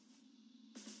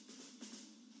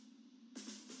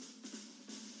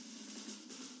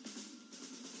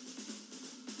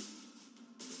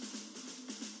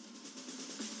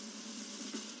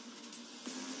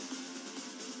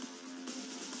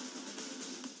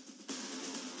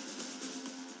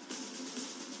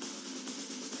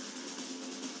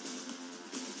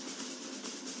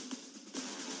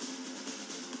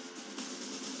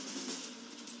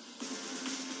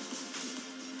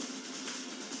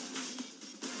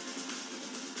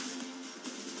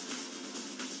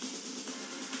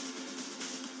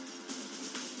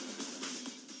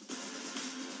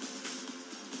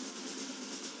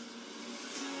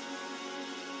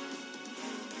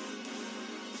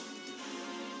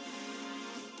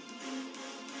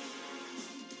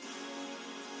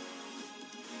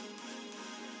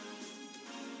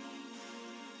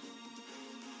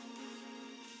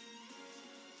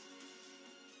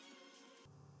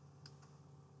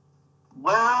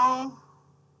special,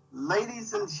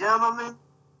 ladies and gentlemen,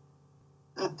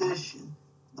 edition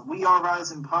of the We Are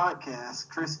Rising podcast.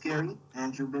 Chris Gary,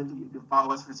 Andrew Bender. You can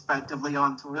follow us respectively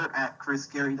on Twitter at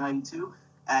ChrisGary92,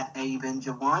 at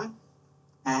ABenja1.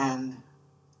 And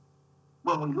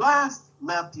when we last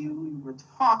left you, we were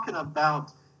talking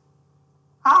about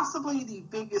possibly the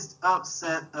biggest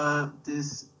upset of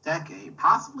this decade,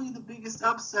 possibly the biggest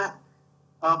upset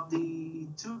of the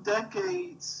 2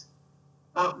 decades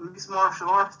of mixed martial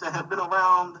arts that have been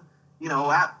around,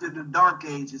 after the Dark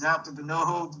Ages, after the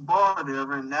no-holds-barred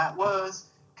era, and that was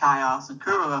Kai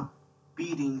Asakura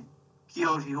beating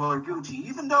Kyoji Horiguchi,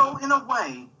 even though, in a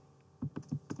way,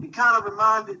 it kind of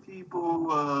reminded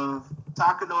people of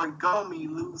Takanori Gomi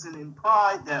losing in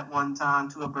Pride that one time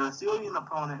to a Brazilian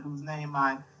opponent whose name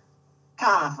I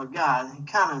kind of forgot. It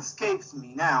kind of escapes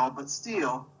me now, but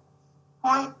still,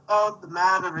 point of the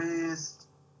matter is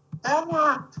there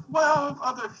were 12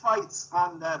 other fights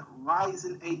on that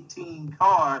Rising 18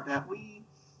 card that we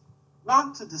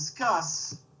want to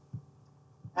discuss.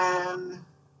 And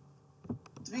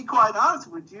to be quite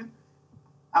honest with you,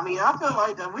 I feel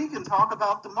like that we can talk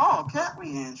about them all, can't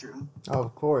we, Andrew? Oh,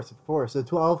 of course. The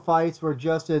 12 fights were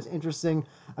just as interesting.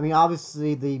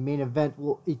 Obviously, the main event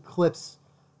will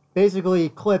basically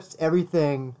eclipsed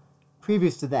everything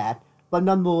previous to that. But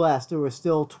nonetheless, there were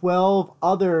still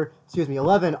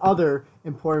 11 other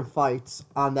important fights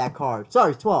on that card.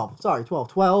 12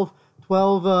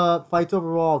 fights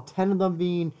overall, 10 of them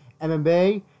being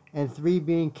MMA and 3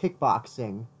 being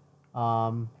kickboxing.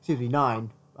 9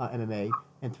 MMA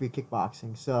and 3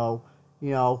 kickboxing. So,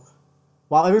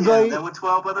 while everybody... Yeah, there were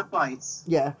 12 other fights.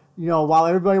 Yeah, while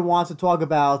everybody wants to talk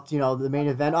about, the main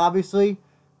event, obviously,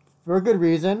 for a good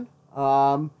reason,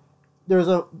 there's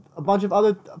a bunch of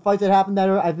other fights that happened that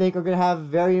I think are going to have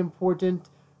very important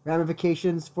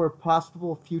ramifications for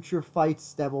possible future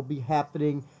fights that will be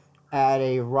happening at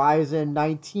a Rising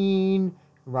 19,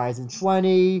 Rising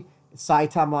 20,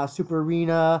 Saitama Super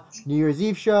Arena, New Year's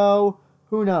Eve show.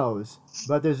 Who knows?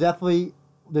 But there's definitely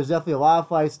a lot of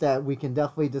fights that we can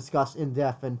definitely discuss in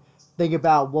depth and think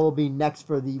about what will be next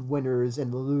for the winners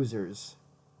and the losers.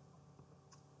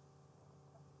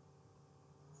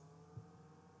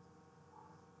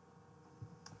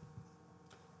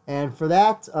 And for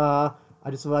that, I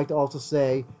just would like to also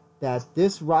say that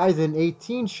this Rising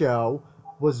 18 show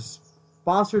was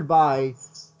sponsored by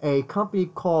a company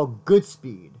called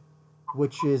Goodspeed,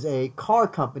 which is a car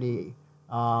company.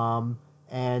 And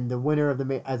the winner of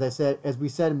the, as we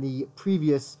said in the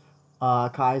previous Kai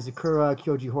Asakura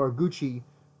Kyoji Horiguchi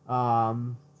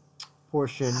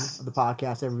portion of the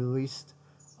podcast that we released,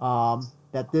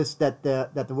 that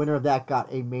the winner of that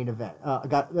got a main event. The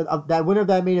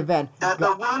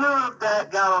winner of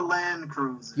that got a Land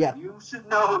Cruiser. Yeah. You should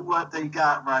know what they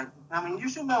got, right? You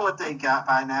should know what they got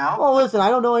by now. Well, listen, I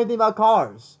don't know anything about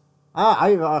cars.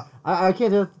 I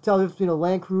can't tell the difference between a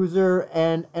Land Cruiser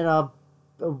and a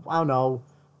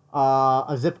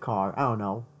zip car. I don't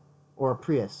know, or a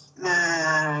Prius.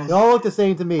 Nah. They all look the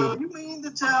same to me. So you mean to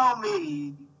tell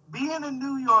me, being in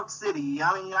New York City,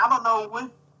 I don't know which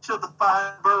of the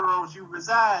 5 boroughs you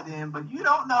reside in, but you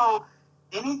don't know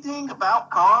anything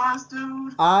about cars,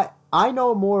 dude? I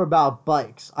know more about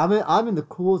bikes. I'm in the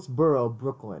coolest borough,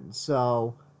 Brooklyn.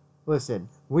 So, listen,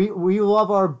 we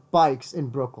love our bikes in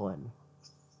Brooklyn.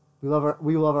 We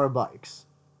love our bikes.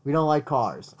 We don't like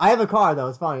cars. I have a car though.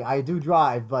 It's funny. I do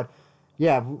drive, but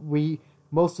yeah, we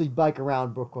mostly bike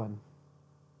around Brooklyn.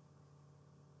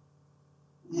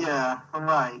 Yeah,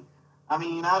 right.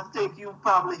 I think you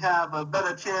probably have a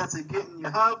better chance of getting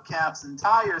your hubcaps and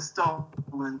tires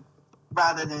stolen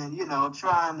rather than,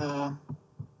 trying to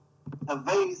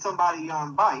evade somebody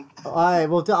on bike. All right,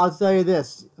 well, I'll tell you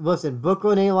this. Listen,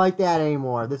 Brooklyn ain't like that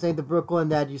anymore. This ain't the Brooklyn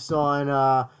that you saw in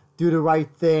Do the Right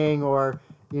Thing or,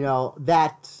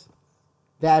 that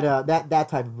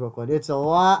type of Brooklyn. It's a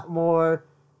lot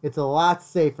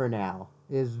safer now.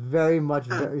 It is very much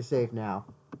very safe now.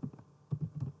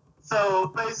 So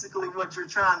basically what you're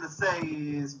trying to say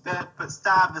is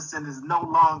Bedford-Stuyvesant is no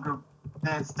longer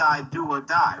Bed-Stuy do or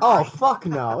die, right? Oh, fuck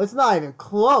no. It's not even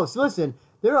close. Listen,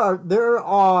 there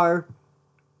are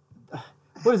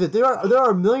what is it? There are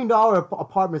 $1 million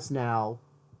apartments now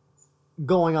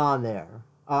going on there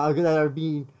that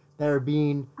are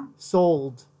being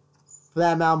sold for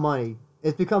that amount of money.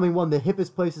 It's becoming one of the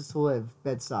hippest places to live,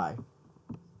 Bed-Stuy.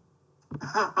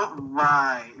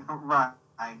 Right.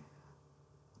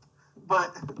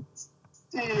 But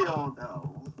still,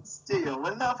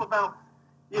 enough about,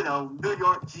 New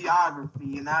York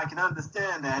geography, and I can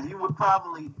understand that. You would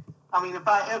probably, if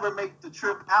I ever make the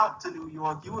trip out to New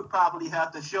York, you would probably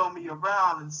have to show me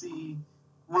around and see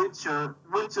which of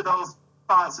those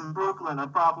spots in Brooklyn are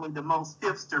probably the most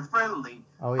hipster friendly.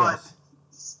 Oh, yes. But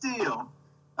still,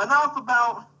 enough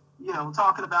about,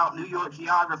 talking about New York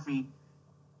geography.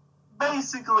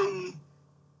 Basically,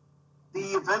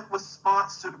 the event was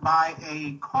sponsored by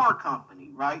a car company,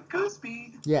 right?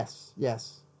 Goodspeed? Yes.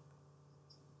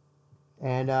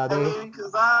 And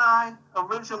because I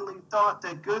originally thought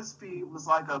that Goodspeed was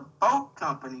like a boat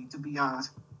company, to be honest.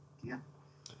 Yeah.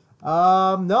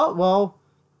 No, well,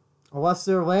 unless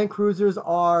their Land Cruisers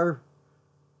are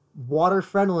water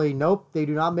friendly, nope, they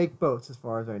do not make boats as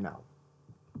far as I know.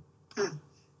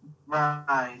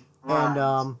 Right.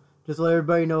 And just to let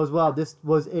everybody know as well, this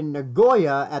was in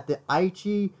Nagoya at the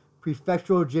Aichi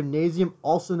Prefectural Gymnasium,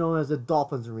 also known as the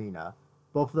Dolphins Arena.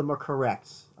 Both of them are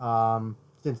correct.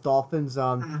 Since Dolphins,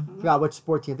 forgot which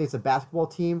sport team. I think it's a basketball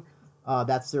team.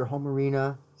 That's their home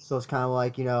arena. So it's kind of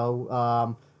like,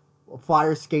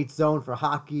 Flyer Skate Zone for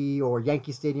hockey or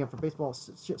Yankee Stadium for baseball,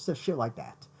 shit like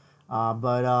that.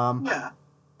 Yeah.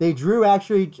 They drew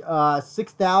actually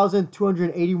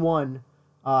 6,281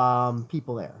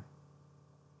 people there.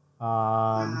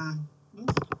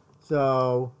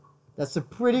 So that's a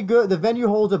pretty good. The venue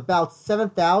holds about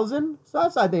 7,000. So I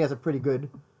think that's a pretty good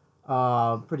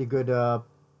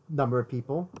number of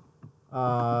people.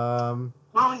 Well,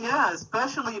 yeah,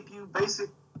 especially if you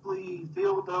basically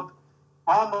filled up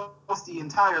almost the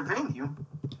entire venue.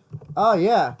 Oh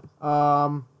yeah.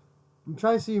 I'm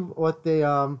trying to see what they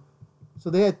So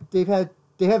they've had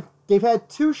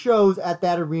 2 shows at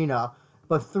that arena,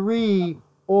 but 3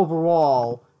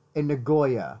 overall in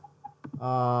Nagoya.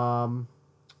 Let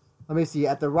me see.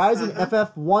 At the Ryzen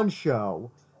FF1 show,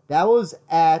 that was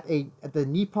at the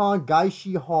Nippon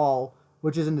Gaishi Hall,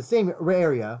 which is in the same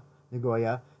area,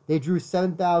 Nagoya. They drew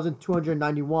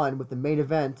 7,291, with the main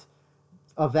event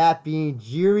of that being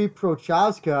Jiri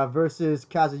Prochazka versus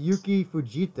Kazuyuki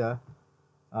Fujita.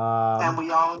 And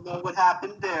we all know what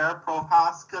happened there.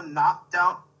 Prochazka knocked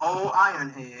out old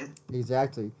Ironhead.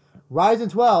 Exactly.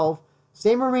 Ryzen 12,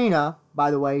 same arena,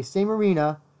 by the way,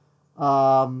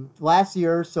 last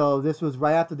year, so this was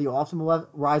right after the awesome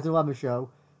Ryzen 11 show,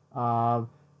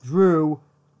 drew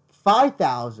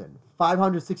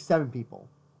 5,567 people.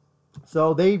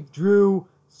 So they drew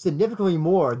significantly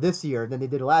more this year than they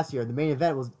did last year. The main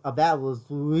event was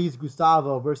Luis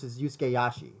Gustavo versus Yusuke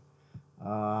Yashi.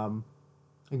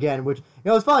 Again, which,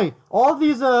 it's funny. All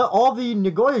the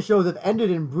Nagoya shows have ended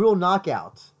in brutal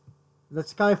knockouts.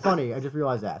 That's kind of funny. I just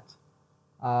realized that.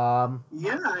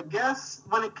 Yeah, I guess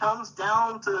when it comes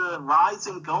down to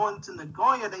Ryzen going to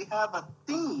Nagoya, they have a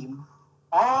theme.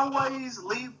 I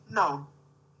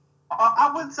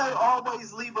wouldn't say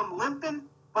always leave them limping,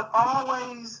 but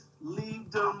always leave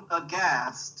them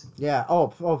aghast. Yeah.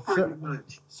 Pretty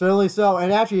much. Certainly so.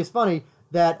 And actually, it's funny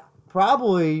that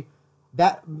probably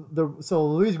so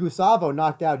Luis Gustavo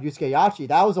knocked out Yusuke Yashi.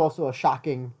 That was also a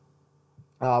shocking.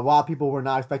 A lot of people were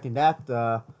not expecting that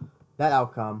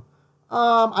outcome.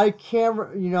 I can't,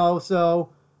 so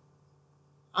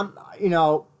I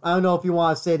don't know if you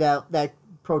want to say that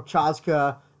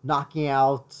Prochazka knocking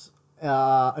out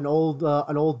an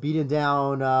old beaten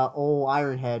down old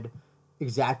Ironhead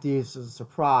exactly is a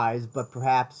surprise, but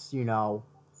perhaps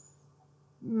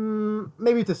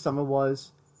maybe to some it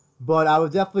was, but I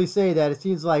would definitely say that it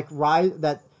seems like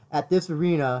that at this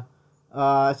arena,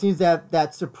 it seems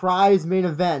that surprise main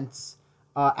events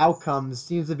outcomes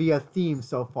seems to be a theme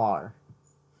so far.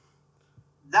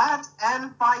 That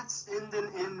and fights ending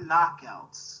in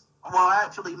knockouts. Well,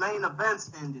 actually, main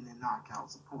events ending in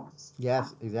knockouts, of course.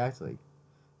 Yes, exactly.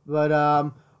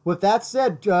 But with that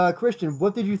said, Christian,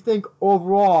 what did you think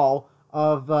overall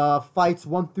of fights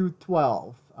 1 through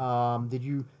 12? Did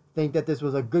you think that this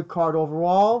was a good card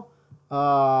overall,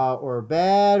 or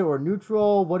bad, or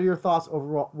neutral? What are your thoughts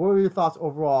overall? What were your thoughts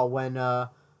overall when the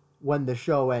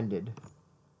show ended?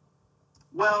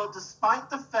 Well, despite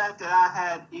the fact that I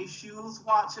had issues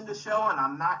watching the show, and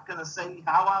I'm not going to say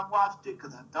how I watched it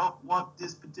because I don't want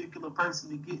this particular person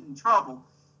to get in trouble,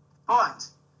 but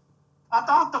I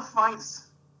thought the fights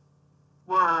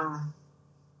were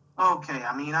okay.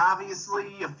 I mean,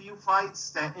 obviously, a few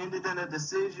fights that ended in a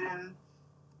decision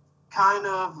kind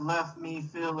of left me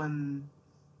feeling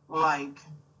like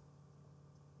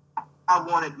I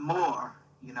wanted more,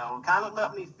 kind of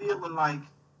left me feeling like,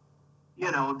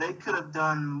 they could have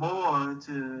done more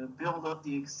to build up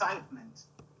the excitement.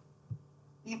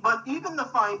 But even the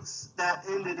fights that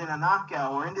ended in a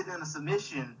knockout or ended in a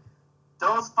submission,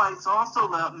 those fights also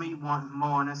left me want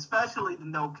more, and especially the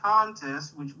no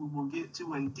contest, which we will get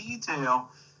to in detail.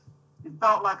 It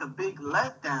felt like a big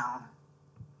letdown,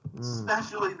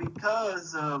 especially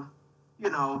because of,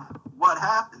 what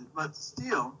happened. But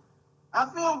still, I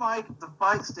feel like the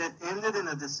fights that ended in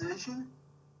a decision,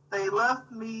 they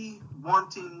left me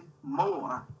wanting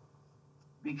more,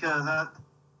 because I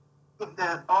think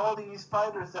that all these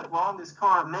fighters that were on this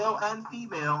card, male and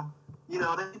female, they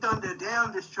done their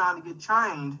damnedest trying to get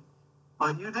trained,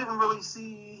 but you didn't really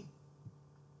see.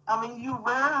 I mean, you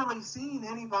rarely seen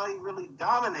anybody really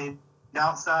dominate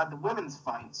outside the women's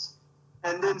fights,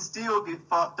 and then still get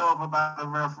fucked over by the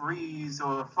referees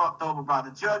or fucked over by the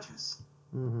judges.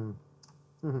 Mm-hmm.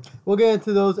 Mm-hmm. We'll get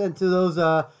into those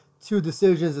two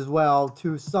decisions as well,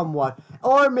 two somewhat,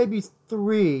 or maybe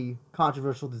three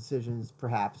controversial decisions,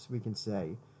 perhaps we can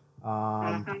say.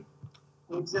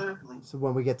 Exactly. So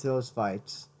when we get to those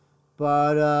fights,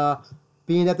 but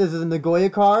being that this is a Nagoya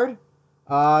card,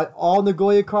 all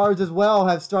Nagoya cards as well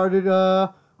have started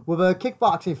with a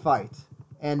kickboxing fight,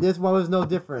 and this one was no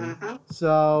different. Mm-hmm.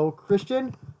 So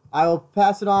Christian, I will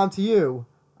pass it on to you.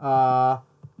 Want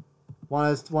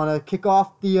to kick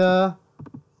off the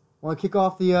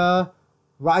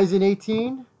Ryzen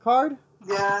 18 card?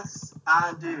 Yes,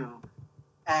 I do.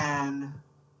 And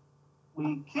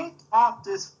we kicked off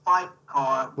this fight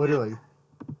card. Literally.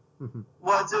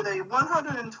 Was it a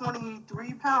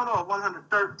 123-pound or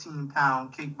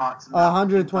 113-pound kickboxing?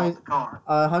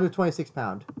 126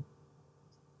 pound.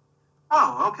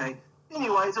 Oh, okay.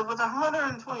 Anyways, it was a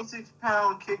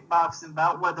 126-pound kickboxing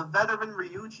bout where the veteran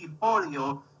Ryuji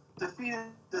Horio defeated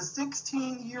the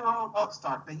 16-year-old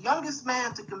upstart, the youngest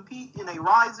man to compete in a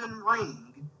Ryzen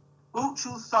ring,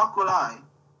 Uchu Sakurai,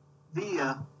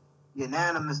 via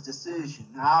unanimous decision.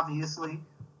 Obviously,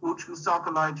 Uchu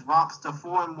Sakurai drops to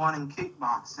 4-1 in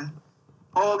kickboxing.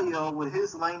 Horio, with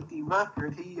his lengthy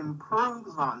record, he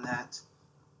improves on that.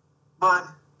 But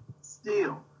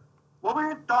still, what were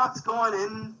your thoughts going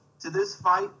into this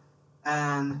fight?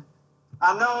 And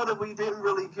I know that we didn't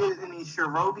really get any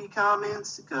Shirobi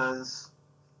comments because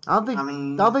I don't think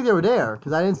they were there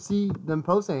because I didn't see them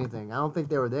post anything. I don't think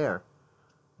they were there.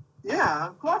 Yeah,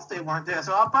 of course they weren't there.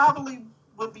 So I probably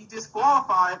would be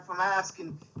disqualified from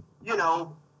asking,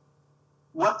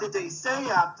 what did they say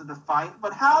after the fight?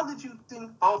 But how did you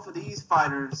think both of these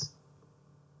fighters,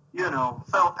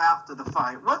 felt after the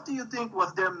fight? What do you think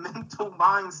was their mental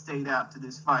mind state after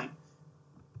this fight?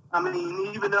 I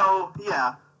mean, even though,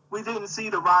 we didn't see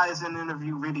the Ryzen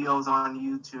interview videos on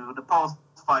YouTube, the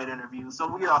post-fight interview, so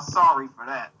we are sorry for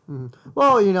that. Mm-hmm.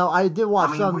 Well, I did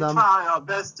watch some of them. We try our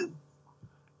best to.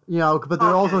 But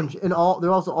they're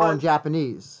also all in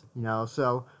Japanese.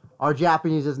 So our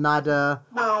Japanese is not.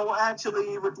 Well,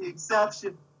 actually, with the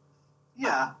exception,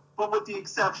 but with the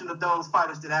exception of those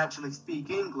fighters that actually speak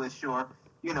English or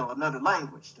another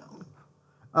language, though.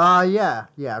 Yeah,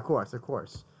 of course.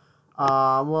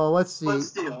 Well, let's see. But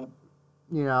still.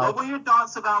 What were your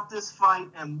thoughts about this fight,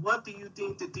 and what do you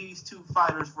think that these two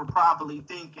fighters were probably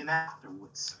thinking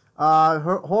afterwards?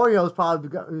 Horio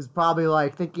is probably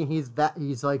like thinking he's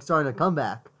like starting to come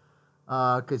back,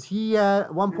 because he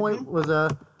at one point was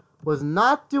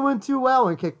not doing too well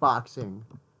in kickboxing.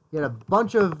 He had a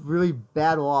bunch of really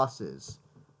bad losses,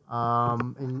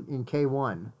 in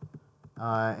K1,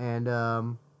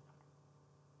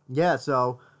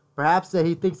 so perhaps that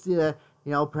he thinks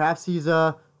perhaps he's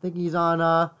thinking he's on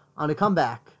a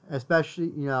comeback,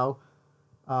 especially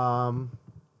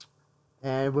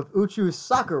and with Uchu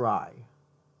Sakurai.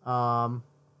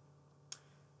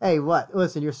 Hey,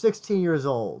 listen, you're 16 years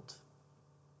old.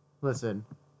 Listen,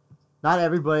 not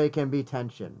everybody can be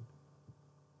Tenshin.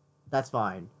 That's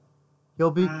fine.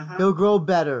 He'll grow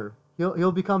better.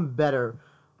 He'll become better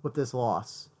with this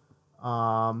loss.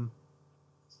 I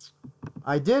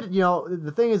did,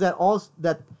 the thing is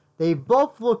that they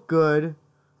both look good.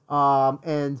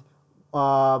 In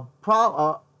the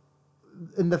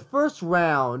first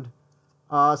round,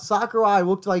 Sakurai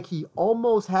looked like he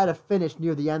almost had a finish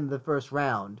near the end of the first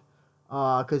round,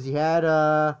 because he had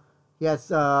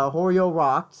Horio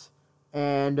rocked,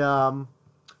 and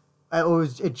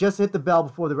it just hit the bell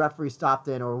before the referee stopped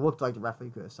in, or looked like the referee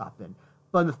could have stopped in.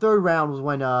 But in the third round was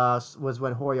when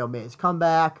Horio made his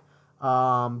comeback,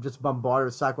 just bombarded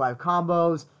with Sakurai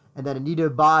combos, and then a knee to the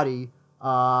body,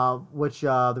 which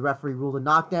the referee ruled a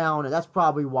knockdown, and that's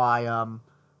probably why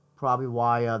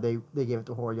they gave it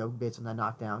to Horio based on that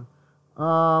knockdown.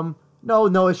 No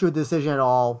issue with the decision at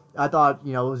all. I thought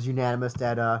it was unanimous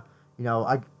that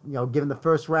given the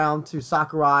first round to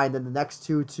Sakurai and then the next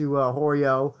two to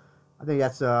Horio. I think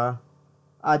that's a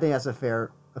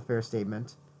fair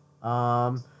statement.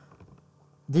 Do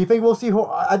you think we'll see?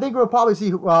 I think we'll probably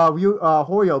see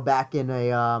Horio back in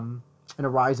a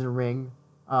Ryzen ring.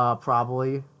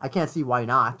 Probably. I can't see why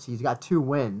not. He's got 2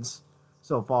 wins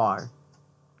so far.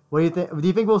 What do you think? Do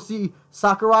you think we'll see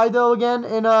Sakurai though again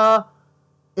in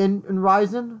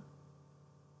Ryzen?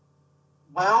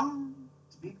 Well,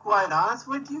 to be quite honest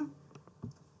with you,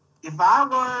 if I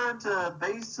were to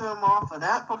base him off of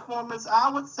that performance, I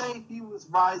would say he was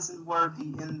Ryzen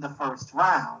worthy in the first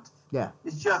round. Yeah.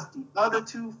 It's just the other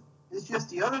two. It's just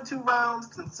the other two rounds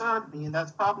concerned me, and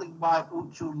that's probably why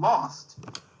Uchu lost.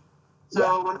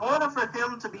 So, in order for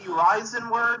him to be Ryzen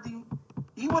worthy,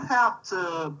 he would have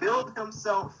to build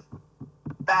himself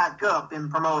back up in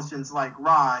promotions like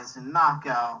Rise and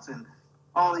Knockouts and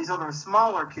all these other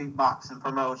smaller kickboxing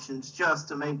promotions just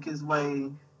to make his way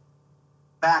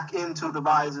back into the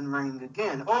Ryzen ring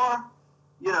again. Or,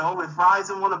 you know, if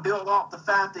Ryzen want to build off the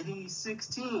fact that he's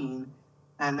 16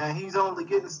 and that he's only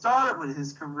getting started with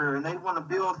his career, and they want to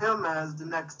build him as the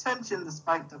next Tension,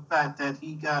 despite the fact that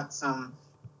he got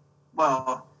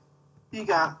he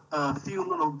got a few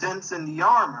little dents in the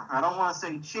armor. I don't want to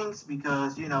say chinks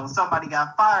because, you know, somebody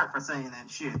got fired for saying that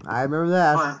shit. I remember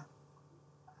that.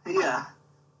 But, yeah.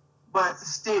 But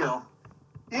still,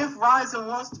 if Ryzen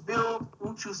wants to build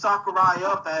Uchu Sakurai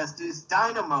up as this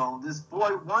dynamo, this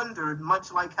boy wonder,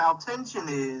 much like how Tenshin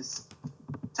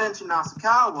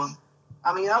Nasukawa,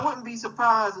 I mean, I wouldn't be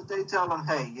surprised if they tell him,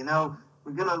 hey, you know,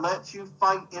 we're going to let you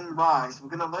fight in Rise. We're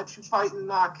going to let you fight in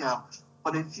Knockout.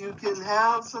 But if you can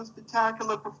have some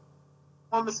spectacular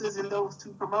performances in those two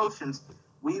promotions,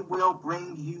 we will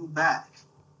bring you back.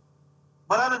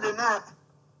 But other than that,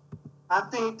 I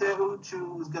think that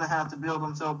Uchu is going to have to build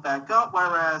himself back up,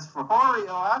 whereas for Horio,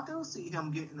 I do see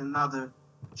him getting another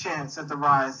chance at the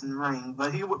Rising ring,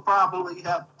 but he would probably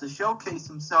have to showcase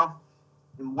himself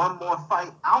in one more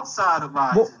fight outside of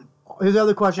Rising. Well, here's the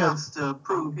other question. Just to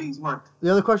prove he's worked. The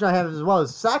other question I have as well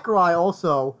is Sakurai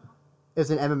also is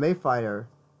an MMA fighter.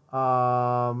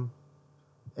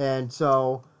 And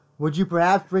so would you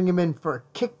perhaps bring him in for a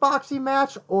kickboxing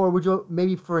match, or would you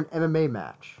maybe for an MMA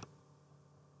match?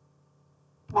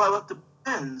 Well, it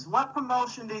depends. What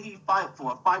promotion did he fight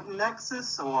for? Fighting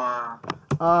Nexus or?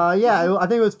 Yeah, I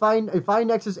think it was Fighting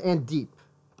Nexus and Deep.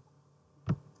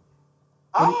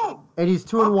 Oh. And he's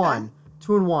 2-1.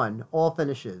 2-1, all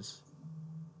finishes.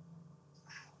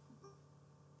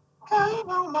 Okay,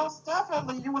 well, most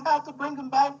definitely, you would have to bring him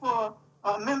back for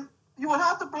a mixed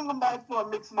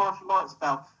martial arts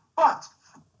bout. But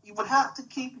you would have to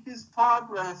keep his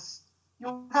progress.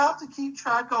 You would have to keep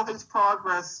track of his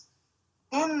progress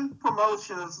in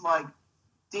promotions like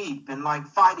Deep and like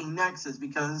Fighting Nexus,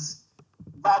 because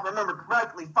if I remember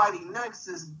correctly, Fighting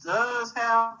Nexus does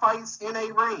have fights in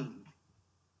a ring.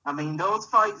 I mean, those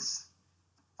fights,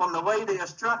 from the way they are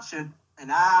structured,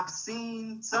 and I've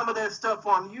seen some of their stuff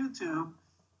on YouTube,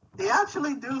 they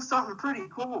actually do something pretty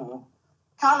cool.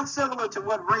 Kind of similar to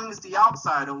what Rings the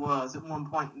Outsider was at one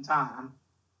point in time.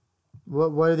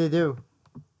 What do they do?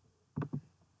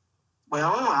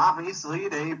 Well, obviously,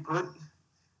 they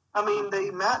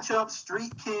match up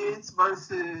street kids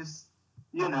versus,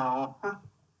 you know,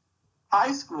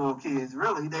 high school kids,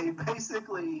 really. They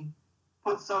basically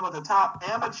put some of the top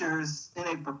amateurs in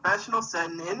a professional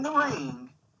setting in the ring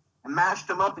and matched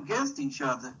them up against each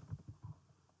other.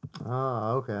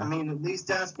 Oh, okay. I mean, at least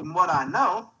that's from what I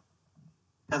know.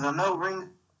 Because I know Ring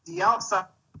the Outsider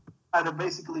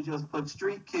basically just put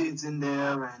street kids in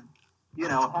there and, you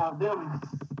know, have them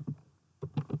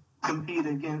compete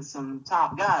against some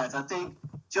top guys. I think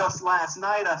just last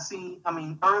night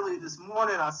early this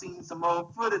morning, I seen some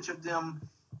old footage of them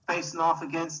facing off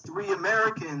against three of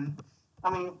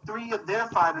their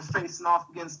fighters facing off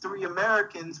against three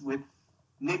Americans with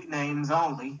nicknames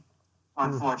only,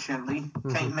 unfortunately.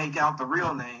 Can't make out the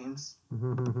real names.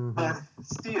 But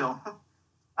still,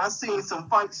 I've seen some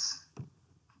fights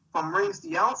from Rings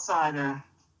the Outsider,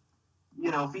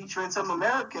 you know, featuring some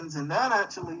Americans, and that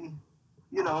actually,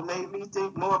 you know, made me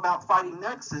think more about Fighting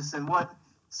Nexus and what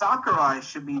Sakurai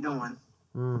should be doing.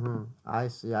 I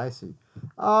see.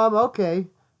 Okay.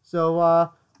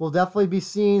 So, we'll definitely be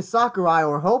seeing Sakurai,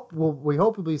 we hope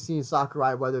we'll be seeing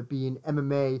Sakurai, whether it be an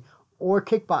MMA or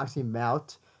kickboxing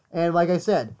bout. And like I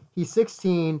said, he's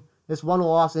 16. This one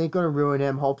loss ain't going to ruin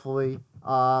him, hopefully.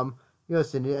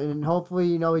 Listen, and hopefully,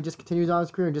 you know, he just continues on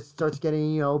his career and just starts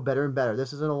getting, you know, better and better.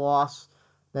 This isn't a loss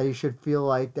that he should feel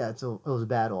like it was a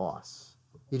bad loss.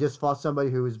 He just fought somebody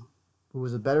who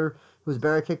was a better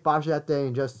kickboxer that day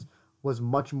and just was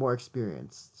much more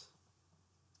experienced.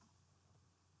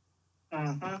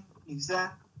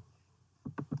 Exactly.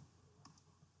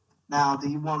 Now, do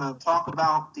you want to talk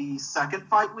about the second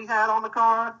fight we had on the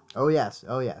card? Oh, yes.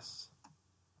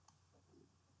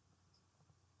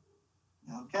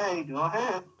 Okay, go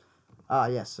ahead.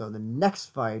 Yes, so the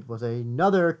next fight was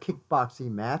another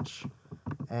kickboxing match,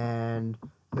 and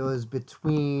It was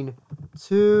between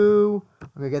two. I'm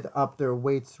going to get up their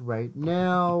weights right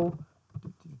now.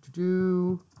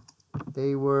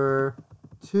 They were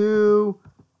two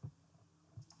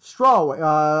straw weight,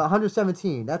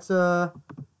 117. That's straw.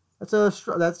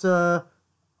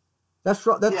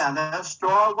 That's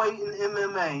straw weight in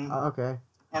MMA. Okay.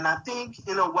 And I think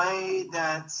in a way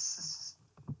that's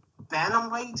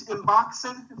bantamweight in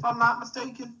boxing, if I'm not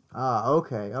mistaken.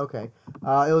 Okay. It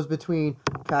was between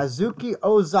Kazuki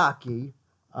Ozaki,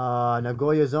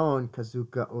 Nagoya's own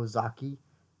Kazuka Ozaki,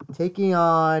 taking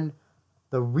on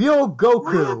the Real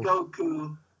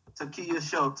Goku, Takeya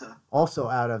Shota. Also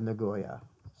out of Nagoya.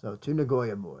 So two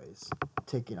Nagoya boys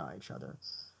taking on each other.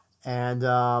 And,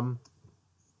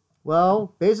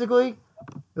 basically,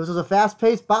 this was a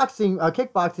fast-paced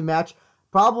kickboxing match.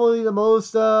 Probably the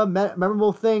most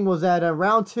memorable thing was that in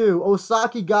round 2,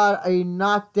 Ozaki got a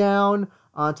knockdown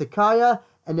on Takaya,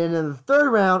 and then in the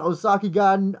third round, Ozaki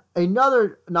got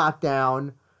another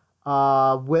knockdown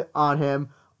on him,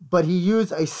 but he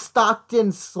used a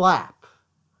Stockton slap.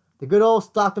 The good old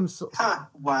Stockton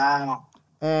slap. Wow.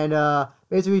 And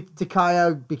basically,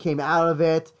 Takaya became out of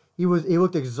it. He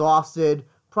looked exhausted,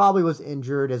 probably was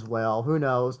injured as well. Who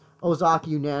knows?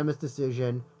 Ozaki unanimous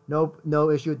decision. No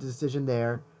issue with the decision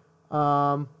there.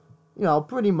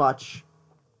 Pretty much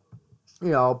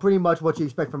what you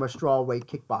expect from a strawweight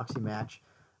kickboxing match.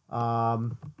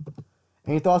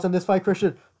 Any thoughts on this fight,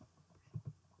 Christian?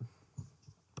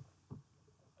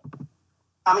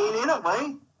 I mean, in a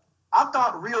way, I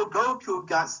thought Real Goku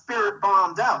got spirit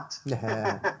bombed out.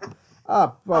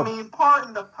 I mean,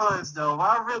 pardon the puns, though.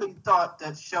 I really thought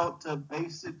that Shota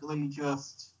basically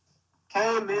just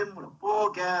came in with a full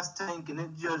gas tank and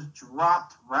it just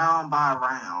dropped round by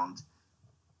round.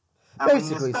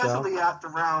 Especially after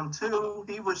round 2,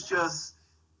 he was just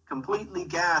completely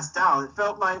gassed out. It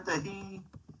felt like that he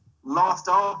lost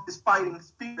all his fighting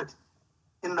spirit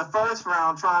in the first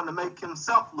round trying to make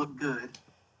himself look good.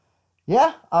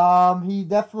 Yeah, he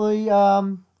definitely,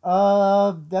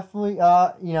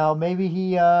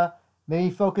 maybe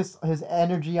focused his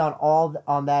energy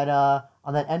on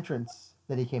that entrance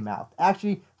that he came out.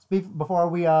 Actually, before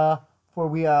we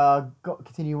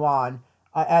continue on,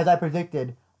 as I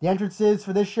predicted, the entrances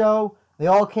for this show, they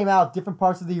all came out different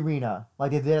parts of the arena,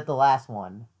 like they did at the last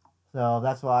one. So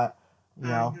that's why,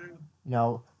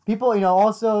 people,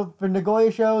 also for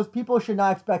Nagoya shows, people should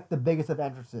not expect the biggest of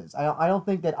entrances. I don't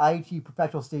think that Aichi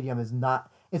Professional Stadium it's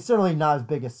certainly not as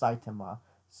big as Saitama.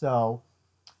 So,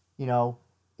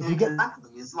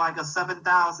 Exactly. It's like a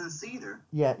 7,000 seater.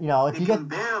 Yeah, if you can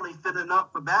barely fit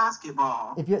enough for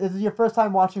basketball. If this is your first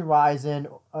time watching Rizin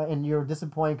and you're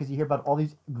disappointed because you hear about all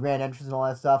these grand entrances and all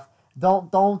that stuff,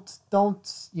 don't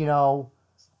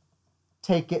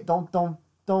take it. Don't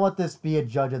let this be a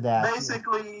judge of that.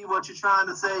 Basically, what you're trying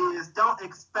to say is don't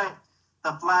expect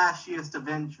the flashiest of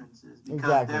entrances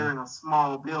because they're in a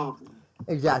small building.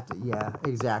 Exactly. Yeah.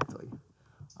 Exactly.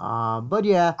 But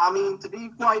yeah. I mean, to be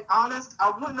quite honest,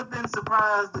 I wouldn't have been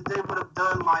surprised if they would have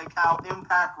done like how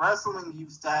Impact Wrestling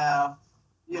used to have,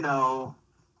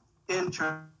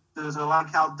 entrances, or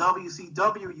like how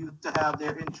WCW used to have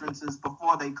their entrances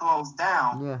before they closed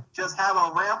down. Yeah. Just have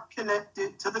a ramp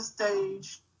connected to the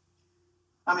stage.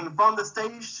 I mean, from the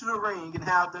stage to the ring, and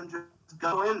have them just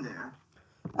go in there.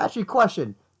 Actually,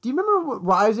 question. Do you remember what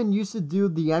Rizin used to do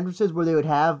the entrances where they would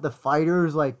have the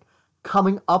fighters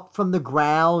coming up from the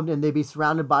ground and they'd be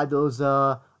surrounded by those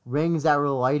rings that were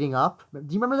lighting up? Do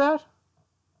you remember that?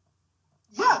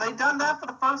 Yeah, they done that for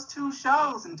the first 2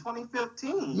 shows in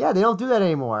 2015. Yeah, they don't do that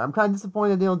anymore. I'm kind of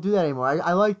disappointed they don't do that anymore.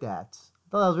 I like that. I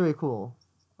thought that was really cool.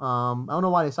 I don't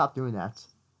know why they stopped doing that.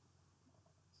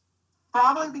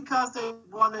 Probably because they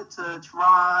wanted to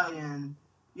try and,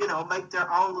 make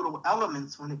their own little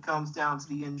elements when it comes down to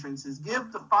the entrances. Give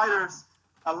the fighters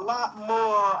a lot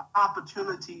more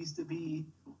opportunities to be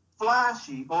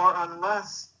flashy, or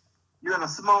unless you're in a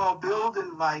small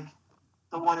building like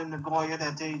the one in Nagoya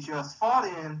that they just fought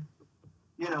in,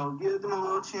 give them a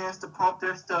little chance to pump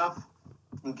their stuff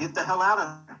and get the hell out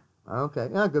of there. Okay,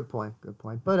 yeah, good point.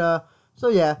 But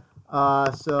so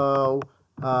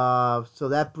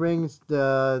that brings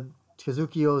the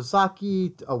Kazuki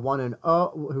Ozaki a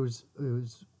 1-0, who's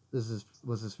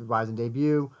was his Rizin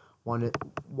debut. Won it,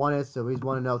 so he's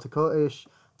 1-0.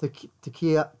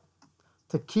 Takeya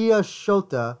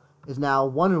Shota is now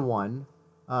 1-1,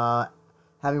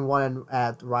 having won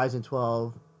at Rizin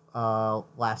 12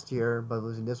 last year, but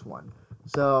losing this one.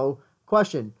 So,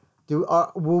 question: do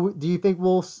you think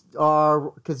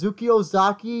Kazuki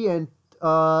Ozaki and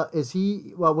is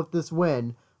he with this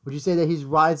win? Would you say that he's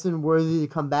Rizin worthy to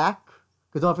come back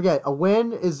Because don't forget, a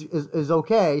win is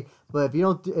okay, but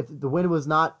if the win was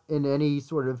not in any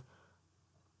sort of,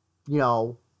 you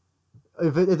know,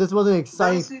 if this wasn't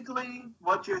exciting. Basically,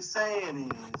 what you're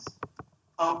saying is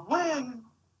a win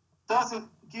doesn't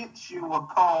get you a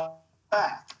call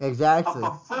back. Exactly. A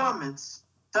performance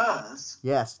does.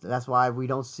 Yes, that's why we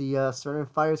don't see certain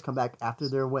fighters come back after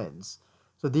their wins.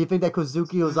 So do you think that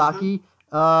Kazuki Ozaki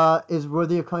is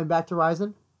worthy of coming back to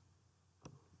Rizin?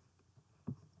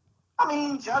 I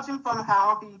mean, judging from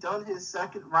how he done his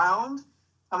second round,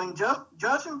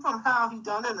 judging from how he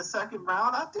done in the second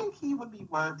round, I think he would be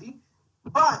worthy.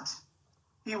 But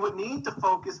he would need to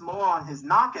focus more on his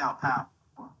knockout power.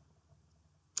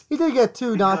 He did get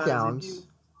 2 knockdowns,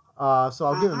 so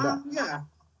I'll give him that. Yeah.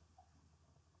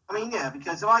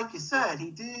 Because like you said,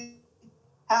 he did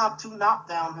have 2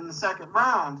 knockdowns in the second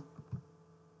round.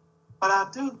 But I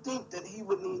do think that he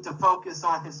would need to focus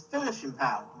on his finishing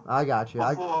power. I got you.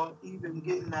 Before even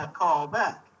getting that call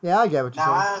back. Yeah, I get what you're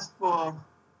saying.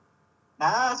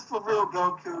 As for Real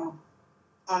Goku,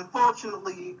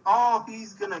 unfortunately, all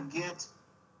he's going to get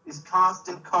is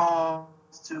constant calls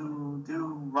to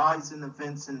do Rizin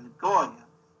events in Nagoya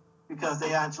because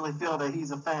they actually feel that he's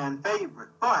a fan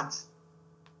favorite. But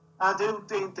I do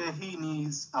think that he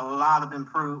needs a lot of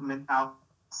improvement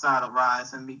outside of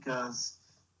Rizin because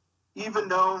even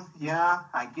though, yeah,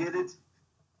 I get it,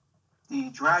 the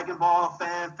Dragon Ball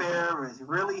fanfare is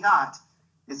really hot,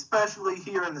 especially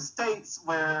here in the States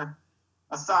where,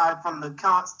 aside from the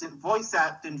constant voice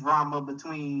acting drama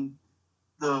between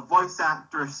the voice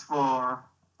actors for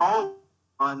Bulma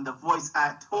and the voice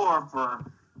actor for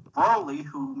Broly,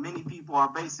 who many people are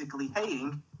basically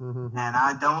hating, and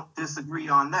I don't disagree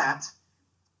on that.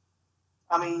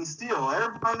 Still,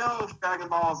 everybody knows Dragon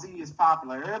Ball Z is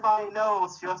popular. Everybody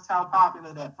knows just how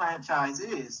popular that franchise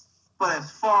is. But as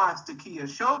far as Takeya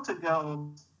Shota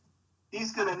goes,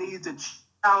 he's gonna need to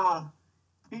channel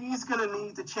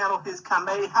his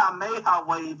Kamehameha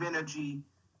wave energy,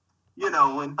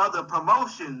 in other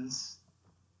promotions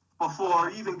before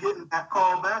even getting that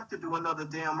call back to do another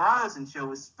damn Rizin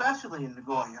show, especially in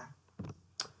Nagoya.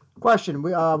 Question: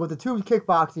 with the 2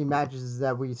 kickboxing matches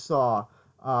that we saw,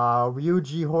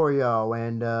 Ryuji Horio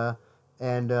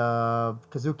and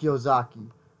Kazuki Ozaki,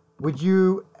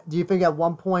 do you think at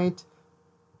one point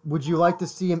would you like to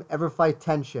see him ever fight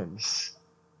Tenshin?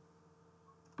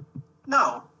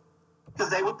 No,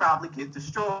 because they would probably get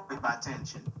destroyed by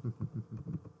Tenshin.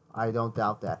 I don't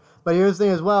doubt that. But here's the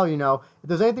thing as well, if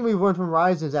there's anything we've learned from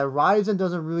Rizin is that Rizin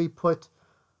doesn't really put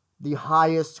the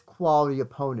highest quality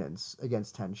opponents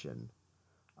against Tenshin.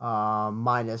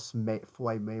 Minus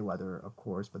Floyd Mayweather, of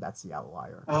course, but that's the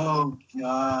outlier. Oh,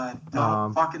 God.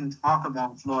 Don't fucking talk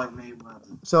about Floyd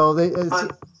Mayweather. So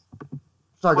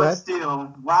Sorry, go ahead. But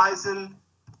still, Rizin,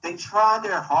 they try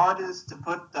their hardest to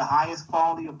put the highest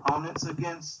quality opponents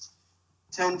against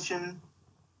Tenshin,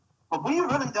 but we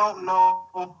really don't know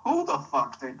who the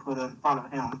fuck they put in front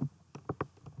of him.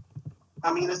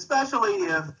 Especially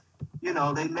if,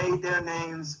 they made their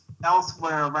names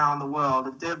elsewhere around the world.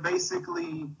 If they're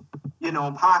basically,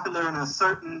 popular in a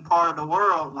certain part of the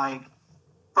world, like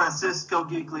Francisco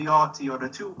Gigliotti or the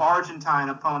 2 Argentine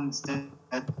opponents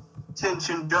that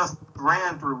Tenshin just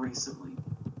ran through recently.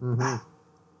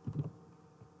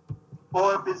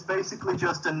 Or if it's basically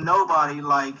just a nobody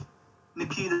like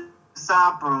Nikita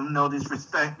Sampras, no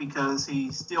disrespect because he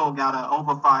still got an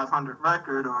over 500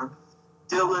 record, or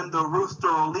Dylan the Rooster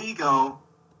Oligo,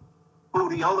 who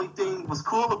the only thing was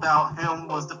cool about him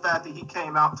was the fact that he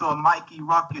came out to a Mikey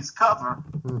Ruckus cover.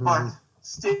 But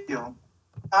still,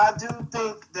 I do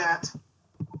think that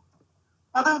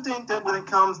when it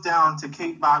comes down to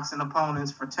kickboxing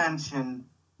opponents for Tenshin,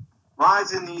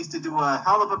 Rizin needs to do a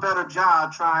hell of a better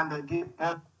job trying to get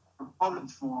better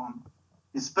opponents for him,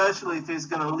 especially if it's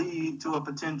going to lead to a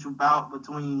potential bout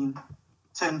between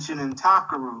Tenshin and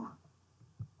Takeru.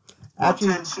 Actually,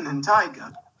 Tenshin and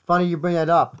Taiga. Funny you bring that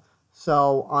up.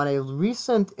 So on a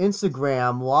recent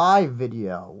Instagram live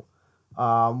video,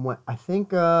 I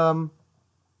think Tenshin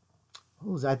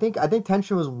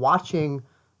was watching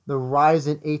the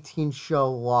Rizin 18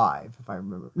 show live, if I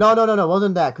remember. No, it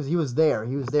wasn't that, because he was there.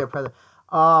 He was there present.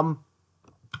 He was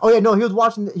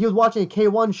watching a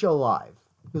K1 show live.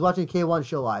 He was watching a K1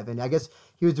 show live, and I guess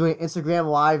he was doing an Instagram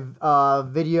live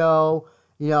video.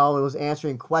 It was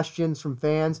answering questions from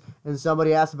fans, and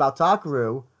somebody asked about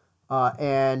Takeru,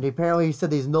 and apparently he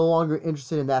said he's no longer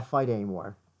interested in that fight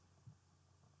anymore.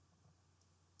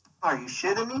 Are you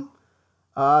shitting me?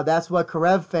 That's what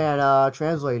Karev fan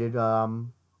translated.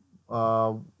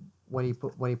 When he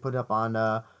put it up on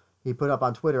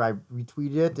Twitter, I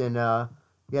retweeted it, and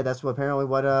that's apparently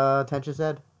what Tenshin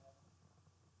said.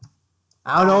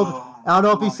 I don't know. I don't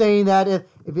know if he's boy. saying that if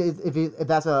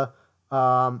that's a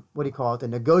what do you call it, a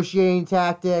negotiating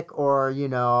tactic, or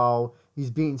he's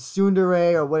being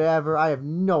tsundere or whatever. I have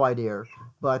no idea,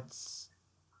 but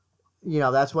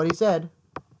that's what he said.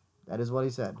 That is what he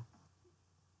said.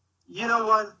 You know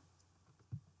what?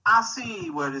 I see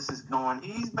where this is going.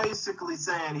 He's basically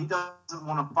saying he doesn't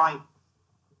want to fight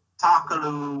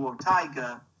Takaru or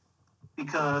Tiger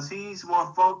because he's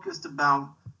more focused about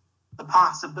the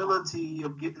possibility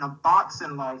of getting a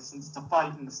boxing license to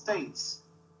fight in the States.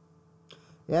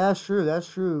 Yeah, that's true. That's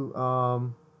true.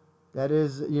 That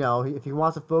is, if he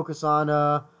wants to focus on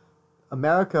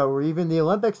America or even the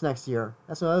Olympics next year,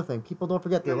 that's another thing. People don't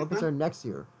forget the Olympics are next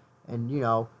year, and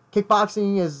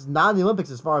kickboxing is not in the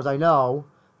Olympics as far as I know,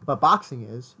 but boxing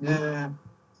is. Yeah.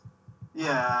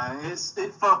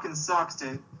 It fucking sucks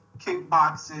that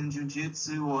kickboxing,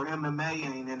 jiu-jitsu, or MMA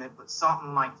ain't in it, but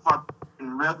something like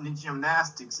fucking rhythmic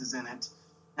gymnastics is in it.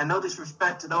 And no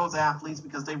disrespect to those athletes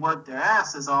because they work their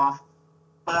asses off,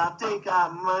 but I think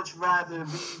I'd much rather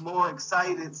be more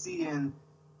excited seeing,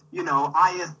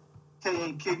 ISKA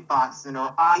kickboxing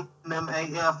or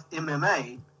IMMAF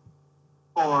MMA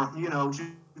or,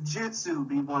 jiu-jitsu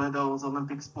be one of those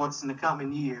Olympic sports in the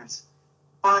coming years.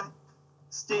 But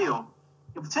still,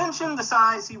 if Tenshin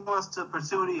decides he wants to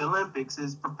pursue the Olympics,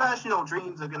 his professional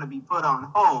dreams are going to be put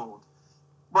on hold.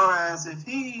 Whereas if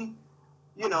he,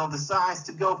 decides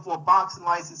to go for a boxing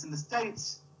license in the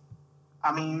States,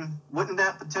 I mean, wouldn't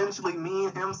that potentially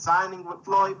mean him signing with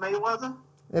Floyd Mayweather?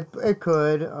 It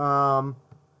could.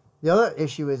 The other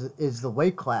issue is the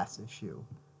weight class issue.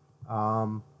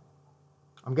 I'm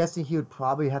guessing he would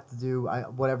probably have to do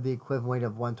whatever the equivalent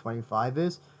of 125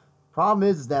 is. Problem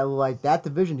is that like that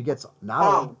division gets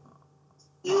not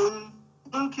in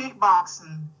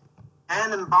kickboxing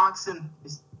and in boxing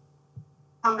is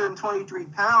 123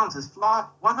 pounds is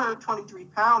 123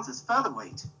 pounds is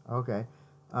featherweight. Okay.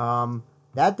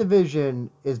 That division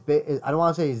is I don't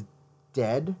want to say is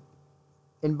dead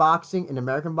in boxing, in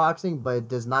American boxing, but it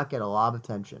does not get a lot of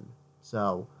attention.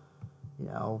 So,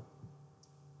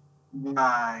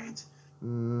 Right.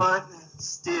 But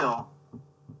still,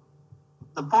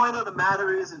 the point of the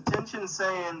matter is Tenshin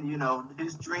saying,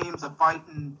 his dreams of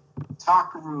fighting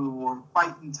Takaru or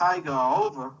fighting Tiger are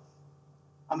over.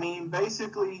 I mean,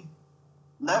 basically,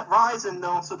 let Ryzen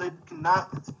know so they cannot,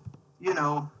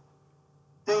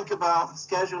 think about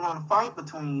scheduling a fight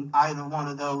between either one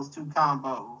of those two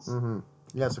combos. Mm-hmm.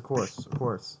 Yes, of course.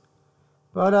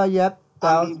 But, yep.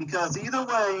 Because either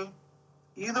way,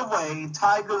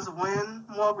 Tiger's win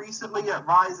more recently at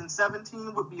Ryzen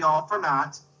 17 would be all for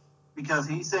naught because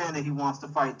he's saying that he wants to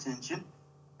fight Tenshin.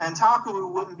 And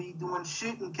Takaru wouldn't be doing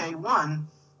shit in K1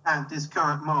 at this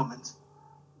current moment.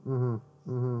 All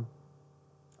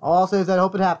I'll say is that I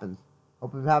hope it happens.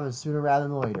 Hope it happens sooner rather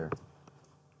than later.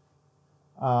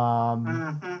 But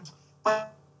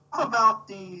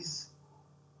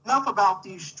enough about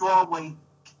these strawweight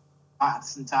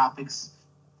fights and topics.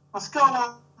 Let's go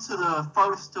on to the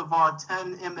first of our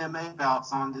 10 MMA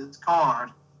bouts on this card.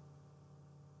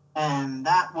 And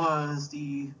that was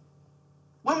the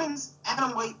women's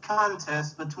atomweight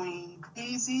contest between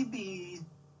KZB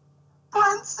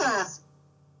Princess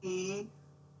Ai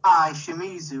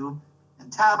Shimizu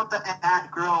and Tabitha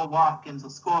At-Girl Watkins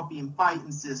of Scorpion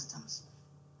Fighting Systems.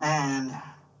 And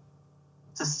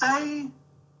to say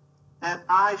that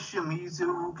Ai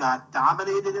Shimizu got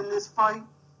dominated in this fight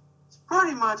is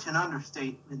pretty much an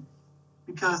understatement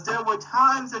because there were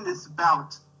times in this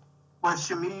bout where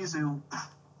Shimizu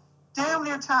damn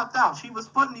near tapped out. She was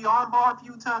put in the armbar a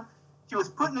few times. She was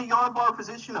put in the armbar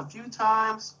position a few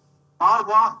times by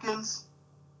Watkins,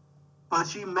 but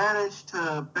she managed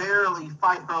to barely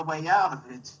fight her way out of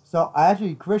it. So,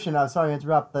 Christian, I'm sorry to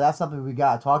interrupt, but that's something we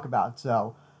got to talk about.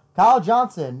 So, Kyle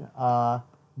Johnson,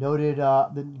 noted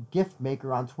the gift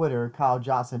maker on Twitter, Kyle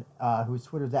Johnson, whose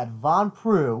Twitter's at Von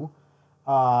Prue.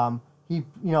 He,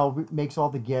 makes all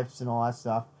the gifts and all that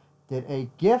stuff. Did a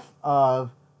gif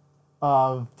of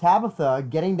Tabitha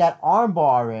getting that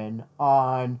armbar in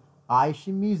on Ai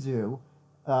Shimizu.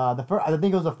 I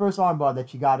think it was the first armbar that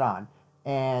she got on,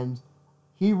 and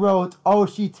he wrote, "Oh,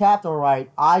 she tapped all right.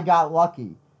 I got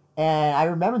lucky." And I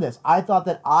remember this. I thought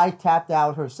that I tapped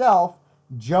out herself.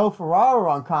 Joe Ferraro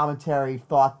on commentary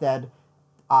thought that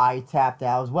I tapped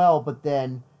out as well, but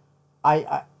then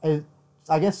I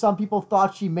guess some people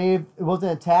thought she it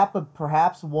wasn't a tap, but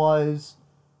perhaps was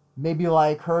maybe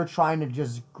like her trying to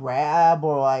just grab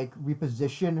or like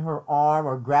reposition her arm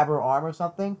or grab her arm or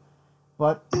something.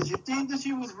 But did you think that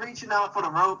she was reaching out for the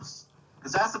ropes?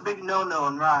 Because that's a big no-no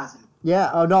in Rising.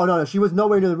 Yeah. Oh no. She was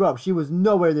nowhere near the ropes. She was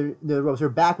nowhere near the ropes. Her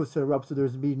back was to the ropes, so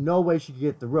there's be no way she could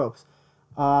get the ropes.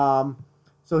 So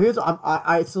here's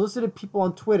I solicited people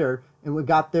on Twitter and we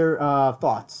got their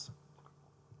thoughts.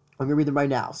 I'm gonna read them right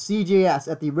now. CJS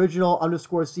at the original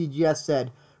underscore CGS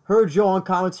said, "Heard Joe on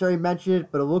commentary mention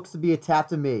it, but it looks to be a tap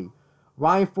to me."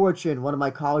 Ryan Fortune, one of my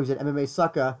colleagues at MMA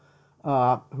Sucka,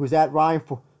 who's at Ryan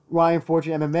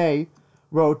Fortune MMA,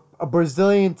 wrote a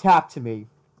Brazilian tap to me.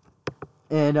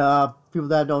 And people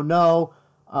that don't know,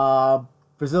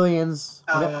 Brazilians.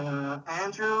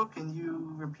 Andrew, can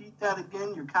you repeat that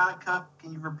again? You're kind of cut.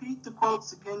 Can you repeat the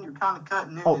quotes again? You're kind of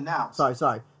cutting in and out.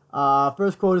 Sorry.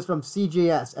 First quote is from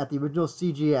CJS at the original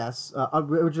CGS,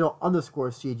 original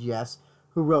underscore CGS,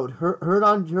 who wrote,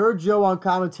 heard Joe on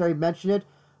commentary mention it,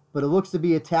 but it looks to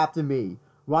be a tap to me.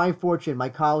 Ryan Fortune, my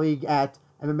colleague at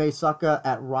MMA Sucka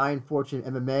at Ryan Fortune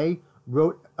MMA,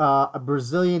 wrote a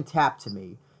Brazilian tap to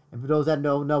me. And for those that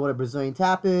don't know what a Brazilian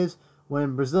tap is,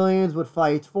 when Brazilians would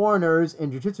fight foreigners in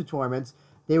jiu-jitsu tournaments,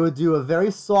 they would do a very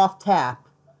soft tap,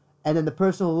 and then the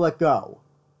person will let go.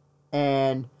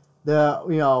 And a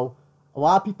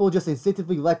lot of people just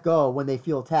instinctively let go when they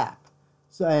feel a tap.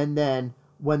 So, and then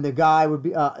when the guy would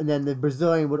be, and then the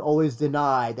Brazilian would always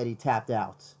deny that he tapped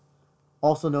out,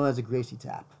 also known as a Gracie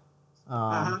tap.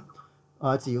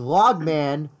 Let's see,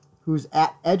 Logman, who's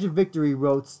at Edge of Victory,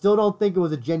 wrote, "Still don't think it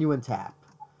was a genuine tap."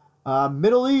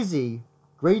 Middle Easy,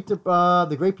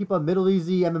 the great people at Middle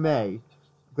Easy MMA,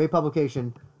 great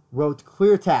publication, wrote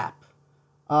clear tap.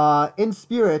 In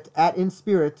Spirit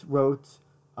wrote,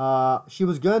 she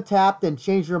was gonna tap then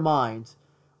changed her mind.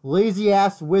 Lazy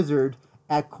ass wizard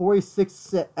at Corey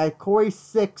 6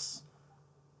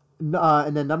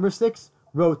 and then number 6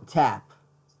 wrote tap.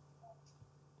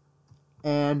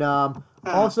 And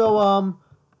also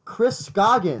Chris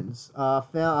Scoggins,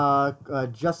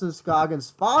 Justin Scoggins'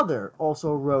 father,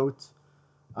 also wrote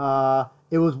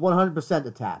it was 100%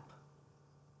 a tap.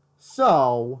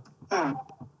 So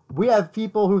we have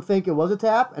people who think it was a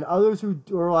tap, and others who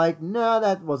are like, "No,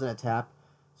 that wasn't a tap."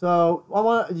 So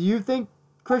do you think,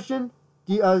 Christian?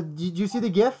 Did you see the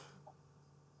GIF?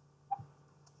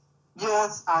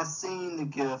 Yes, I seen the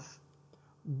GIF.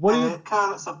 It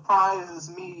kind of surprises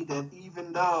me that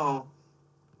even though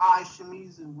Ai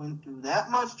Shimizu went through that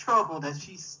much trouble, that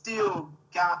she still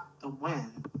got the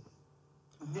win.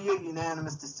 Via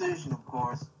unanimous decision, of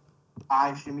course.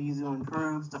 Ai Shimizu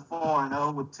improves to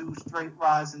 4-0 with 2 straight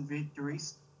Rising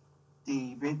victories.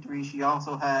 The victory she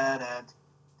also had at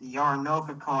the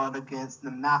Yarnoka card against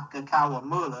Namaka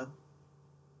Kawamura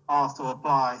also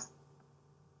applies.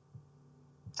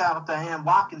 Tabitha Ann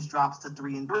Watkins drops to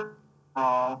 3-3.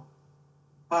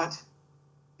 But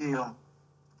still,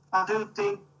 I do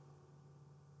think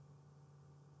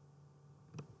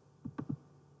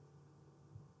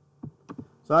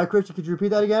Sorry, Christian, could you repeat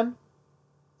that again?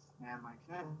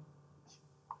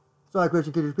 Sorry,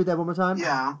 Christian, could you repeat that one more time?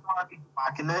 Yeah, I'm sorry.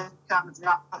 My connection kind of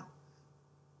dropped.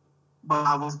 But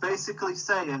I was basically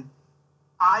saying,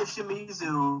 Ai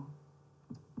Shimizu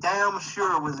damn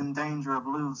sure was in danger of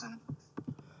losing.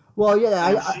 Well,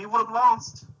 yeah, she would have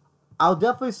lost. I'll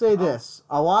definitely say this.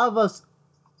 A lot of us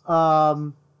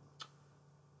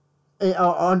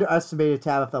underestimated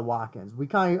Tabitha Watkins.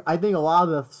 I think a lot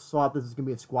of us thought this was going to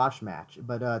be a squash match,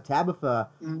 but Tabitha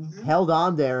held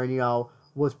on there and,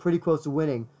 was pretty close to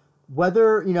winning.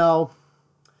 Whether,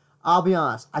 I'll be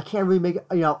honest, I can't really make it,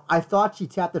 I thought she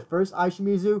tapped at first, Ai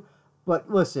Shimizu,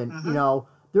 but listen,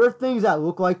 there are things that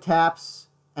look like taps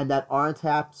and that aren't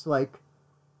taps. Like,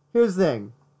 here's the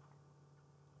thing.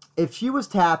 If she was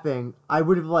tapping, I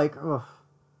would have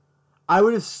I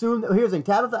would assume. Here's the thing: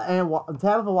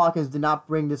 Tabitha Watkins did not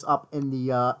bring this up in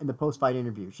the post-fight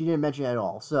interview. She didn't mention it at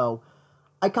all. So,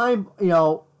 I kind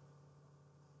of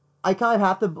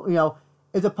have to,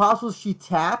 is it possible she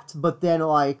tapped, but then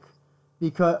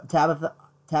because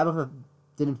Tabitha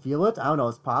didn't feel it? I don't know.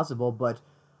 It's possible, but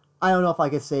I don't know if I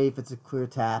could say if it's a clear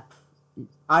tap.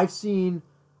 I've seen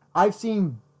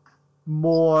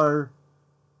more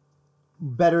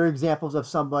better examples of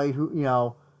somebody who,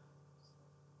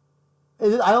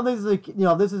 I don't think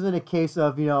this isn't a case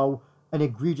of, an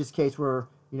egregious case where,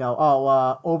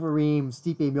 Overeem,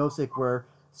 Stipe Miocic, where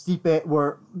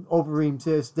Overeem to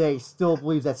this day still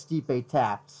believes that Stipe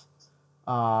tapped.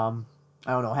 I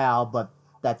don't know how, but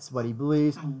that's what he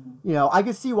believes. I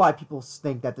can see why people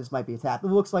think that this might be a tap. It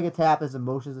looks like a tap, his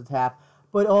emotions a tap.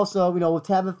 But also, with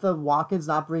Tabitha Watkins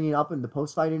not bringing it up in the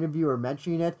post-fight interview or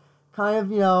mentioning it, kind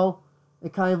of,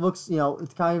 it kind of looks,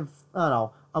 it's kind of, I don't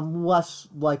know, I'm less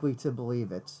likely to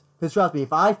believe it. Because trust me,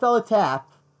 if I felt a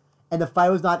tap and the fight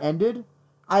was not ended,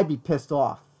 I'd be pissed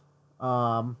off.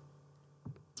 But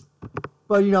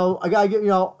But I gotta get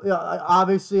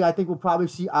obviously I think we'll probably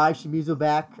see Ai Shimizu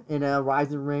back in a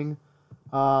Rising Ring.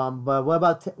 But what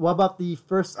about the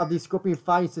first of the Scorpion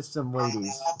fighting system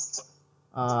ladies?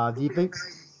 Do you think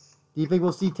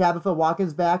we'll see Tabitha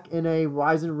Watkins back in a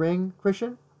Rising Ring,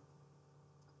 Christian?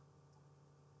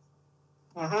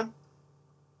 Mm-hmm.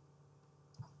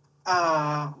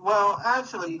 Well,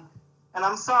 actually, and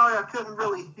I'm sorry I couldn't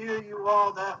really hear you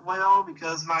all that well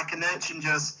because my connection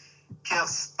just kept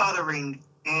sputtering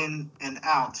in and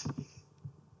out.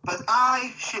 But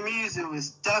Shimizu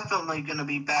is definitely going to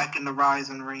be back in the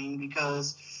Rising Ring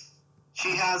because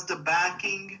she has the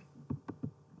backing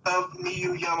of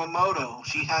Miyu Yamamoto.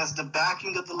 She has the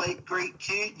backing of the late, great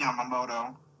Kid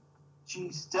Yamamoto.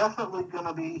 She's definitely going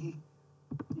to be,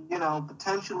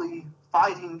 potentially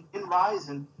fighting in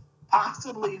Rising,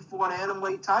 possibly for an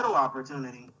Atomweight title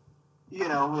opportunity. If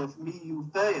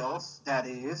Miyu fails, that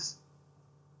is.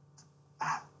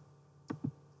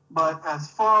 But as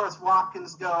far as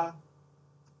Watkins go,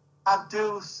 I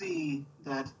do see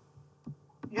that,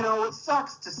 it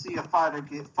sucks to see a fighter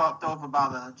get fucked over by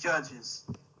the judges.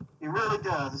 It really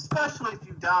does, especially if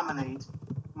you dominate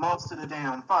most of the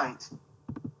damn fight.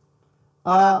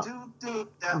 But I do think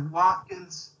that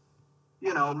Watkins,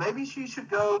 maybe she should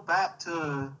go back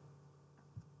to...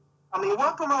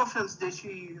 what promotions did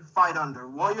she fight under?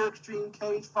 Warrior Extreme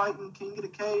Cage fighting King of the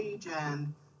Cage,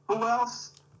 and who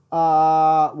else?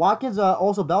 Watkins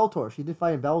also Bellator. She did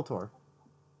fight in Bellator.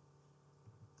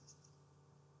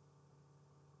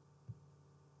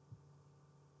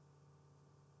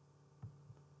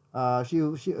 That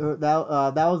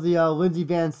was the Lindsey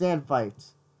Van Sant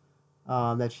fight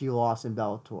that she lost in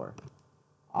Bellator.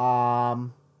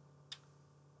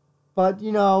 But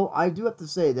I do have to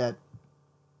say that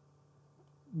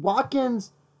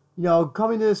Watkins,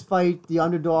 coming to this fight, the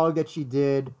underdog that she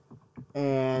did,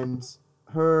 and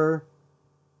her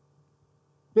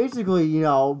basically,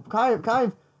 kind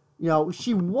of,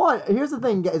 she won. Here's the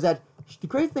thing: is that the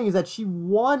crazy thing is that she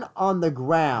won on the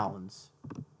grounds.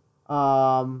 She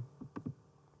won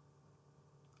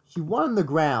on the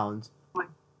grounds.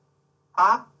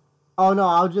 Huh? Oh no,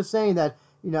 I was just saying that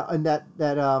and that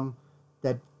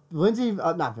Lindsey,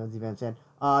 not Lindsey Van Sant,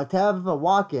 Tabitha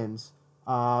Watkins,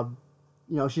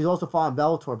 she's also fought in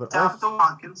Bellator, but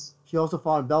Watkins. She also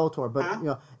fought in Bellator, but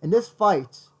in this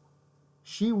fight,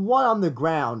 she won on the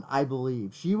ground. I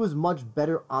believe she was much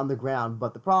better on the ground,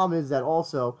 but the problem is that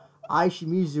also Ai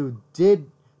Shimizu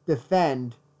did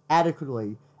defend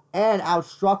adequately and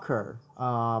outstruck her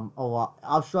a lot.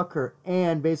 Outstruck her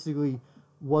and basically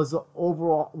was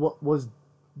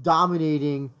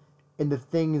dominating in the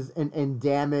things and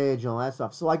damage and all that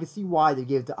stuff. So I can see why they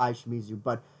gave it to Ai Shimizu.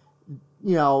 But do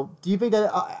you think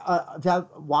that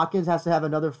Watkins has to have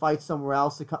another fight somewhere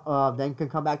else to then can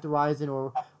come back to Rising,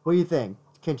 or what do you think?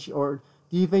 Can she, or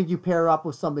do you think you pair her up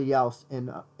with somebody else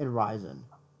in Rising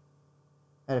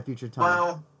at a future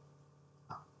time?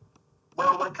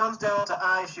 Well, when it comes down to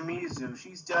Ai Shimizu,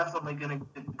 she's definitely going to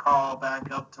get called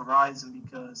back up to Rising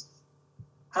because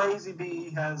Crazy B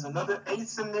has another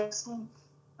ace in this.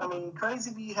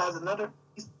 Crazy B has another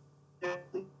ace when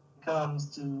it comes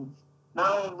to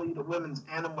not only the women's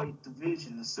Atomweight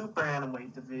division, the super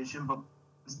Atomweight division, but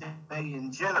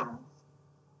in general.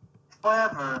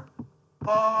 However,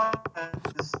 far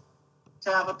as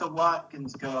Tabitha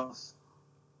Watkins goes,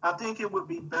 I think it would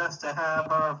be best to have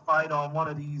her fight on one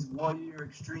of these Warrior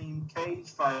Extreme Cage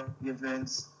fighting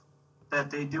events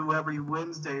that they do every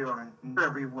Wednesday on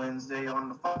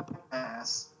the Fight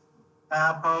Pass.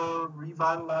 Have her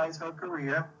revitalize her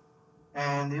career,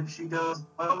 and if she does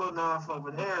well enough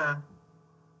over there,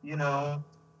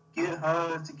 get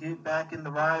her to get back in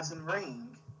the Rising Ring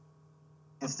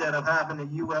instead of having the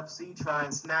UFC try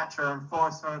and snatch her and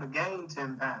force her to gain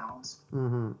 10 pounds.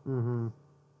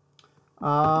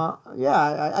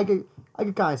 Yeah, I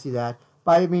could kind of see that.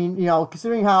 But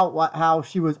considering how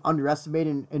she was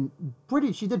underestimated and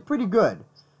she did pretty good,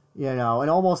 and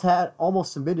almost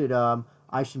submitted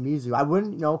Ai Shimizu.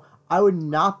 I would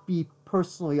not be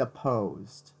personally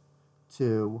opposed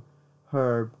to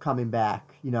her coming back,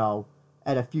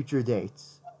 at a future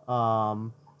date,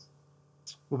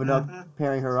 with another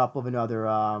pairing her up with another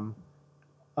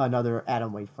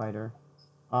atomweight fighter.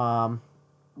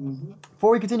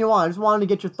 Before we continue on, I just wanted to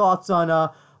get your thoughts on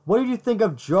what did you think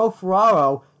of Joe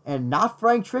Ferraro and not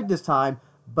Frank Trigg this time,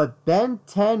 but Ben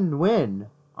 10 Nguyen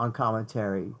on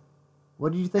commentary.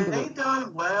 What did you think of it? They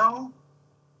done well.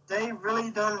 They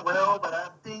really done well, but I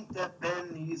think that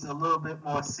Ben needs a little bit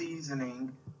more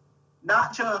seasoning.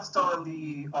 Not just on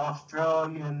the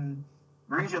Australian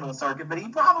regional circuit, but he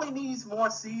probably needs more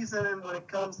seasoning when it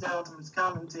comes down to his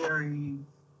commentary,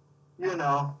 you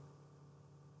know,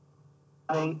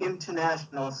 an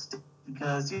international stage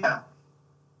because, yeah,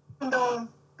 even though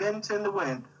Ben tend to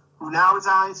win, who now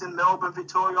resides in Melbourne,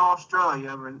 Victoria,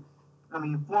 Australia,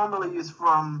 and formerly is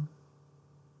from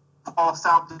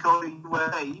South Dakota,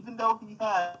 USA, even though he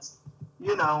has,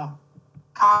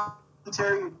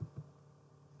 commentary,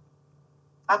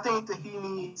 I think that he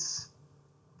needs,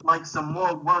 like, some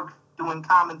more work doing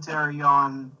commentary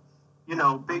on,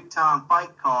 big time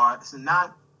fight cards, and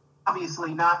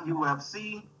obviously not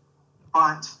UFC,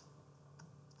 but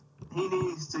he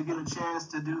needs to get a chance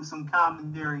to do some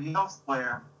commentary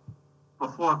elsewhere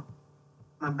before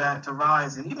coming back to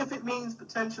Rizin, even if it means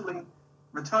potentially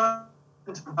return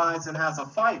to Rizin as a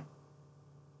fighter.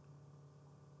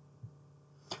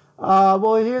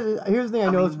 Well, here's the thing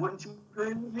I know. Wouldn't you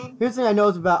agree with me? Here's the thing I know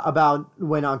about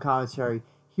when on commentary.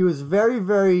 He was very,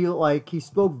 very, he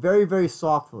spoke very, very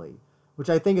softly, which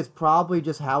I think is probably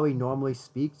just how he normally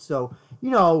speaks. So,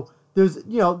 there's,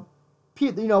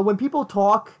 when people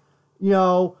talk,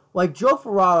 like Joe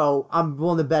Ferraro, I'm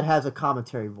willing to bet has a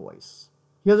commentary voice.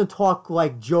 He doesn't talk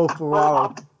like Joe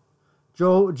Ferraro.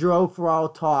 Joe Ferraro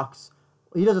talks.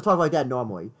 He doesn't talk like that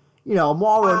normally.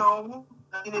 Well,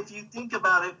 if you think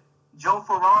about it, Joe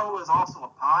Ferraro is also a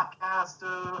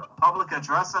podcaster, a public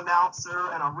address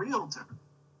announcer, and a realtor.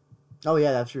 Oh,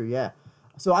 yeah, that's true, yeah.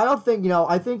 So I don't think,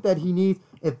 I think that he needs,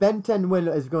 if Ben 10 Win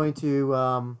is going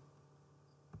to,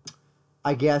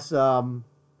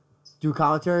 do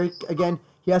commentary again,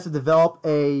 he has to develop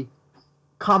a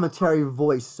commentary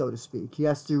voice, so to speak. He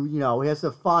has to, he has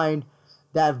to find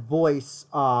that voice,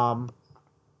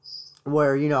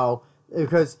 where,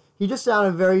 because he just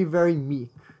sounded very, very meek,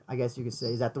 I guess you could say.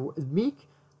 Is that the meek?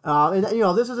 And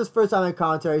this is his first time in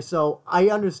commentary, so I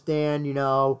understand,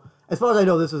 as far as I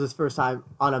know, this was his first time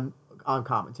on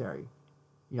commentary.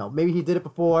 Maybe he did it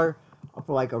before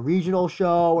for like a regional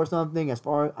show or something.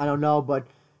 I don't know, but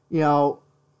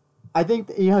I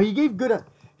think he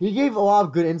gave a lot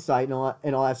of good insight and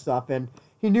all that stuff, and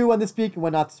he knew when to speak and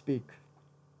when not to speak.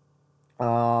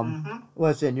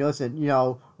 Listen.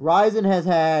 Rizin has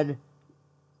had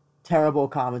terrible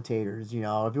commentators.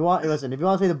 If you want to say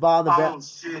the bottom of the barrel. Oh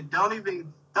shit! Don't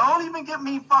even get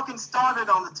me fucking started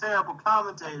on the terrible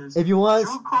commentators. If you want,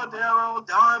 Drew Cordero,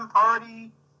 Don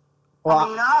Purdy.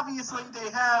 Well, obviously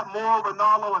they have more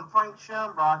Ronaldo and Frank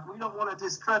Shamrock. We don't want to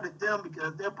discredit them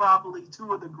because they're probably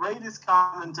two of the greatest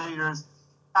commentators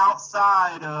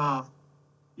outside of,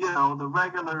 the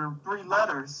regular three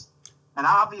letters. And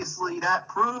obviously that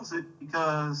proves it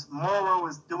because Morrow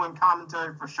is doing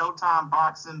commentary for Showtime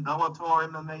Boxing, Bellator,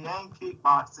 MMA, and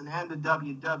Kickboxing, and the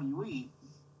WWE.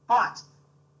 But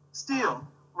still,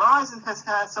 Rizin has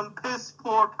had some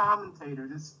piss-poor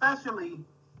commentators, especially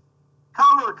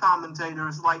color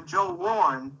commentators like Joe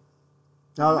Warren.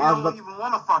 We don't even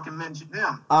want to fucking mention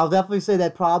him. I'll definitely say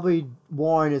that probably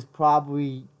Warren is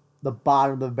probably the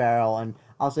bottom of the barrel, and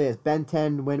I'll say this: Ben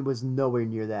 10 Win was nowhere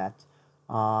near that.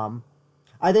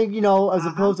 I think as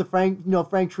opposed to Frank,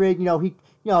 Frank Trigg, he's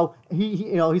a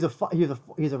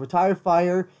retired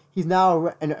fighter. He's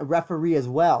now a referee as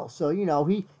well. So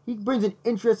he brings an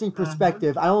interesting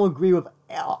perspective. I don't agree with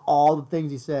all the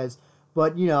things he says,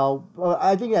 but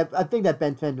I think that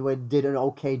Ben 10 Win did an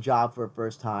okay job for a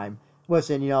first time.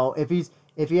 Listen, if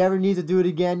he ever needs to do it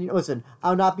again, listen,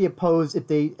 I'll not be opposed if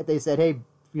they said, hey,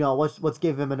 let's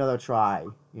give him another try,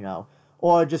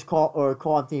 or just call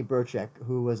Anthony Burchek,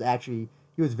 who was actually.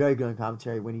 He was very good in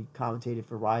commentary when he commentated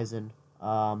for Rizin.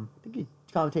 I think he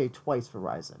commentated twice for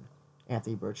Rizin,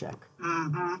 Anthony Burchek.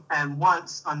 And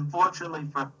once, unfortunately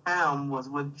for him, was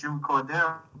with Drew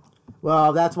Cordero.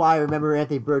 Well, that's why I remember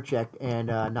Anthony Burchek and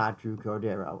not Drew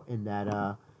Cordero in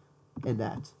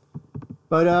that.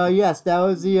 But yes, that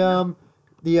was the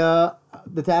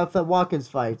Tabitha Watkins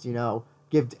fight.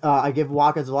 I give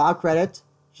Watkins a lot of credit.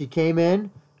 She came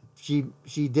in. She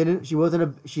didn't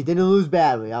lose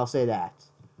badly. I'll say that.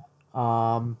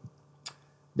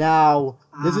 Now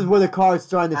this is where the card's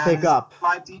starting to pick up.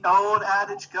 Like the old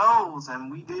adage goes,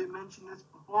 and we did mention this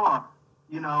before.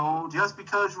 Just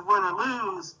because you win or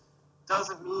lose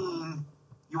doesn't mean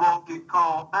you won't get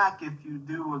called back if you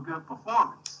do a good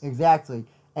performance. Exactly.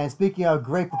 And speaking of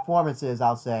great performances,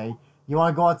 I'll say, you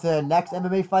want to go on to the next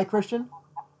MMA fight, Christian?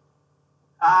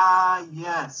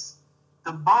 Yes.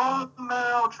 The bone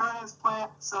marrow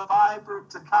transplant survivor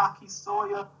Takaki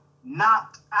Soya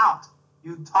knocked out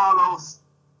Yutaro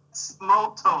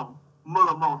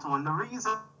Muramoto. And the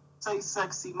reason I say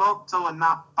Sexy Moto and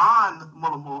not Bond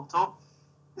Muramoto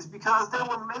is because they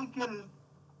were making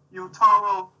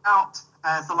Yutaro out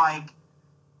as like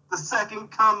the second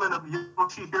coming of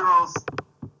Yoshihiro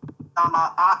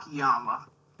Akiyama.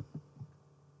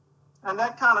 And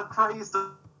that kind of crazed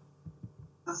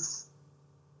this.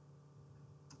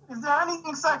 Is there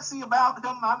anything sexy about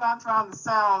him? I'm not trying to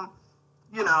sound,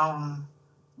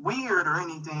 weird or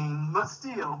anything, but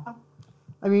still.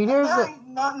 I mean, there ain't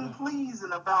nothing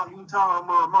pleasing about Yutaro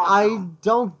Muramoto. I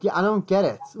don't get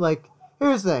it. Like,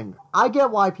 here's the thing. I get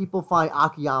why people find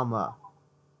Akiyama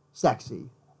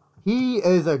sexy. He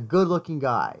is a good-looking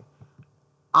guy.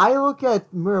 I look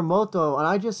at Muramoto and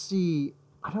I don't see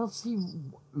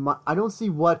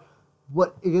what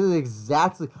it is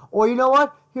exactly. Or you know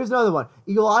what? Here's another one.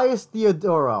 Elias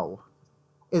Theodoro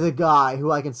is a guy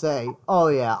who I can say, oh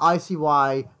yeah, I see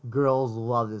why girls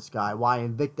love this guy. Why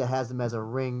Invicta has him as a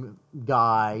ring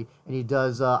guy, and he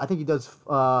does. I think he does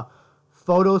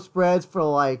photo spreads for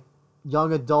like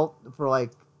young adult for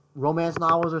like romance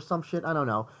novels or some shit. I don't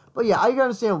know, but yeah, I can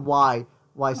understand why.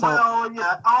 Well,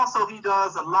 yeah. Also, he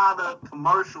does a lot of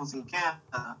commercials in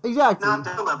Canada. Exactly. Not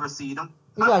that you'll ever see them.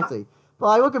 Exactly. But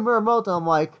I look at Muramoto, I'm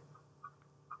like,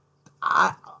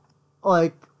 I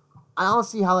don't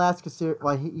see how that's considered.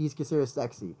 Why he's considered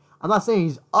sexy. I'm not saying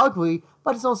he's ugly,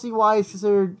 but I just don't see why he's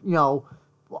considered,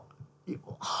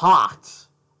 hot,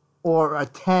 or a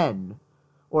 10,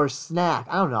 or a snack.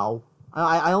 I don't know.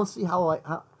 I don't see how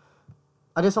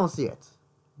I just don't see it.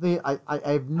 I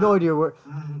have no idea what.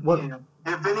 Yeah.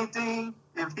 If anything,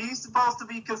 if he's supposed to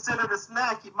be considered a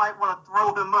snack, you might want to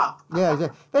throw him up. Yeah,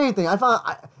 exactly. If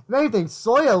anything,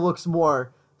 Soya looks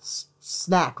more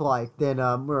snack-like than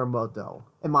Muramoto,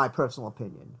 in my personal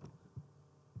opinion.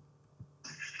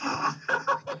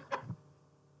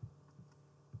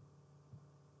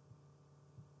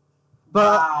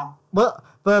 But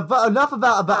enough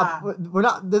about we're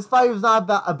not. This fight is not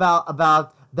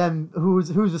about them who's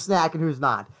a snack and who's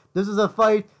not. This is a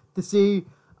fight to see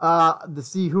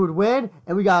who would win,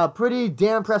 and we got a pretty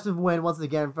damn impressive win once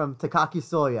again from Takaki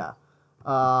Soya.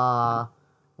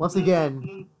 Once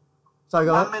again, sorry,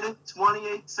 go ahead. 1 minute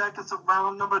 28 seconds of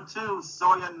round number 2.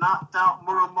 Soya knocked out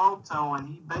Muramoto, and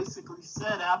he basically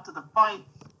said after the fight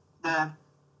that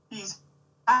he's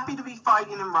happy to be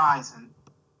fighting in Rising.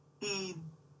 He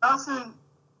doesn't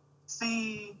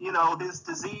see, his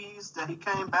disease that he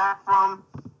came back from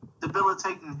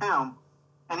debilitating him.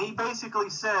 And he basically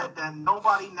said that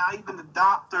nobody, not even the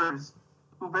doctors,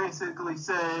 who basically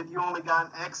said you only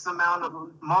got X amount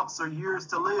of months or years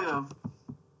to live,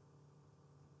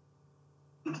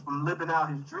 from living out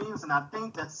his dreams. And I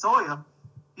think that Soya,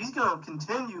 he's going to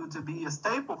continue to be a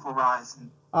staple for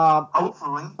Rising.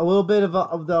 Hopefully. A little bit of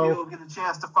though. He'll get a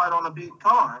chance to fight on a big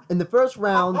card. In the first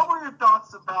round. What were your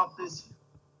thoughts about this?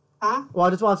 Huh? Well, I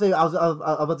just want to say, I was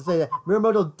about to say that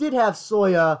Muramoto did have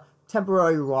Soya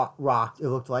temporarily rocked, it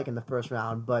looked like, in the first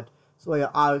round, but Soya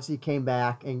obviously came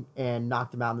back and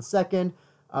knocked him out in the second.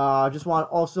 Just want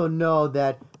to also know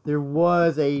that there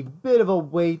was a bit of a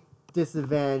weight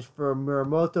disadvantage for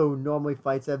Muramoto, who normally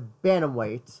fights at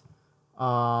bantamweight.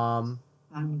 No,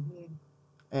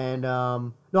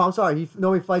 I'm sorry, he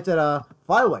normally fights at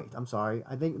flyweight. I'm sorry,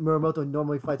 I think Muramoto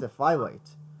normally fights at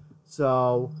flyweight.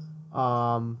 So,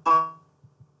 so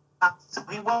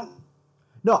he won't.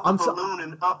 No, I'm sorry.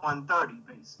 Ballooning up 130,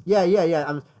 basically. Yeah.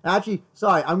 I'm actually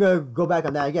sorry. I'm gonna go back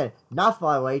on that again. Not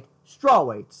flyweight,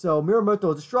 strawweight. So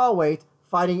Muramoto is a strawweight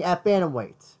fighting at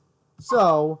bantamweight.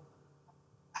 So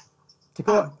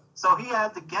So he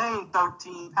had to gain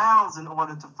 13 pounds in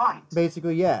order to fight.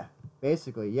 Basically, yeah. This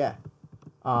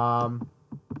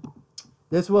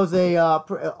was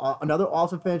another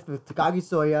awesome finish for Takagi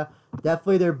Soya.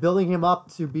 Definitely, they're building him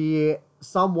up to be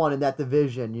someone in that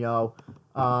division. With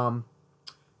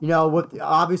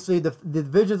obviously the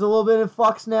division's a little bit in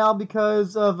flux now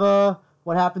because of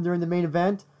what happened during the main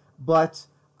event. But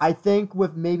I think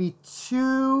with maybe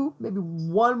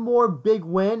one more big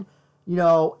win,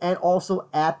 and also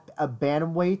at a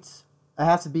bantamweight, it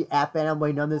has to be at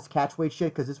bantamweight, none of this catchweight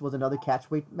shit, because this was another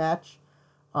catchweight match.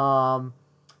 I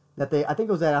think it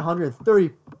was at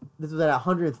 130. This was at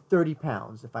 130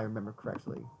 pounds, if I remember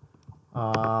correctly.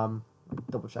 Double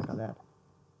check on that.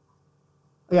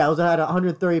 Yeah, it was at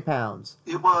 130 pounds.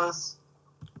 It was.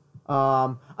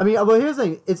 Well, here's the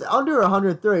thing. It's under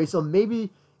 130, so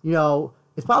maybe,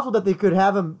 it's possible that they could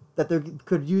have him, they're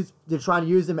trying to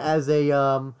use him as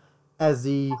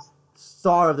the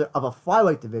star of a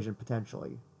flyweight division,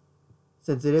 potentially.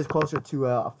 Since it is closer to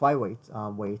a flyweight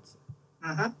weight.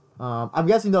 Mm-hmm. I'm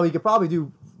guessing, though, he could probably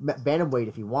do bantamweight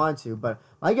if he wanted to, but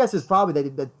my guess is probably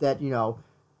that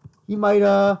he might,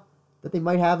 that they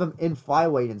might have him in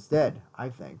flyweight instead, I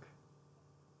think.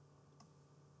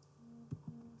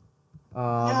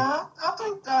 Yeah, I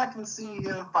think I can see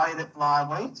him fight at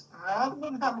flyweight. I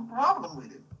wouldn't have a problem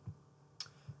with it.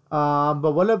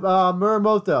 But what about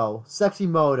Muramoto, Sexy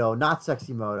Moto, not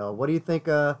Sexy Moto? What do you think?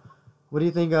 What do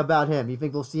you think about him? You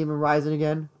think we'll see him in Rising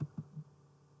again?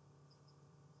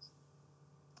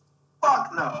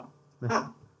 Fuck no.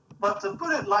 But to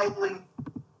put it lightly,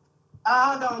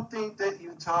 I don't think that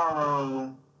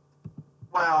Utaro.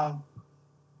 Well,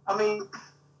 I mean,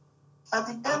 at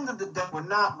the end of the day, we're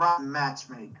not rotten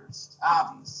matchmakers,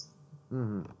 obviously.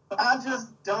 Mm-hmm. But I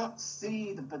just don't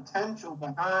see the potential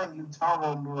behind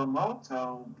Utaro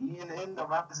Muramoto being in the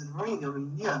Rising Ring. I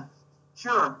mean, yeah,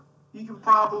 sure, he can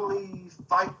probably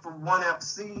fight for ONE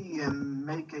FC and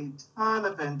make a ton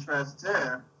of interest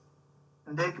there.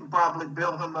 And they can probably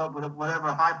build him up with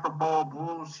whatever hyperbole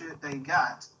bullshit they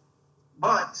got.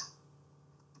 But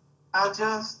I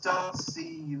just don't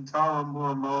see Utaro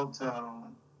Muramoto,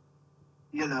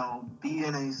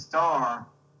 being a star.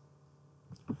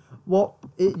 Well,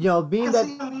 being that I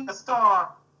see him being a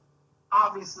star,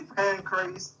 obviously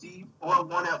Pancrase, Deep, or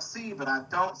ONE FC, but I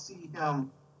don't see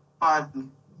him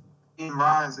fighting in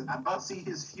Rising. I don't see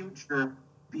his future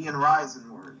being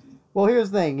Rising worthy. Well,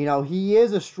 here's the thing. He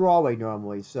is a strawweight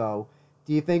normally. So,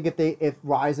 do you think if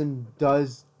Rising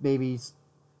does maybe,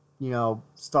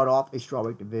 start off a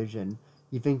strawweight division,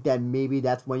 you think that maybe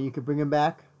that's when you could bring him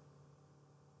back?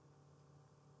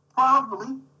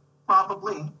 Probably.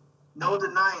 No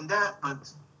denying that, but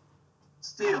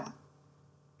still,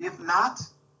 if not,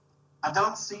 I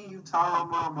don't see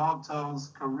Utaro Muramoto's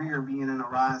career being in a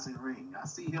Rising Ring. I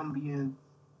see him being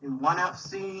in ONE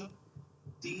FC,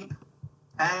 Deep,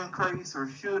 Pancrase, or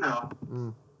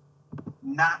Shudo,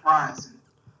 not Rising.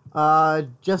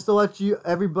 Just to let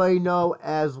everybody know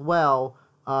as well,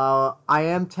 I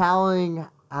am tallying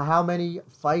how many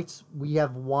fights we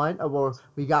have won, or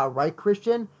we got right,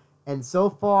 Christian, and so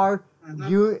far,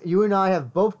 you and I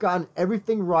have both gotten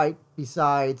everything right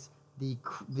besides the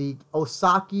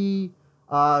Osaki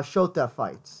Shota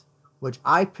fights, which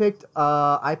I picked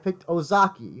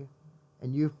Ozaki,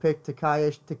 and you picked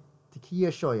Takiya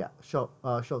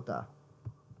Shota.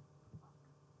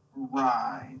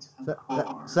 Right, of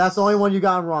course. So that's the only one you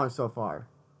got wrong so far.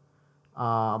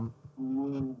 Right.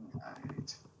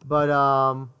 But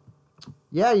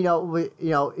yeah,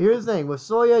 here's the thing with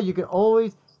Soya, you can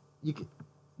always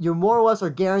you more or less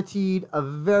are guaranteed a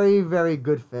very, very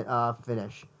good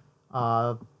finish.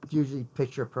 Usually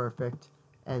picture perfect,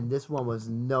 and this one was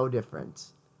no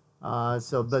different.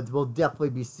 But we'll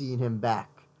definitely be seeing him back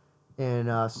in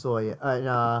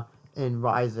Soya in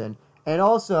Rising, and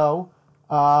also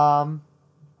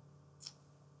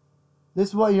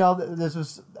this was this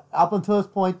was up until this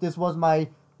point, this was my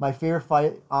favorite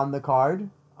fight on the card.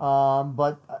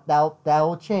 But that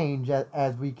will change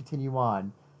as we continue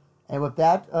on. And with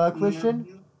that,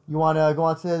 Christian, you want to go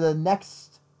on to the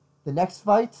next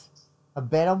fight, a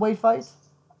bantamweight fight?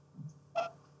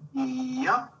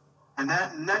 Yep. And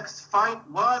that next fight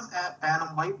was at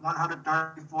bantamweight,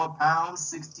 134 pounds,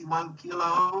 61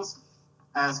 kilos,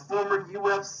 as former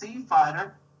UFC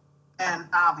fighter, and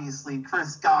obviously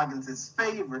Chris Goggins'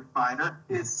 favorite fighter,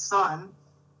 his son,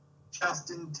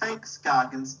 Justin Tank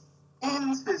Scoggins,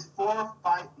 ends his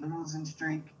 4-fight losing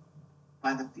streak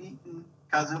by defeating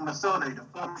Kazuma Sone, the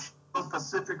former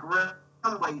Pacific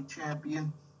Runway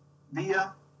champion,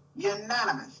 via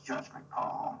unanimous judgment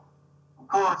call. Of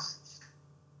course,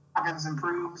 Scoggins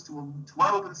improves to a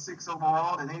 12-6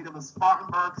 overall, the native of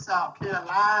Spartanburg, South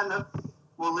Carolina,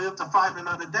 will live to fight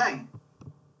another day.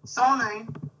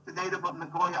 Sone, the native of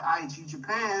Nagoya, Aichi,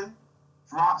 Japan,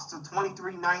 drops to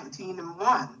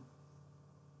 23-19-1.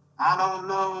 I don't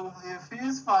know if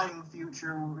his fighting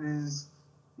future is,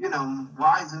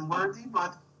 Rising worthy,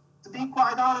 but to be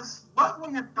quite honest, what were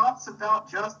your thoughts about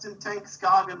Justin Tank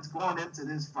Scoggins going into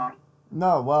this fight?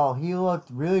 No, well, he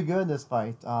looked really good in this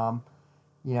fight.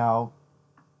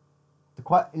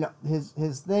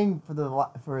 His thing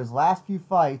for his last few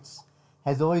fights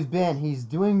has always been he's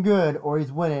doing good or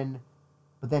he's winning,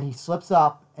 but then he slips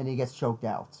up and he gets choked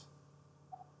out.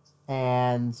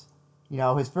 And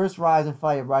his first Rising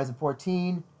fight at Rising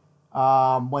 14,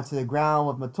 went to the ground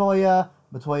with Montoya.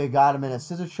 Montoya got him in a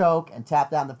scissor choke and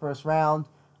tapped out in the first round.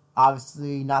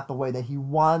 Obviously, not the way that he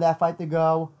wanted that fight to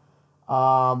go.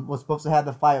 Was supposed to have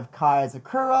the fight of Kai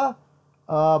Sakura,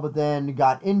 but then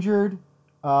got injured.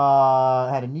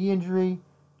 Had a knee injury.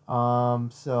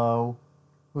 So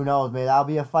who knows? Maybe that'll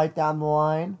be a fight down the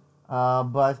line.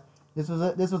 But this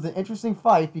was an interesting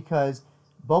fight because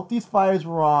both these fighters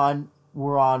were on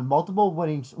multiple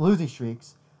losing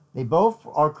streaks. They both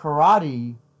are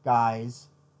karate guys,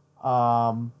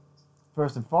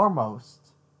 first and foremost.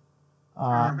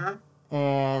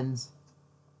 And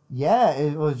yeah,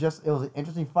 it was an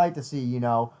interesting fight to see.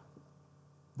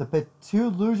 to put two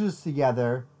losers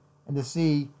together and to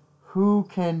see who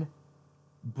can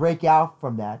break out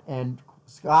from that. And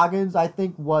Scoggins, I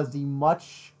think, was the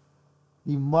much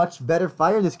better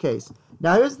fighter in this case.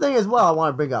 Now, here's the thing as well I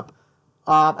want to bring up.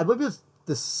 I believe it was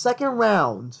the second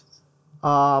round.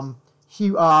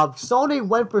 Sony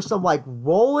went for some like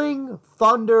rolling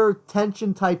thunder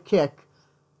tension type kick,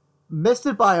 missed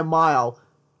it by a mile.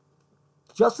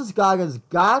 Justin Scoggins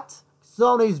got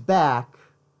Sony's back,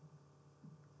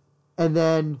 and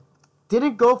then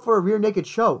didn't go for a rear naked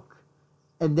choke,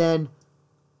 and then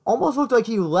almost looked like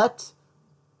he let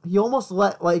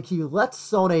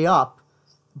Sony up,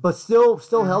 but still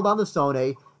held on to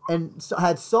Sony, and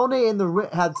had Sony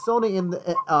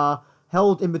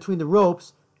held in between the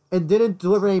ropes, and didn't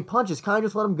deliver any punches. Kind of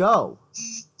just let him go.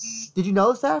 Did you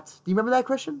notice that? Do you remember that,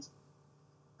 Christian?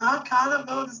 I kind of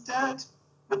noticed that,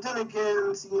 but then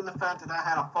again, seeing the fact that I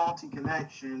had a faulty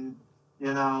connection,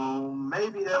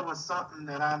 maybe there was something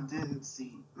that I didn't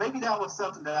see.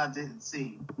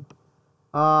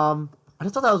 I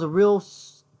just thought that was really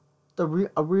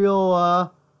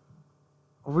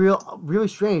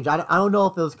strange. I don't know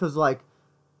if it was because like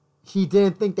he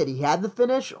didn't think that he had the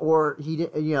finish, or he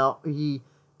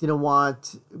didn't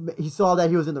want. He saw that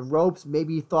he was in the ropes.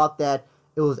 Maybe he thought that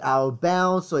it was out of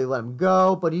bounds, so he let him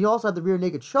go. But he also had the rear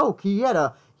naked choke. He had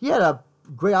a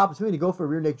great opportunity to go for a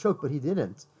rear naked choke, but he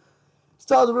didn't.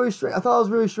 So it was really strange. I thought it was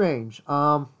really strange.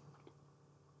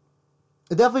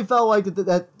 It definitely felt like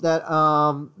that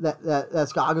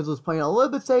Scoggins was playing a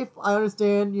little bit safe. I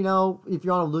understand, if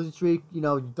you're on a losing streak, you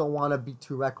don't want to be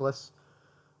too reckless.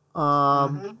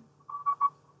 But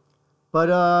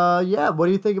yeah, what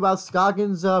do you think about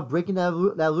Scoggins breaking that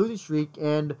losing streak,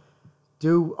 and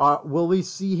will we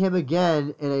see him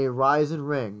again in a Rising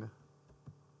Ring?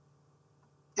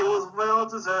 It was well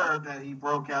deserved that he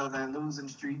broke out of that losing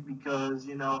streak because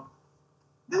with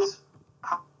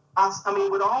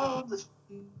all the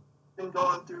he's been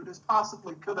going through, this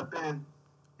possibly could have been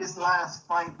his last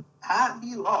fight had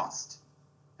he lost,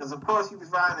 because of course he was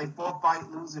riding a 4-fight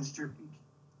losing streak.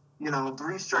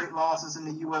 3 straight losses in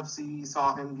the UFC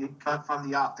saw him get cut from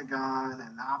the octagon,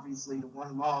 and obviously the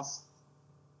one loss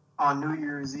on New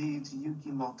Year's Eve to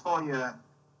Yuki Montoya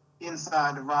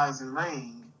inside the Rising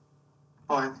Ring.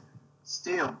 But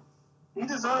still, he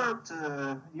deserved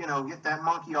to, get that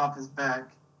monkey off his back.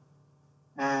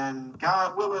 And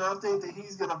God willing, I think that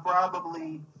he's going to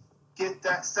probably get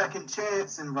that second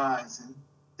chance in Rising,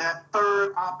 that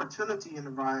third opportunity in the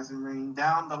Rising Ring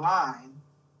down the line.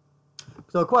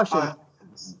 So, question.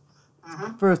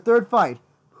 For his third fight,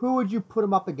 who would you put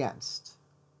him up against?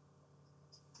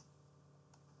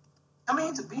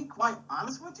 To be quite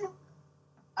honest with you,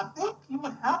 I think you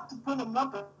would have to put him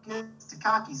up against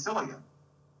Takaki Soya.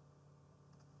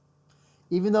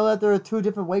 Even though that there are 2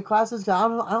 different weight classes, I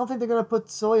don't think they're going to put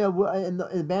Soya in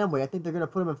bantamweight. I think they're going to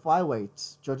put him in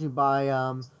flyweights, judging by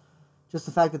just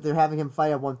the fact that they're having him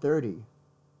fight at 130.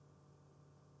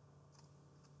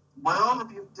 Well,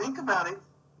 if you think about it,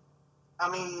 I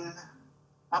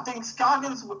think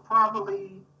Scoggins would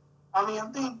probably, I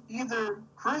think either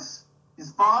Chris,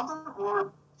 his father,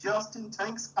 or Justin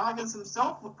Tank Scoggins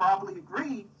himself would probably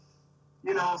agree.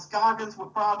 Scoggins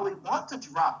would probably want to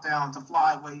drop down to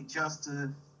flyweight just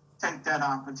to take that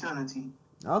opportunity.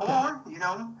 Okay. Or,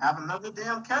 have another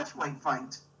damn catchweight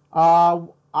fight.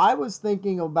 I was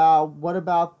thinking about, what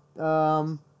about,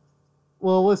 well,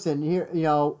 listen, here,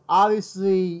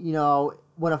 obviously,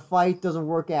 when a fight doesn't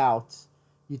work out,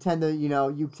 you tend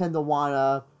to want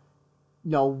to,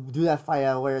 do that fight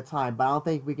at a later time. But I don't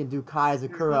think we can do Kai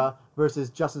Zakura versus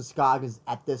Justin Scoggins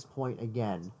at this point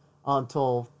again,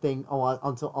 unless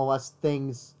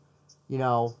things,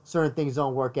 certain things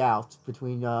don't work out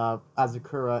between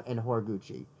Azakura and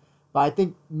Horiguchi. But I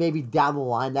think maybe down the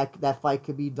line that fight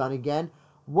could be done again.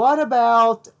 What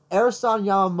about Ersan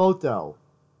Yamamoto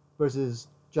versus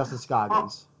Justin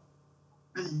Scoggins?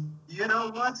 You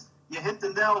know what? You hit the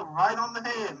nail right on the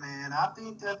head, man. I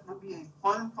think that would be a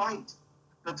fun fight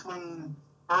between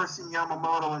Ersan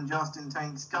Yamamoto and Justin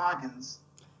Tank Scoggins.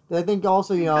 I think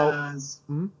also, because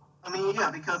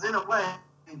in a way,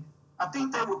 I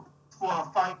think they were for a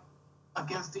fight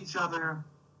against each other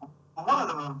on one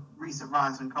of the recent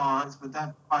Rising cards, but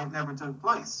that fight never took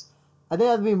place. I think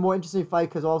that would be a more interesting fight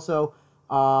because also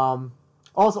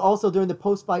during the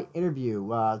post-fight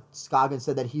interview, Scoggins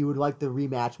said that he would like to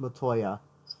rematch Montoya.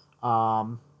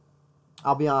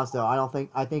 I'll be honest though, I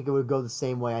think it would go the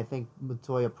same way. I think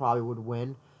Montoya probably would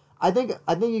win. I think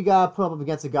you gotta put him up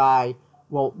against a guy,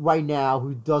 right now,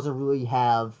 who doesn't really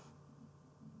have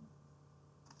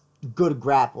good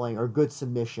grappling or good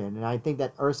submission, and I think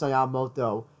that Ersan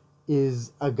Yamamoto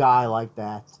is a guy like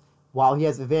that. While he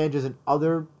has advantages in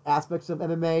other aspects of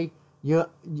MMA,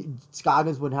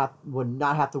 Scoggins would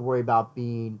not have to worry about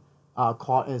being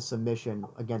caught in a submission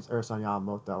against Ersan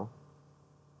Yamamoto.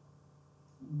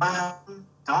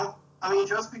 Don't I mean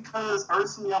just because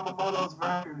Ersan Yamamoto's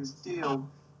record is still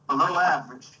below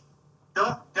average,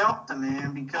 don't doubt the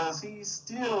man because he's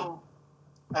still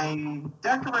a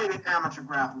decorated amateur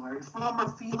grappler, a former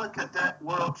FILA Cadet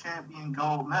World Champion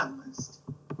gold medalist.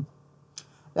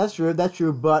 That's true.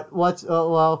 But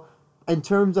in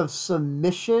terms of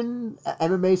submission,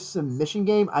 MMA submission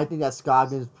game, I think that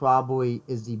Scoggins probably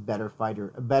is the better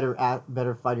fighter,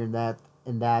 better fighter in that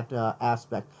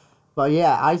aspect. But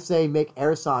yeah, I say make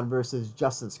Ersan versus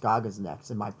Justin Scoggins next,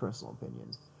 in my personal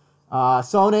opinion.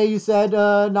 Sone, you said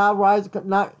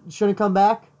shouldn't come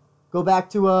back, go back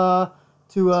to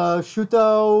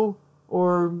Shuto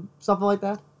or something like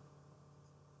that.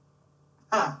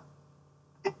 Huh.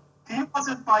 If he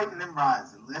wasn't fighting in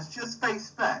Rising, let's just face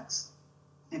facts.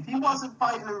 If he wasn't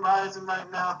fighting in Rising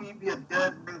right now, he'd be a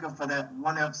dead ringer for that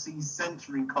ONE FC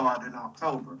Century card in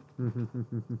October.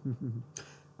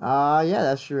 Yeah,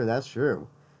 that's true.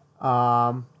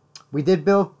 We did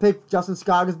both pick Justin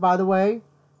Scoggins, by the way.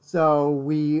 So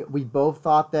we both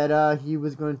thought that he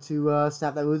was going to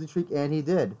snap that losing streak, and he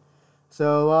did.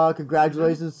 So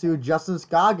congratulations to Justin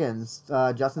Scoggins,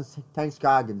 Justin Tank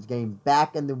Scoggins, getting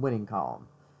back in the winning column.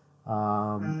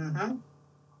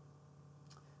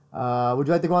 Would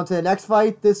you like to go on to the next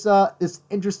fight? This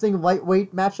interesting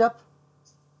lightweight matchup.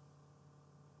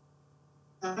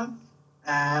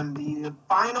 And the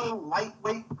final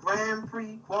lightweight Grand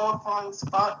Prix qualifying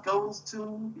spot goes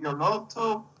to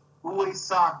Hiroto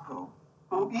Uesako,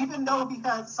 who, even though he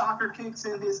had soccer kicks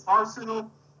in his arsenal,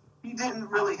 he didn't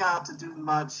really have to do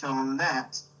much on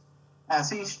that, as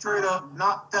he straight up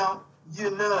knocked out,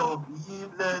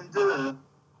 Yilanda.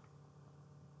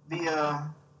 The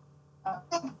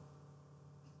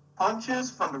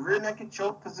punches from the rear naked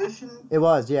choke position. It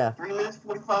was, yeah. 3 minutes,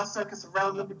 45 seconds of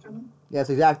round number 2. Yes,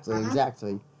 exactly. With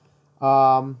the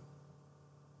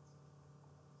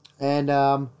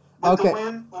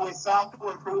win,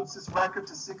 Uesako improves his record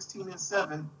to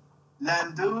 16-7.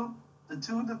 Landu, the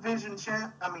two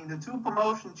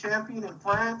promotion champion in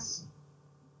France,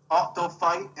 Octo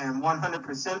fight and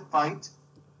 100% fight,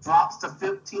 drops to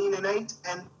 15-8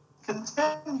 and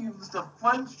continues the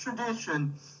French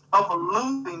tradition of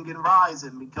losing in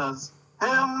Rising, because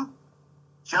him,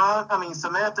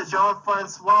 Samantha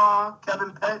Jean-Francois,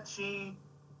 Kevin Petchy,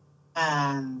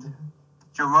 and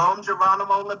Jerome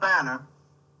Geronimo LeBanner,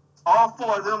 all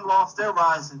 4 of them lost their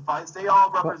Rising fights. They all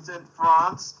represent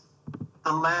France,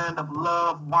 the land of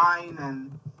love, wine,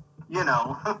 and,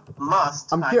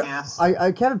 lust, I guess.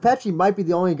 Kevin Petchy might be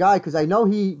the only guy, because I know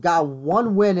he got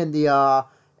 1 win in the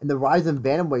Rising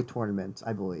Bantamweight tournament,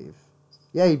 I believe.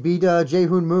 Yeah, he beat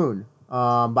Jae-Hoon Moon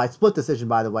by split decision,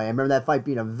 by the way. I remember that fight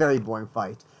being a very boring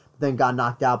fight. Then got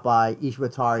knocked out by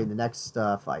Ishwatari in the next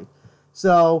fight.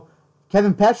 So,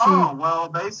 Kevin Petchy... Oh, well,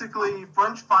 basically,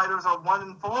 French fighters are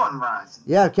 1-4 in Rising.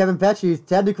 Yeah, Kevin Petchy is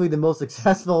technically the most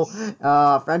successful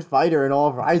French fighter in all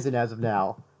of Rising as of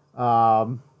now. Good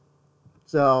on...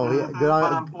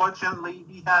 But unfortunately,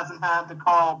 he hasn't had the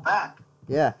call back.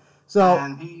 Yeah.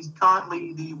 And he's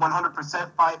currently the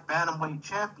 100% fight bantamweight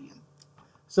champion.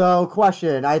 So,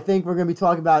 question. I think we're going to be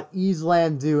talking about Yves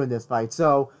Landu in this fight.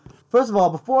 So, first of all,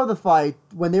 before the fight,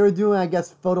 when they were doing, I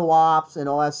guess, photo ops and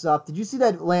all that stuff, did you see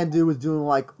that Landu was doing,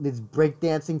 this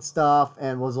breakdancing stuff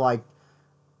and was,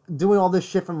 doing all this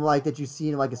shit from, that you see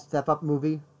in, a Step Up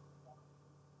movie?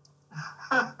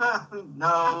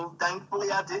 No,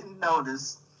 thankfully I didn't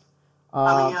notice.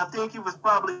 I think he was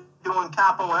probably doing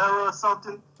capoeira or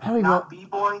something, not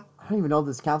B-boy. I don't even know if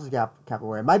this counts as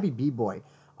capoeira. It might be B-boy.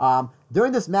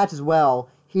 During this match as well,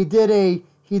 he did a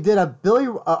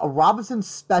Robinson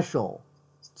special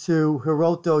to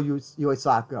Hiroto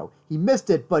Uesako. He missed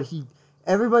it, but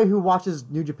everybody who watches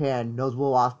New Japan knows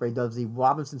Will Ospreay does the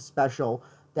Robinson special,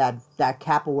 that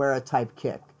capoeira type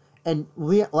kick. And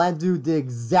Landu did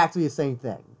exactly the same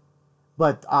thing,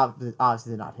 but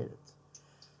obviously did not hit it.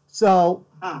 So,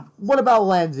 what about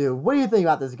Landu? What do you think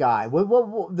about this guy?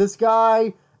 What this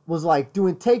guy was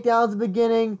doing takedowns at the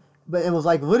beginning, but it was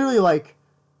literally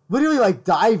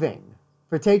diving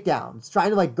for takedowns,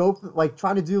 trying to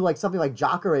trying to do something like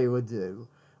Jacare would do,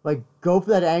 go for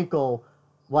that ankle,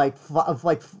 flat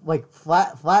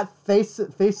face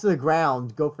to the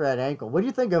ground, go for that ankle. What do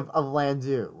you think of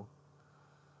Landu?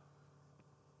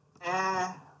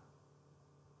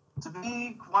 To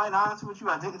be quite honest with you,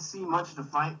 I didn't see much of the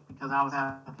fight because I was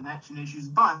having connection issues,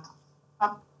 but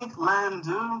I think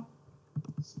Landu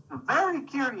is a very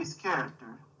curious character.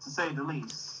 to say the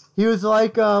least. He was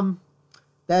like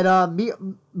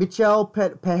Michel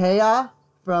Pereira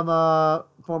from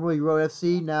formerly Road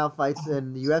FC, now fights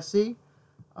in the UFC.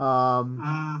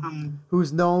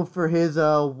 Who's known for his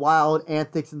wild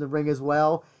antics in the ring as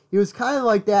well. He was kind of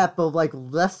like that, but like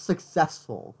less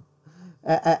successful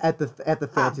at the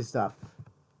fancy stuff.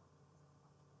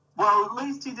 Well, at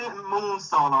least he didn't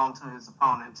moonsault onto his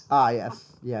opponent. Ah,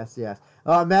 yes.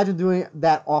 Imagine doing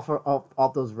that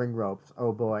off those ring ropes.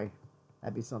 Oh boy,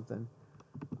 that'd be something.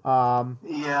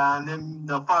 Yeah, and then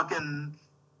the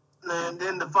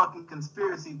fucking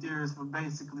conspiracy theorists would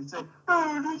basically say,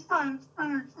 "Oh, this fight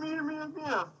speaks me,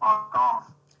 fuck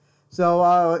off."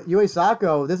 So Yue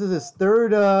Sako, this is his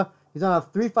third. He's on a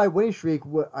 3-fight winning streak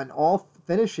on all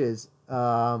finishes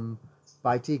by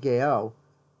TKO.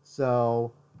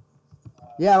 So.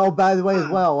 Yeah. Oh, by the way, as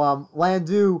well,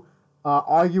 Landu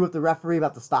argued with the referee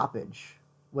about the stoppage,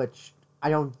 which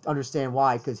I don't understand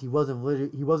why, because he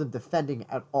wasn't defending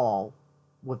at all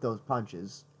with those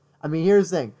punches. I mean,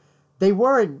 here's the thing: they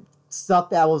weren't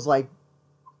stuff that was like,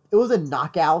 it was a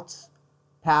knockout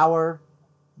power.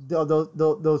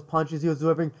 Those punches he was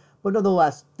delivering, but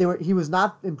nonetheless, he was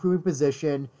not improving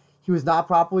position. He was not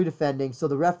properly defending, so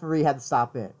the referee had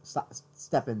to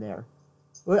step in there.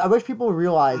 I wish people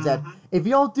realize that if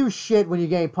you don't do shit when you're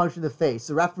getting punched in the face,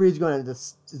 the referee is going to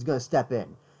step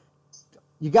in.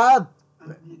 You gotta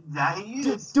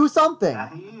do something.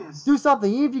 Do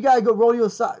something. Even if you gotta go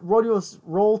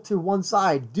roll to one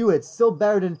side, do it. Still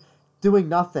better than doing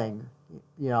nothing.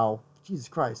 You know, Jesus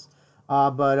Christ.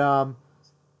 So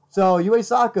Yue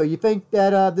Sako, you think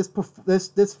that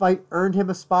this fight earned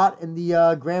him a spot in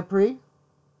the Grand Prix?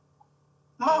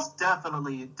 Most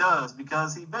definitely it does,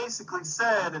 because he basically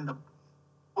said in the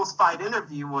post-fight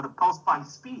interview or the post-fight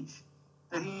speech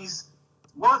that he's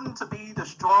wanting to be the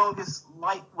strongest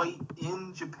lightweight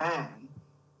in Japan.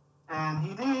 And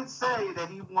he did say that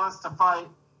he wants to fight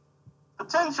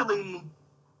potentially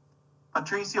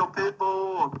Patricio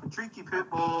Pitbull or Patricky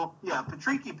Pitbull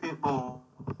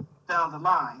down the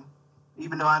line.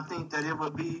 Even though I think that it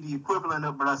would be the equivalent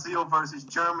of Brazil versus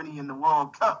Germany in the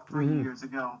World Cup 3 years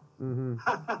ago. Mm-hmm.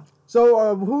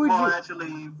 So who would you...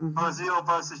 actually, Brazil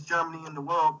versus Germany in the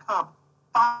World Cup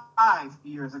 5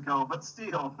 years ago, but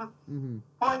still.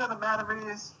 Point of the matter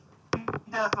is, he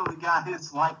definitely got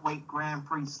his lightweight Grand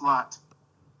Prix slot.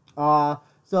 So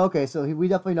we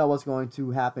definitely know what's going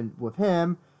to happen with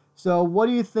him. So what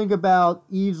do you think about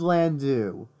Yves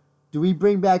Landu? Do we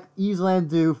bring back Yves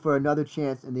Landu for another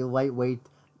chance in the lightweight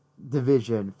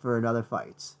division for another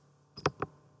fight?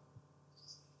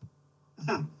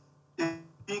 If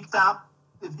he stopped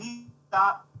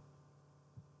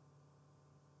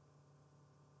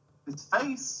his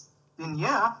face, then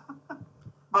yeah.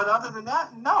 But other than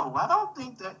that, no. I don't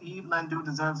think that Yves Landu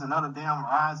deserves another damn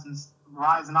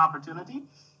rising opportunity.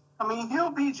 I mean,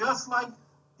 he'll be just like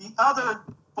the other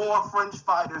 4 French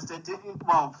fighters that didn't.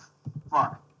 Well,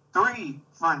 fuck. 3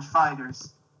 French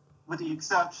fighters, with the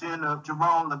exception of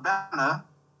Jerome Labana,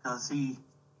 because he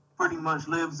pretty much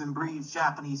lives and breathes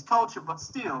Japanese culture, but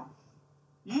still,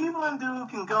 Yves Landu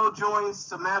can go join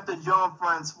Samantha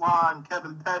Jean-Francois and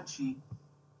Kevin Petchy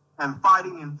and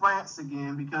fighting in France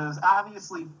again, because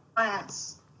obviously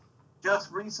France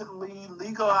just recently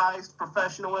legalized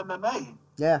professional MMA.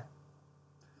 Yeah.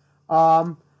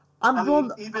 Even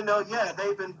though,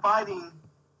 they've been fighting,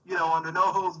 under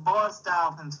no-holds-barred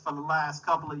style for the last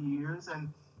couple of years,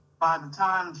 and by the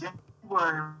time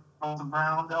January rolls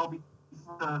around, they'll be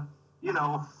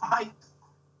fight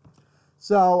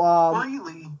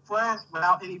freely,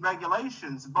 without any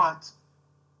regulations, with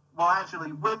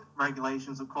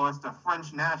regulations, of course, the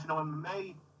French National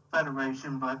MMA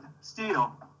Federation, but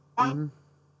still, Yves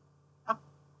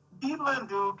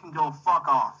Landu can go fuck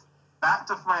off, back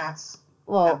to France,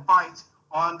 and fight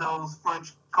on those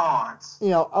French cards.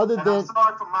 I'm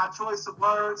sorry for my choice of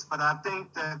words, but I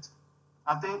think that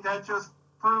just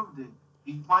proved it.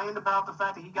 He complained about the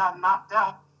fact that he got knocked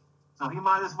out, so he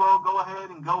might as well go ahead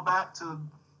and go back to.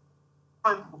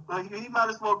 He might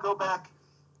as well go back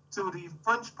to the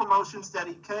French promotions that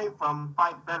he came from,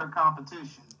 fight better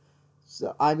competition.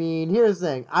 So I mean, here's the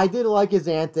thing. I did like his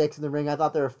antics in the ring. I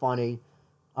thought they were funny.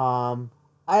 I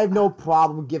have no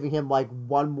problem giving him like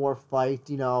one more fight.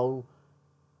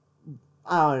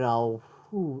 I don't know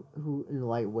who in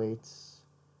lightweights.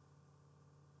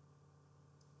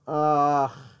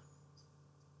 Are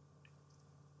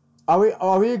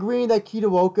we agreeing that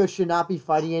Kitaoka should not be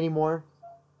fighting anymore?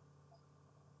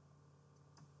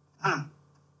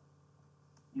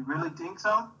 You really think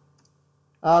so?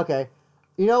 Okay.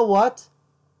 You know what?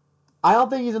 I don't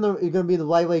think he's going to be in the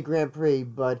lightweight Grand Prix,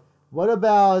 but What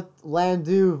about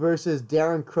Landu versus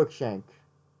Darren Cruikshank?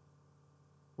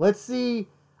 Let's see.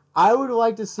 I would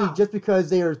like to see, just because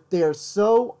they are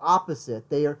so opposite.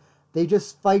 They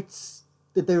just fight.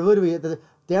 That they're literally.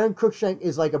 Darren Cruikshank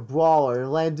is like a brawler,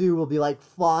 and Landu will be like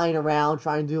flying around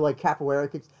trying to do like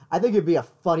capoeira kicks. I think it'd be a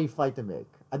funny fight to make.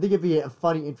 I think it'd be a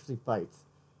funny, interesting fight.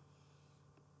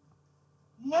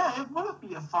 Yeah, it would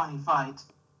be a funny fight.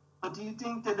 But do you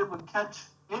think that it would catch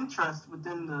interest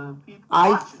within the people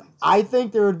watching it? I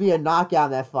think there would be a knockout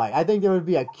in that fight. I think there would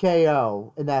be a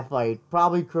KO in that fight.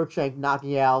 Probably Cruikshank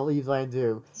knocking out Yves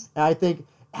Landu. And I think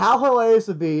how hilarious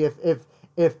it would be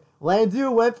if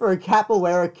Landu went for a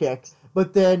capoeira kick,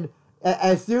 but then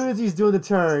as soon as he's doing the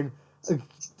turn,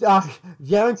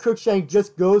 Darren Cruikshank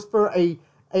just goes for a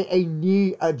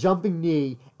jumping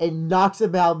knee, and knocks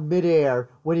him out midair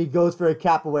when he goes for a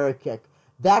capoeira kick.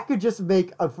 That could just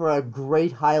make for a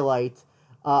great highlight,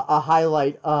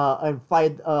 and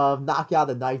fight knockout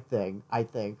the night thing. I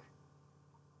think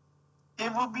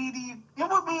it would be the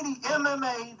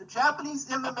MMA, the Japanese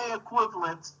MMA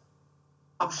equivalent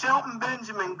of Shelton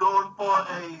Benjamin going for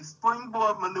a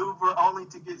springboard maneuver only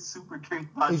to get super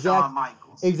kicked by Shawn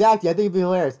Michaels. Exactly, I think it'd be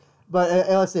hilarious. But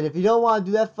listen, if you don't want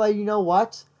to do that fight, you know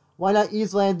what? Why not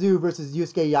Yves Landu versus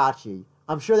Yusuke Yachi?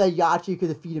 I'm sure that Yachi could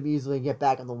defeat him easily and get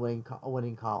back on the winning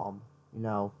column. You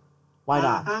know, why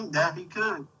not? That he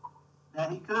could.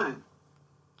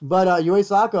 But Yuri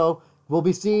Sako, we'll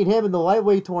be seeing him in the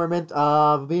lightweight tournament.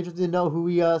 It'll be interesting to know who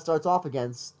he starts off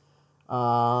against.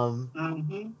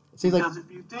 Because if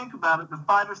you think about it, the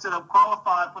fighters that have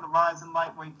qualified for the Rising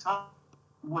Lightweight tournament,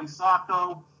 Yuri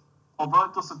Sako,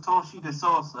 Alberto Satoshi de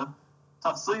Souza,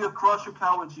 Tatsuya Crusher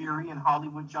Kawajiri, and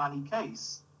Hollywood Johnny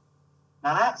Case.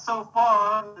 Now that so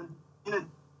far, in a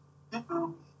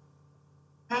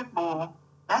Pitbull,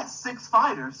 that's 6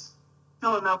 fighters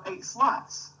filling up 8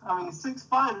 slots. I mean, 6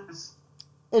 fighters.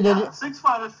 And then 6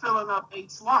 fighters filling up 8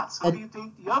 slots. Who do you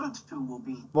think the other 2 will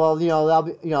be? Well, that'll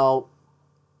be,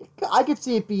 I could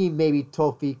see it being maybe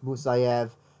Tofik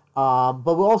Musayev.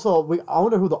 But I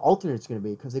wonder who the alternate's going to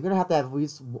be, because they're going to have at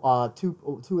least two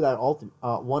of that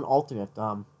one alternate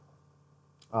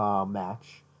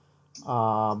match.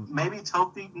 Maybe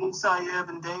Tofik Musayev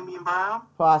and Damian Brown.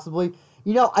 Possibly.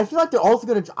 I feel like they're also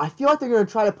going to. I feel like they're going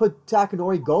to try to put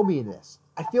Takanori Gomi in this.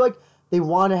 I feel like they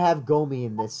want to have Gomi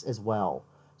in this as well.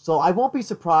 So I won't be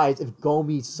surprised if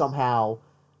Gomi somehow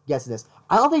gets in this.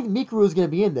 I don't think Mikuru is going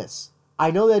to be in this. I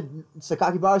know that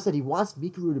Sakakibara said he wants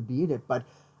Mikuru to be in it, but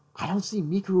I don't see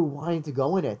Mikuru wanting to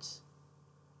go in it.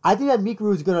 I think that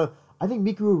I think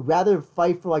Mikuru would rather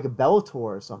fight for like a Bellator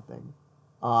or something.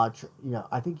 I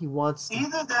think he wants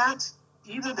either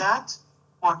that,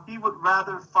 or he would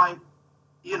rather fight,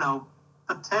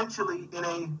 potentially in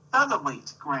a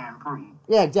featherweight Grand Prix.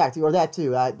 Yeah, exactly, or that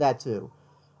too.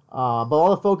 But all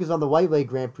the focus on the lightweight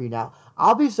Grand Prix now.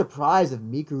 I'll be surprised if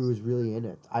Mikuru is really in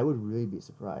it. I would really be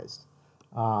surprised.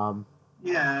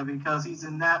 Yeah, because he's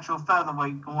a natural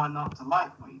featherweight going up to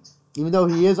lightweight. Even though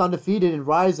he is undefeated in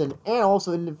Rizin and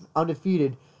also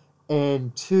undefeated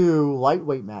in 2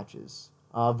 lightweight matches.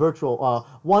 Virtual.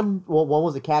 One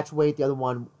was a catchweight. The other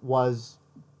one was...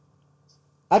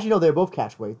 Actually, no, they were both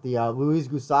catchweight. The Luis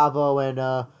Gustavo and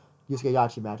Yusuke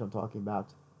Yachi match I'm talking about.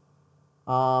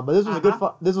 But this was a good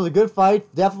fight. This was a good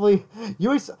fight. Definitely.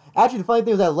 Actually, the funny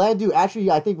thing was that Landu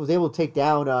I think was able to take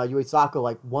down Yuri Sako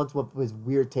like once with his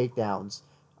weird takedowns.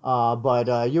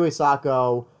 But Yuri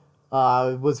Sako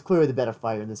was clearly the better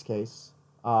fighter in this case.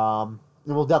 And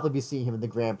we'll definitely be seeing him in the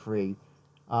Grand Prix.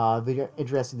 It'll be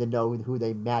interesting to know who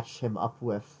they match him up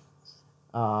with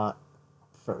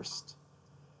first.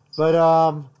 But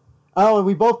and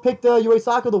we both picked Yuri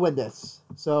Sako to win this.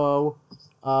 So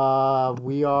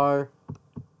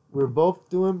we're both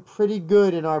doing pretty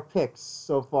good in our picks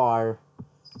so far.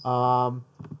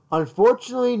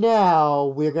 Unfortunately, now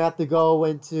we're gonna have to go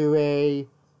into a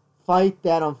fight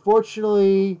that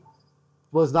unfortunately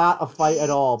was not a fight at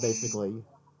all, basically.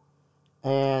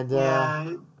 And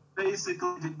it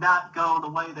basically did not go the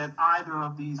way that either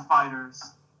of these fighters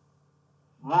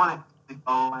wanted to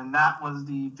go, and that was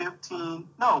the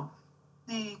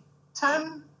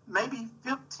 10, maybe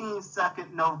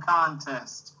 15-second no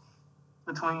contest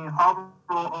between Haruo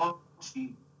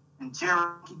Ochi and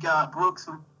Jeremy God Brooks,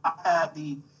 who I had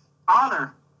the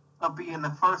honor of being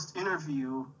the first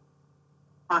interview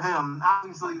for him.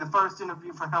 Obviously, the first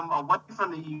interview for him away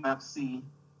from the UFC.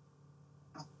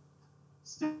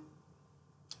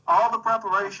 All the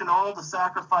preparation, all the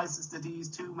sacrifices that these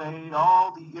two made,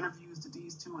 all the interviews that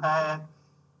these two had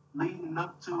leading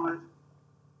up to it.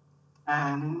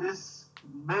 And in this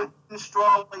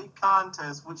mid-strawweight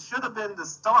contest, which should have been the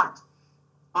start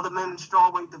for the men's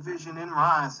strawweight division in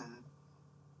Rising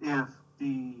if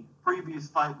the previous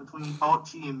fight between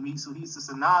Ochi and Mitsuhisa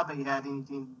Sanabe had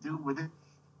anything to do with it.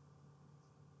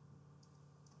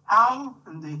 How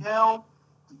in the hell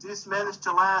did this manage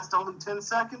to last only 10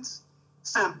 seconds?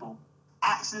 Simple.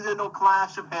 Accidental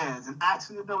clash of heads, an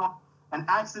accidental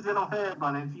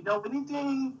headbutt. And if you know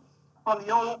anything from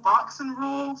the old boxing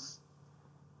rules,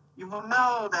 you will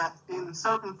know that in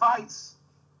certain fights,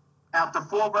 after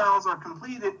 4 rounds are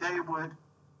completed, they would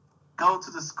go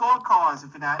to the scorecards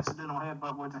if an accidental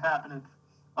headbutt were to happen. If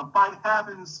a fight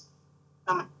happens,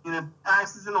 if an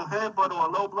accidental headbutt or a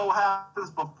low blow happens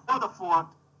before the 4th,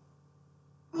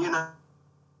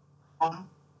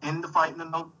 end the fight in the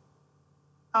no.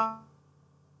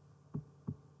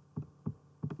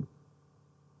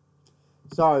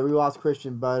 Sorry, we lost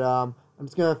Christian, but I'm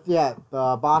just gonna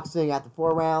boxing at the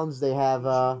 4 rounds. They have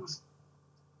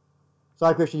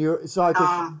Sorry, Christian.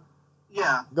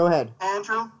 Yeah. Go ahead,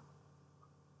 Andrew.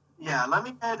 Yeah, let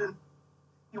me add and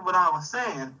see what I was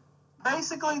saying.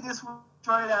 Basically, this was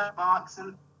straight out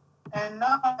boxing, and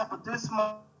now for this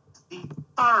month, the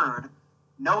 3rd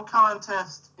no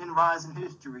contest in Rising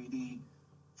history. The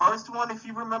first one, if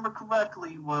you remember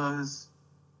correctly, was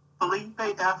Felipe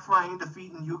Ephraim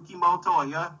defeating Yuki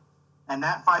Motoya, and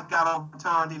that fight got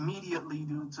overturned immediately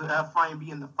due to Ephraim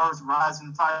being the first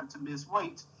Rising fighter to miss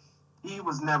weight. He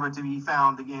was never to be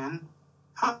found again.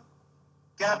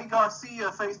 Gabby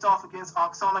Garcia faced off against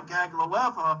Oksana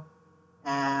Gagloeva,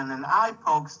 and an eye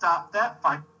poke stopped that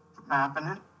fight from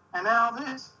happening, and now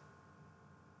this.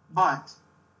 But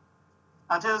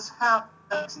I just have,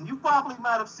 and you probably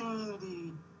might have seen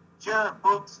the Jared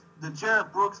Brooks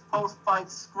post-fight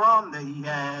scrum that he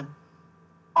had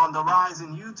on the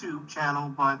Rising YouTube channel.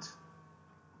 But,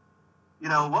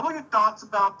 what were your thoughts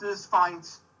about this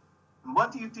fight? And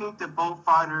what do you think that both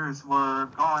fighters were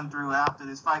going through after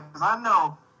this fight? Because I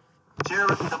know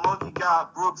Jared the Monkey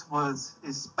God Brooks was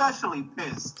especially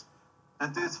pissed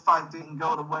that this fight didn't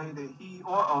go the way that he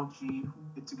or Ochi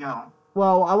wanted to go.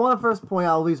 Well, I want to first point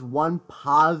out at least one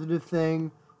positive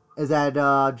thing is that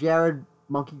Jared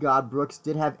Monkey God Brooks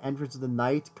did have Entrance of the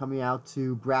Night coming out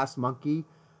to Brass Monkey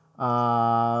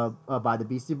by the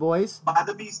Beastie Boys. By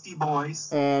the Beastie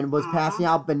Boys. And was passing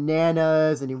out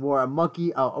bananas, and he wore a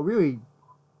really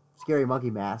scary monkey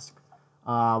mask,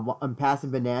 and passing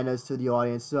bananas to the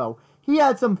audience. So he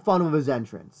had some fun with his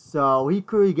entrance. So he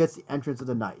clearly gets the Entrance of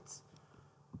the Night.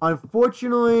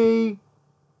 Unfortunately,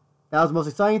 that was the most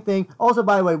exciting thing. Also,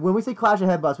 by the way, when we say clash of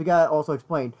headbutts, we gotta also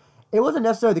explain. It wasn't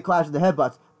necessarily the clash of the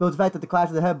headbutts, but it was the fact that the clash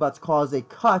of the headbutts caused a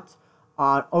cut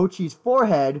on Ochi's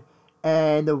forehead,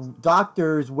 and the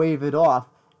doctors waved it off.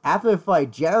 After the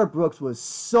fight, Jared Brooks was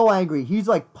so angry. He's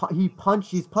like,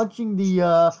 he's punching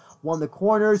the one of the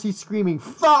corners. He's screaming,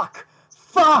 "Fuck!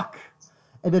 Fuck!"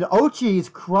 And then Ochi is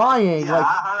crying. Yeah,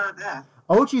 I heard that.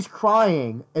 Ochi's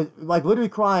crying, like literally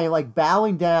crying, like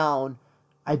bowing down,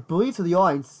 I believe, to the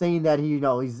audience, saying that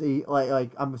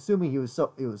I'm assuming he was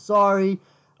sorry.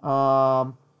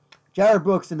 Jared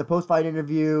Brooks in the post-fight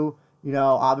interview,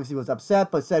 obviously was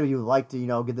upset, but said he would like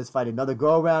to, give this fight another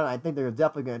go-around. I think they're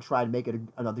definitely going to try to make it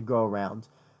another go-around.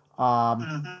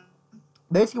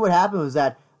 Basically what happened was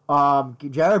that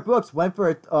Jared Brooks he went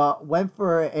in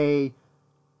for a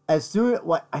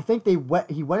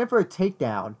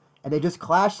takedown, and they just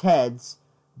clashed heads,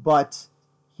 but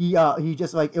the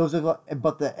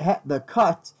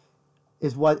cut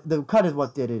is what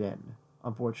did it in,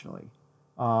 unfortunately.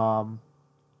 No.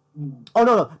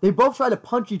 They both tried to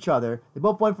punch each other. They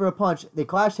both went for a punch. They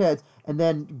clashed heads, and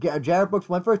then Jared Brooks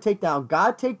went for a takedown,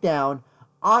 got a takedown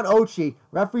on Ochi.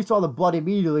 Referee saw the blood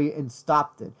immediately and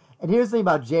stopped it. And here's the thing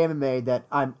about JMMA that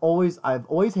I've always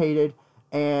hated,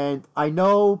 and I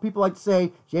know people like to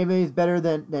say JMMA is better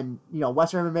than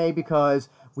Western MMA because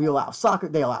they allow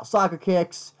soccer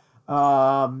kicks.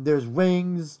 There's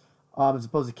rings as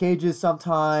opposed to cages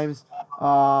sometimes.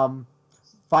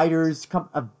 Fighters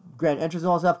grant entrance and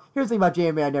all that stuff. Here's the thing about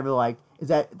JMA I never liked is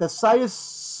that the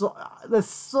slightest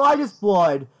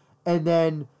blood, and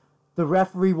then the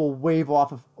referee will wave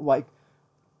off will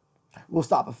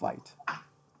stop a fight.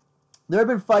 There have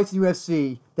been fights in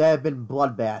UFC that have been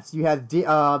bloodbaths. You have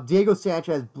Diego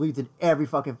Sanchez bleeds in every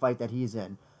fucking fight that he's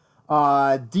in.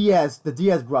 The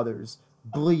Diaz brothers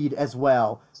bleed as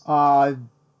well.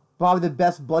 Probably the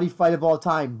best bloody fight of all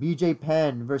time, BJ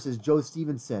Penn versus Joe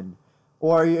Stevenson.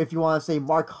 Or if you want to say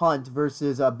Mark Hunt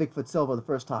versus Bigfoot Silva the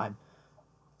first time.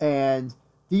 And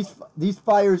these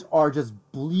fighters are just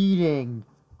bleeding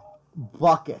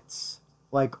buckets,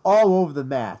 like all over the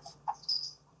mat.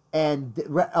 And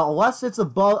unless it's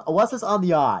on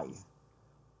the eye,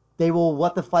 they will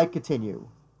let the fight continue.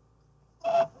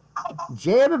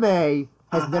 JMMA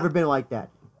has never been like that.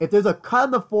 If there's a cut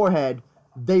on the forehead,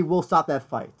 they will stop that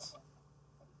fight.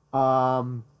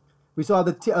 We saw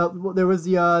there was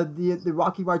the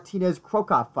Rocky Martinez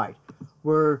Krokop fight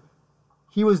where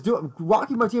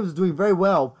Rocky Martinez was doing very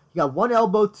well. He got one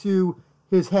elbow to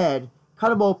his head,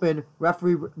 cut him open.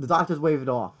 The doctors waved it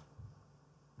off.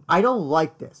 I don't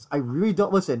like this. I really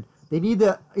don't. Listen, they need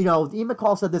to. Ian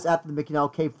McCall said this after the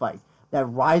McNell Cave fight that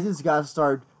Rizin's got to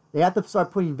start. They have to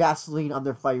start putting Vaseline on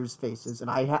their fighters' faces, and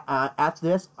after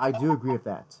this, I do agree with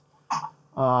that.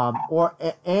 Or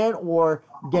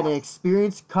get an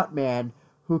experienced cut man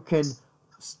who can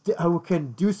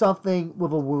do something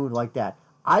with a wound like that.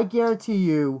 I guarantee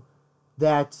you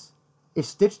that if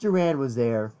Stitch Duran was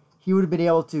there, he would have been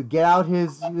able to get out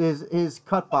his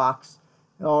cut box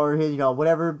or his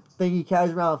whatever thing he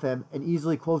carries around with him and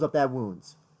easily close up that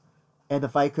wounds, and the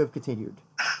fight could have continued,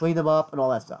 clean them up and all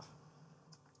that stuff.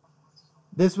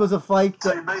 This was a fight.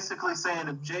 So you're basically saying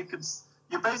if Jacob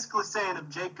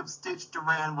Stitch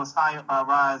Duran was hired by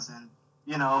Rizin,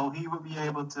 he would be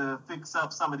able to fix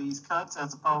up some of these cuts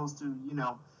as opposed to,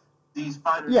 these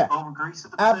fighters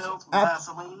over-greasing themselves with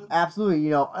Vaseline?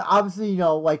 Absolutely. Obviously,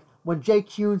 like when Jake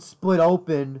Kuhn split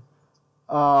open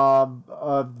Vitaly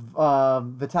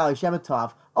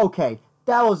Shemetov, okay,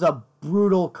 that was a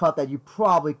brutal cut that you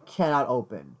probably cannot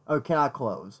open or cannot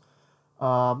close.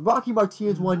 Rocky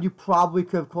Martinez one, you probably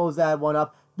could have closed that one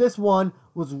up. This one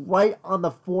was right on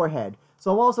the forehead.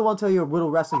 So I also want to tell you a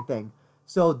little wrestling thing.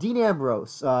 So Dean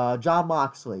Ambrose, John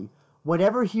Moxley,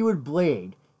 whenever he would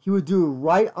blade, he would do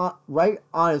right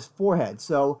on his forehead.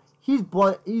 So he's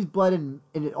bled in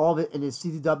all of it in his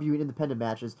CZW and independent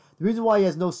matches. The reason why he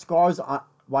has no scars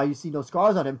why you see no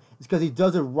scars on him is because he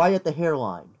does it right at the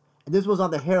hairline. And this was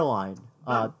on the hairline,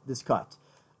 this cut.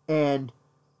 And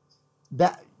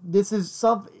this is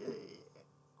something.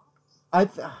 I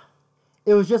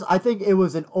think it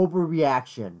was an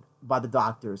overreaction by the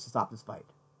doctors to stop this fight.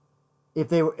 If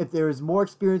there was more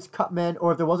experienced cut men,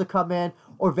 or if there was a cut man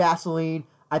or Vaseline,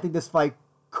 I think this fight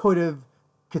could have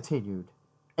continued,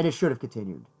 and it should have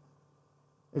continued.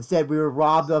 Instead, we were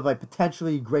robbed of a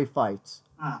potentially great fight.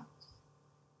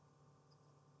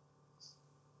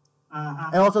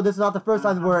 And also, this is not the first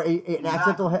time where an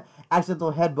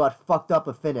accidental headbutt fucked up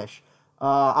a finish.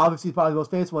 Obviously, probably the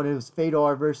most famous one is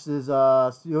Fedor versus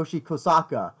Yoshi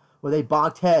Kosaka, where they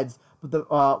bonked heads. But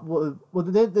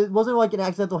it wasn't like an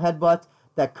accidental headbutt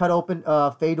that cut open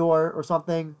Fedor or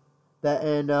something.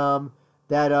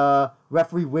 That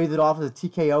referee waved it off as a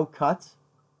TKO cut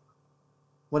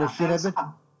when it should have been.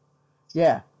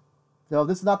 Yeah. So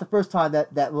this is not the first time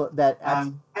that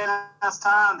last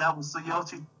time that was the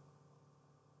Yoshi.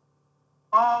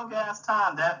 Long ass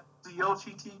time that the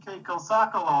Yoshi TK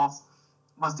Kosaka loss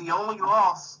was the only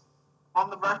loss on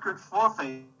the record for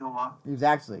Fedor.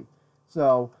 Exactly.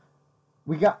 So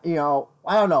we got,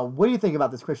 I don't know. What do you think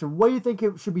about this, Christian? What do you think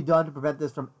it should be done to prevent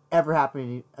this from ever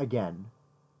happening again?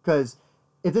 Because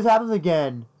if this happens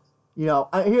again,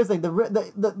 here's the thing: the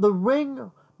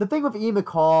ring, the thing with Ian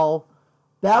McCall,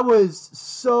 that was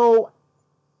so.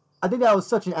 I think that was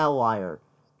such an outlier.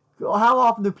 How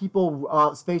often do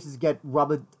people's faces get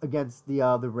rubbed against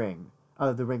the ring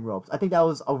ropes? I think that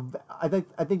was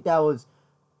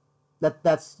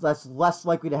that's less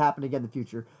likely to happen again in the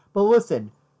future. But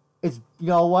listen, it's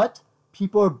what?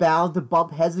 People are bound to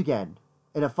bump heads again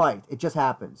in a fight. It just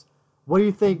happens. What do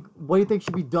you think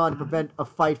should be done to prevent a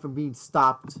fight from being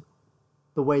stopped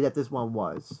the way that this one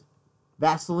was?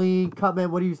 Vaseline, Cutman,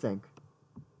 what do you think?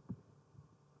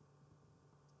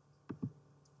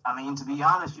 I mean, to be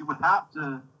honest, you would have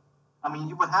to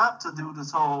do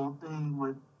this whole thing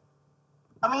with.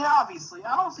 I mean, obviously,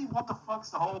 I don't see what the fuck's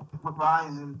the whole with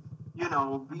Rizin,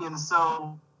 being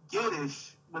so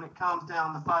giddish when it comes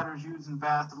down to fighters using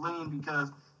Vaseline,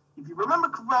 because if you remember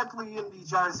correctly in the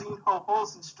Jairzinho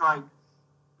Rozenstruik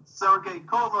Sergey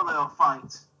Kovalev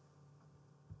fight,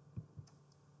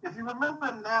 if you remember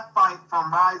in that fight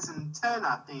from Rizin 10,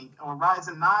 I think, or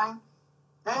Rizin 9,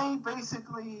 they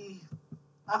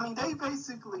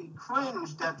basically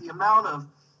cringed at the amount of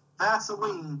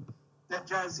Vaseline that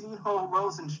Jairzinho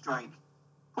Rozenstruik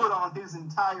put on his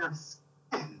entire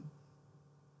skin.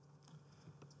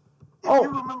 If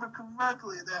you remember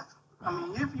correctly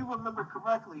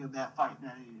of that fight,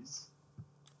 that is.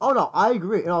 Oh no, I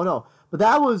agree. No, but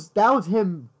that was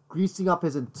him greasing up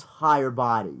his entire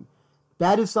body.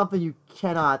 That is something you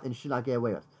cannot and should not get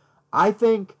away with. I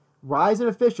think Rizin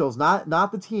officials, not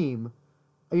the team.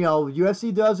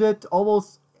 UFC does it.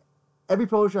 Almost every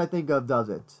promotion I think of does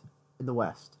it in the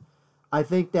West. I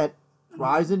think that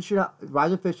Rizin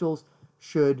officials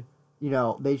should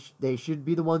they should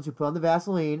be the ones who put on the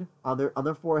Vaseline on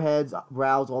their foreheads,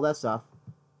 brows, all that stuff,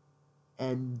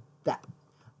 and that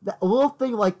a little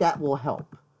thing like that will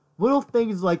help. Little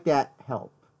things like that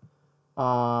help.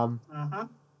 Mm-hmm.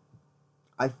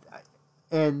 I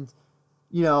and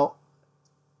you know,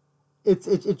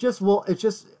 it just will. It's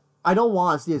just I don't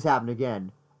want to see this happen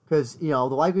again because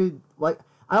the like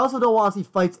I also don't want to see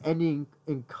fights ending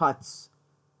in cuts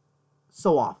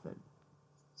so often.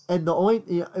 And the only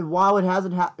and while it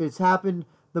hasn't it's happened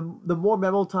the more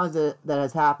memorable times that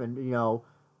has happened,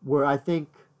 where I think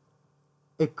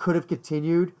it could have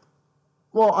continued.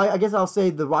 Well, I guess I'll say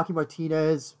the Rocky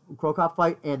Martinez Cro Cop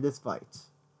fight and this fight.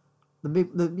 The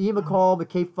Ian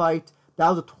McCall-McCabe fight, that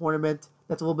was a tournament.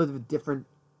 That's a little bit of a different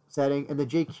setting. And the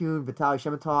Jay Kuhn, Vitaly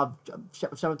Shemetov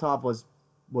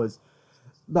was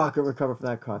not going to recover from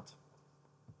that cut.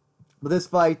 But this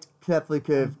fight definitely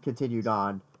could have continued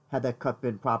on had that cut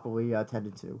been properly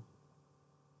tended to.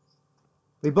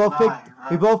 We both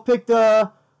picked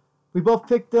a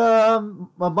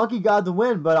Monkey God to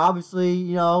win, but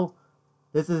obviously,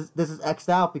 this is X'd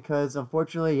out because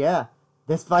unfortunately,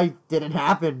 this fight didn't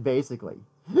happen. Basically,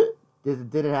 it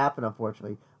didn't happen.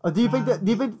 Unfortunately, do you think that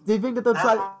they'll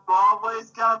try?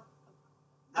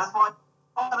 That's why you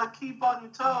gotta keep on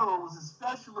your toes,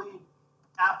 especially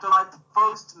after like the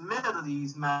first minute of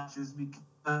these matches,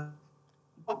 because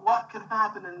what could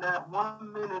happen in that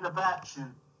 1 minute of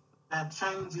action that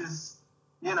changes,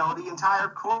 the entire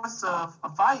course of a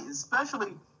fight,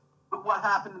 especially with what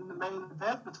happened in the main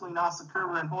event between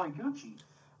Asakura and Horiguchi.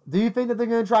 Do you think that they're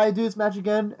going to try to do this match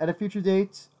again at a future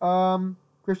date,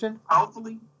 Christian?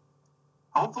 Hopefully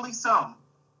so.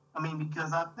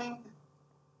 Because I think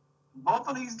both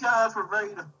of these guys were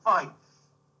ready to fight.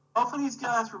 Both of these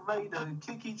guys were ready to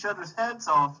kick each other's heads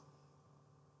off,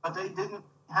 but they didn't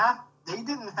have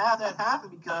that happen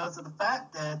because of the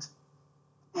fact that,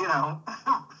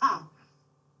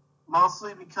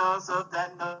 mostly because of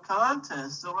that no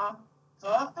contest. So I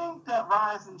think that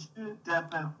Ryzen should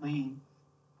definitely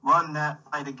run that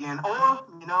fight again, or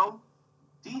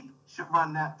Deep should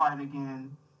run that fight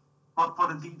again, but for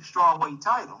the Deep strawweight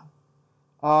title.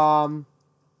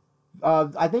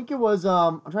 I think it was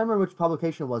I'm trying to remember which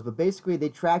publication it was, but basically they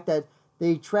tracked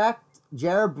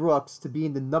Jared Brooks to be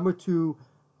in the number 2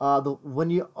 the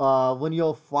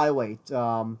lineal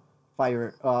flyweight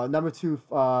fighter, number 2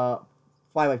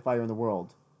 flyweight fighter in the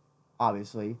world,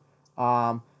 obviously.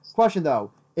 Question though,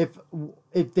 if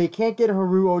they can't get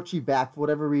Haru Ochi back for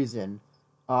whatever reason,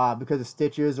 because of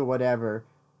stitches or whatever,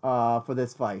 for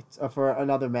this fight, for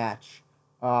another match,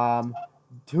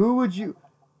 who would you?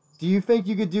 Do you think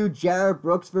you could do Jared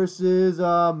Brooks versus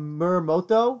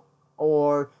Muramoto?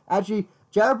 Or actually,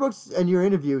 Jared Brooks in your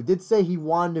interview did say he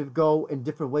wanted to go in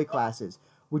different weight classes.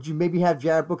 Would you maybe have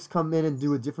Jared Brooks come in and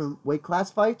do a different weight class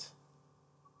fight?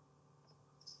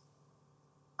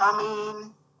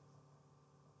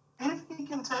 If he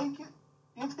can take it,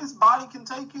 if his body can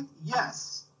take it,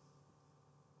 yes.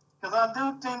 Because I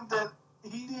do think that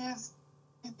he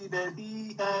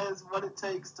has what it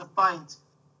takes to fight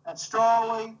at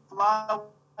strawweight,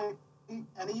 flyweight,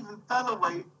 and even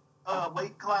featherweight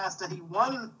weight class that he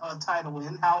won a title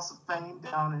in, House of Fame,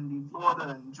 down in the Florida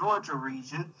and Georgia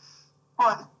region.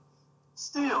 But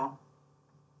still,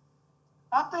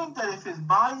 I think that if his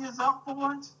body is up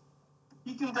for it,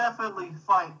 he can definitely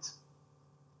fight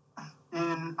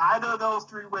in either of those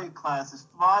 3 weight classes,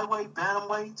 flyweight,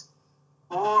 bantamweight,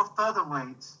 or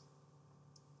featherweight.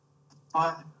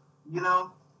 But,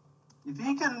 if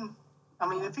he can,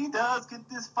 if he does get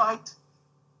this fight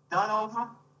done over,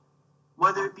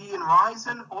 whether it be in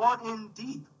Ryzen or in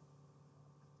Deep,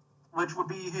 which would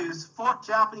be his 4th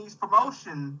Japanese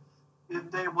promotion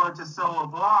if they were to so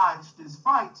oblige this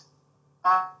fight,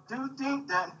 I do think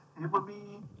that it would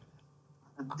be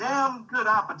a damn good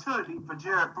opportunity for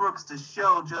Jared Brooks to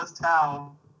show just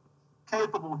how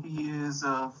capable he is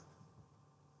of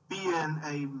being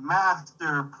a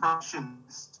master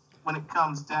perfectionist when it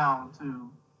comes down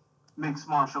to mixed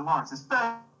martial arts,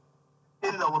 especially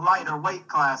in the lighter weight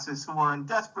classes who are in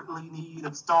desperately need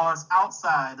of stars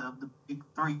outside of the big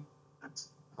 3.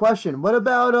 Question: what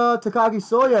about Takagi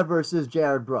Soya versus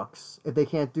Jared Brooks if they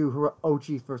can't do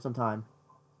Ochi for some time?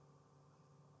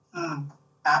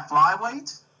 At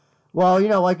flyweight? Well,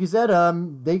 like you said,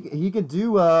 he could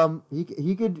do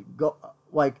he could go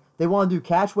like they want to do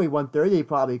catchweight 130. They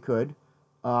probably could.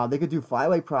 They could do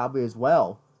flyweight probably as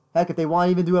well. Heck, if they want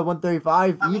to even do it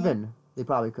 135, they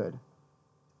probably could.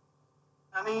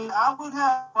 I would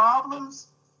have problems,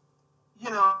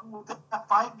 with that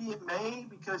fight being made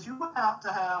because you would have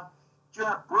to have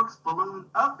Jared Brooks balloon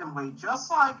up in weight, just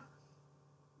like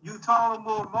Yuta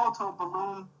Morimoto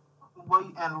balloon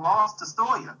weight and lost to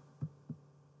Stoya.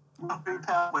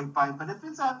 3-pound weight fight. But if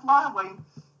it's at flyweight,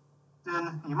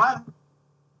 then you might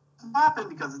happen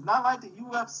because it's not like the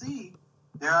UFC.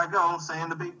 There I go, saying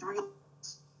the big three.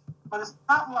 But it's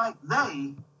not like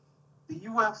the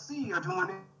UFC, are doing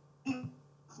it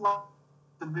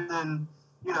than,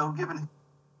 giving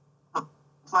a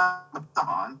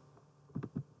on.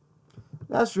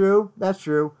 That's true.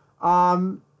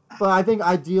 But I think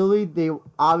ideally they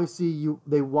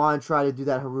want to try to do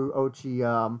that Haru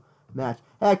Ochi match.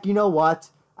 Heck, you know what?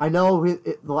 I know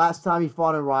the last time he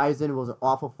fought in Ryzen was an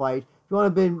awful fight. If you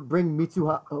want to bring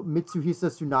Mitsuhisa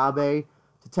Tsunabe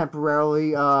to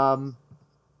temporarily to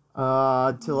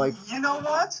like. You know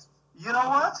what?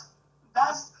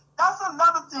 That's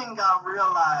another thing I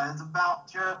realized about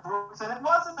Jared Brooks, and it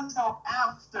wasn't until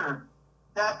after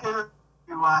that interview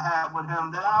I had with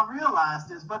him that I realized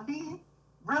this. But he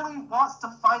really wants to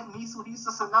fight Mitsuhisa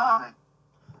Tsunabe.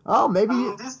 Oh, maybe. I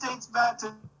mean, this dates back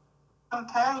to the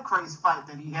Pancrase fight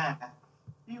that he had.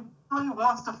 He really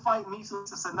wants to fight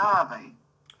Mitsuhisa Tsunabe.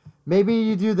 Maybe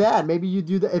you do that.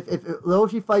 If the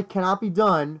Ochi fight cannot be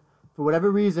done for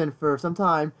whatever reason for some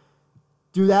time,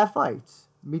 do that fight.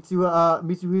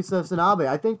 Mitsuhisa Tsunabe.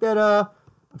 I think that I'm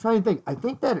trying to think. I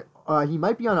think that he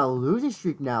might be on a losing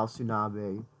streak now,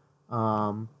 Tsunabe.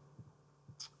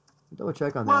 Double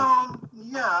check on that. Well,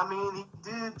 yeah, I mean, he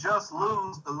did just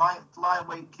lose the light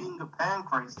flyweight King of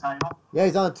Pancrase title. Yeah,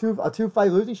 he's on a two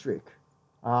fight losing streak.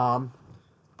 You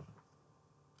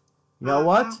know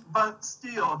what? But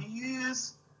still, he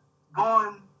is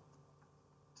going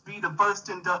to be the first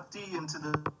inductee into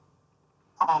the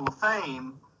Hall of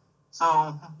Fame.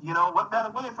 So, what better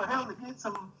way for him to get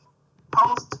some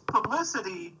post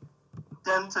publicity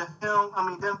than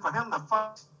for him to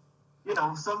fight,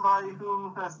 somebody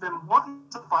who has been wanting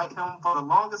to fight him for the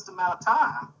longest amount of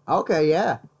time. Okay,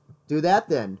 yeah. Do that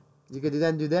then. You could do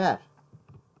that.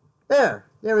 There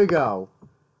we go.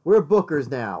 We're bookers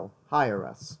now. Hire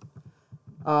us.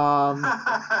 I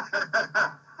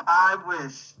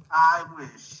wish.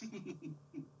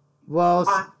 Well,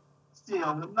 but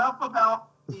still, enough about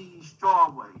the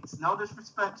strawweights. No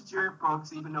disrespect to Jared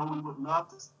Brooks, even though we would love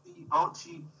to see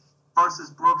Ochi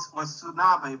versus Brooks or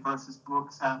Tsunabe versus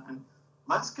Brooks happen.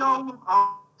 Let's go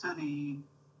on to the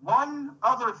one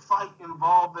other fight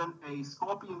involving a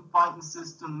Scorpion Fighting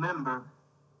System member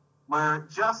where it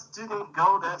just didn't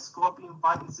go that Scorpion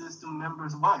Fighting System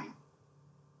member's way.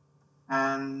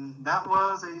 And that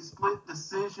was a split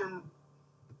decision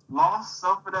loss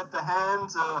suffered at the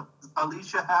hands of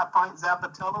Alicia Half-Pint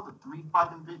Zappitella, the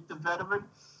 3-fight invicta veteran,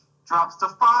 drops to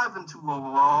 5-2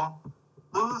 overall,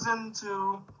 losing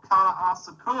to Kana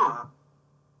Asakura,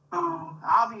 who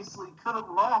obviously could have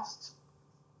lost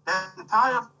that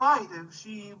entire fight if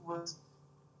she was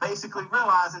basically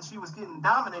realizing she was getting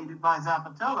dominated by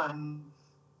Zappitella. And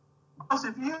of course,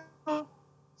 if you've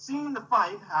seen the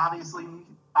fight, obviously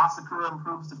Asakura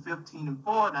improves to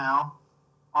 15-4 now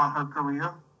on her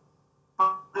career.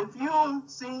 But if you've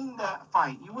seen that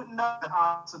fight, you wouldn't know that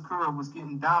Asakura was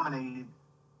getting dominated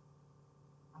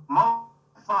most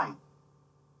of the fight.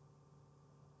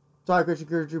 Sorry, Christian,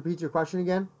 could you repeat your question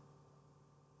again?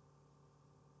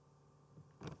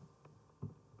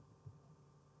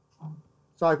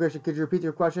 Sorry, Christian, could you repeat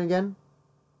your question again?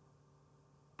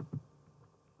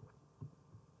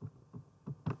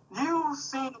 You've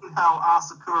seen how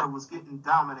Asakura was getting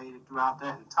dominated throughout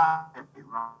that entire period,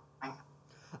 right?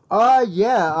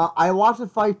 Yeah, I watched the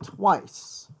fight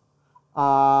twice.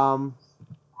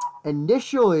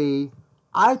 Initially,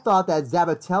 I thought that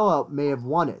Zappitella may have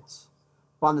won it.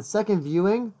 But on the second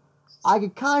viewing, I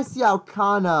could kind of see how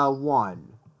Kana won.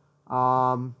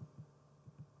 But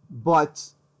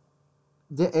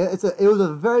it was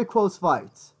a very close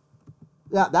fight.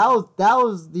 That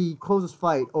was the closest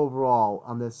fight overall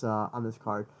on this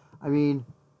card. I mean,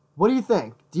 what do you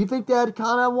think? Do you think that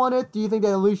Kana won it? Do you think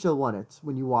that Alicia won it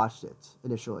when you watched it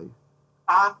initially?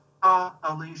 I thought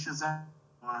Alicia's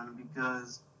won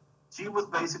because she was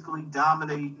basically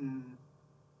dominating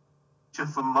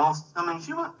for most.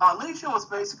 Alicia was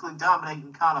basically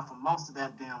dominating Kana for most of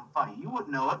that damn fight. You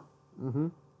wouldn't know it. Mm-hmm.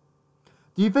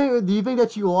 Do you think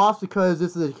that she lost because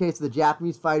this is the case of the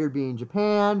Japanese fighter being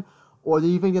Japan, or do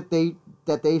you think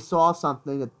that they saw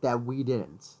something that we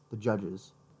didn't, the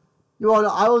judges?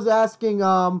 I was asking.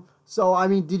 So I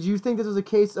mean, did you think this was a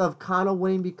case of Kana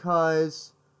winning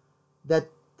because that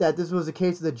this was a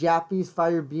case of the Japanese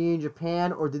fighter being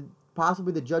Japan, or did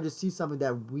possibly the judges see something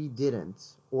that we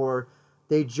didn't, or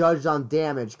they judged on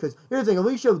damage? Because here's the thing,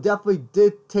 Alicia definitely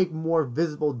did take more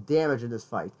visible damage in this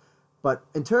fight. But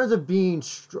in terms of being,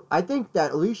 I think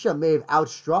that Alicia may have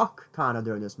outstruck Kana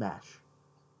during this match.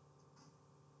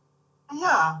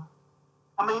 Yeah,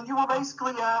 I mean, you're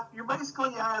basically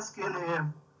asking if,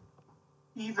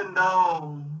 even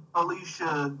though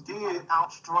Alicia did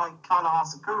outstrike Kana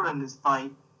Asakura in this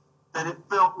fight, that it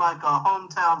felt like a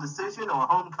hometown decision or a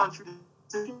home country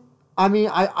decision. I mean,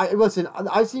 I listen.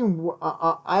 I've seen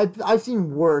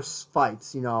worse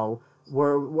fights. You know,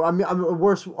 where I mean,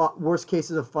 worse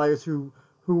cases of fighters who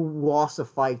lost a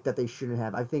fight that they shouldn't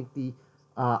have. I think the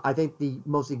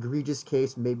most egregious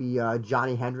case maybe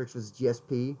Johnny Hendricks was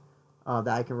GSP that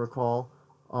I can recall,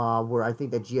 where I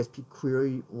think that GSP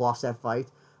clearly lost that fight.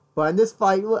 But in this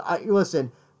fight,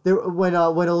 listen, when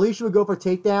Alicia would go for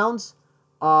takedowns,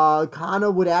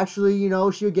 Kana would actually,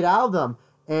 she would get out of them,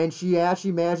 and she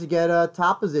actually managed to get a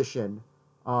top position.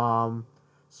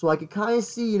 So I could kind of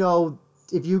see,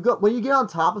 if when you get on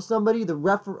top of somebody,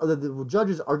 the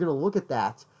judges are going to look at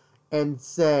that and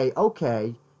say,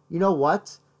 okay, you know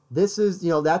what, this is,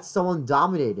 that's someone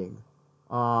dominating.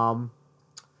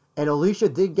 And Alicia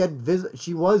did get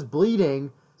she was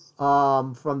bleeding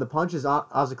from the punches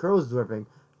Asakura was delivering.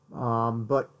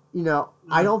 But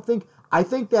I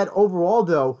think that overall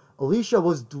though, Alicia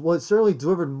was certainly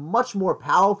delivered much more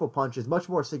powerful punches, much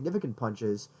more significant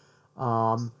punches,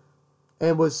 and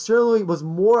was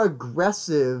more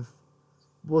aggressive,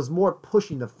 was more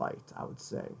pushing the fight, I would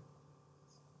say.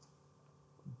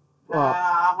 Yeah,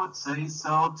 I would say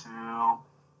so too.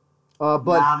 But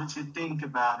now that you think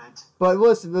about it. But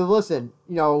listen,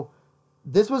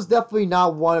 this was definitely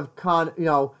not one of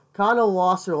Kana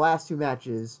lost her last two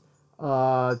matches to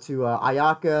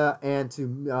Ayaka and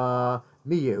to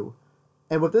Miyu.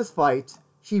 And with this fight,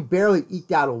 she barely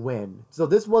eked out a win. So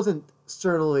this wasn't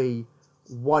certainly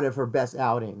one of her best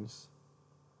outings.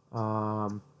 I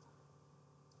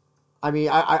mean,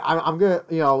 I'm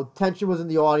gonna, tension was in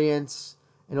the audience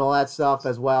and all that stuff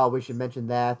as well. We should mention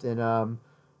that, and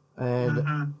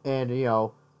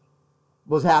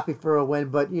was happy for a win,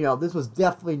 but this was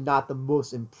definitely not the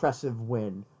most impressive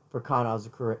win for Kana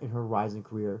Asakura in her rising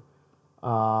career.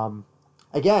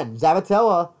 Again,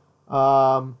 Zavatella,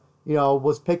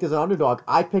 was picked as an underdog.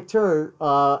 I picked her,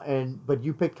 but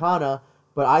you picked Kana.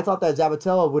 But I thought that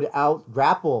Zavatella would out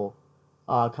grapple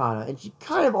Kana, and she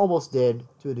kind of almost did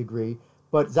to a degree.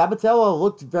 But Zavatella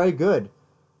looked very good.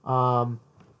 I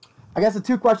guess the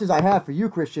two questions I have for you,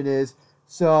 Christian, is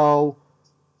so.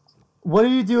 What do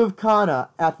you do with Kana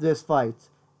after this fight?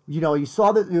 You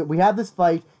saw that we have this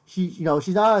fight. She's not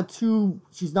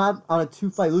on a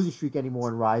 2-fight losing streak anymore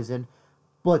in Rizin,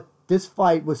 but this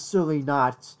fight was certainly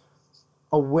not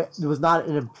a win. It was not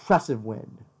an impressive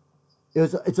win.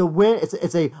 It's a win.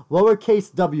 It's a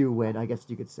lowercase W win, I guess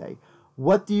you could say.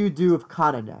 What do you do with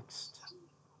Kana next?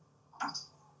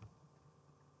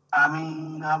 I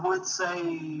mean, I would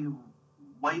say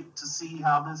wait to see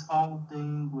how this whole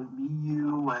thing with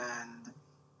Miyu and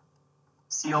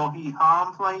Seohee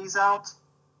Han plays out.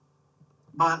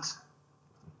 But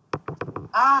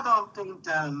I don't think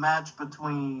that another match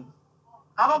between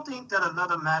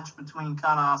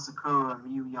Kana Asakura and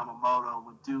Miyu Yamamoto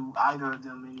would do either of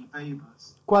them any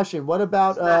favors. Question: what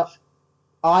about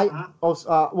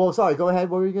sorry. Go ahead.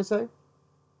 What were you gonna say?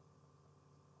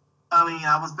 I mean,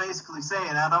 I was basically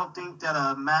saying I don't think that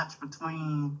a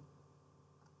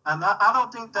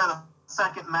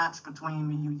second match between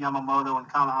Miyu Yamamoto and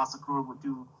Kana Asakura would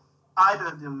do either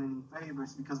of them any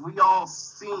favors, because we all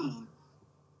seen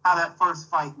how that first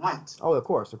fight went. Oh, of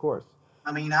course.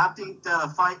 I mean, I think that a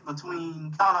fight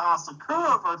between Kana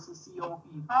Asakura versus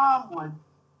Seohee Han would,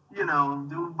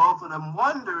 do both of them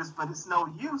wonders, but it's no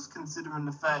use considering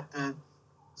the fact that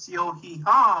Seohee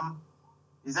Han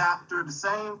is after the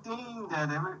same thing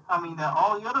that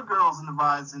all the other girls in the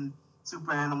Rizin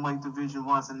Super Atomweight division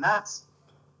was, and that's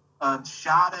a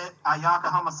shot at Ayaka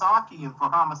Hamasaki. And for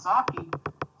Hamasaki,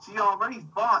 she already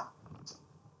fought,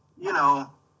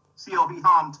 Seohee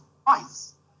Han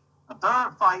twice. A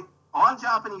third fight on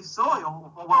Japanese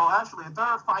soil, a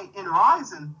third fight in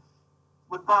Rizin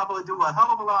would probably do a hell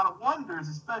of a lot of wonders,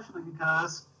 especially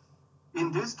because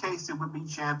in this case it would be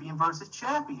champion versus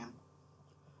champion.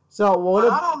 So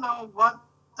I don't know what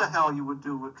the hell you would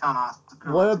do with Kana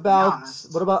Asakura. What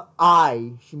about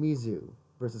Ai Shimizu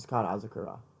versus Kana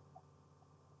Asakura?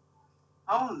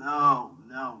 Oh no.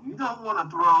 You don't want to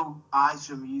throw Ai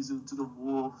Shimizu to the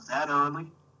wolves that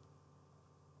early.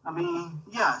 I mean,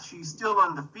 yeah, she's still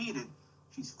undefeated.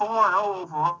 She's 4-0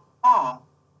 overall.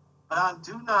 But I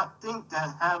do not think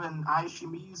that having Ai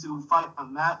Shimizu fight a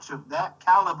match of that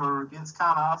caliber against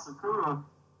Kana Asakura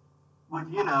would,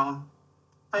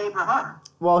 favor her.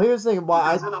 Well, here's the thing.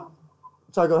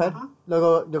 Sorry, go ahead. Mhm.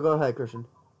 No, go ahead, Christian.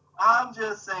 I'm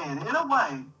just saying, in a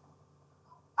way,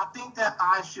 I think that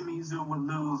Ai Shimizu would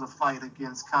lose a fight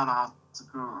against Kana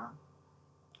Sakura.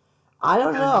 I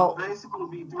don't Because you would know. basically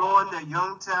be throwing the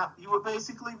young talent. You would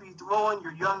basically be throwing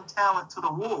your young talent to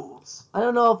the wolves. I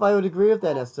don't know if I would agree with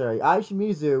that necessarily. Ai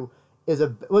Shimizu is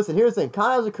a listen. Here's the thing: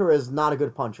 Kana Azakura is not a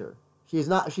good puncher. She's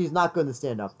not. She's not good in the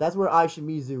stand up. That's where Ai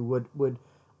Shimizu would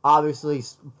obviously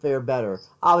fare better.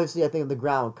 Obviously, I think on the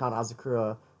ground, Kana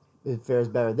Azakura fares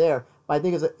better there. But I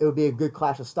think it would be a good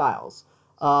clash of styles.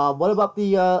 What about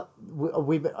the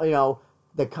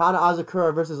the Kana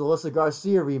Azakura versus Alyssa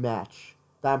Garcia rematch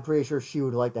that I'm pretty sure she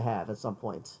would like to have at some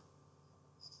point.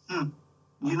 You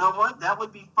know what? That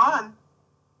would be fun.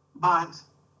 But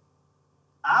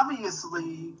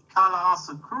obviously, Kana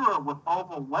Asakura would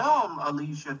overwhelm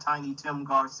Alicia Tiny Tim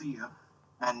Garcia.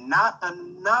 And not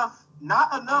enough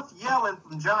yelling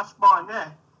from Josh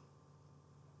Barnett.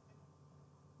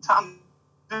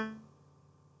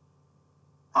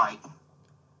 Fight.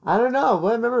 I don't know.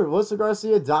 Well, remember, Alyssa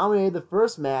Garcia dominated the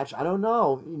first match. I don't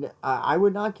know. I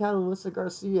would not count Alyssa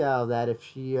Garcia out of that if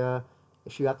she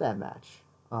got that match.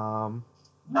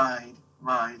 Right.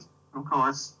 Of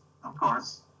course.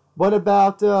 What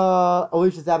about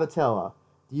Alicia Sabatella?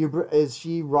 Is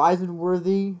she rising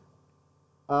worthy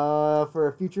for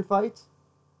a future fight?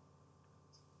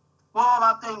 Well,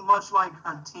 I think much like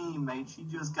her teammate, she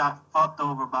just got fucked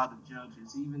over by the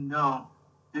judges, even though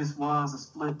this was a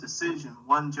split decision.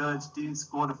 One judge did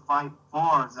score the fight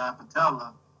for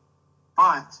Zapatella,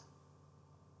 but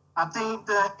I think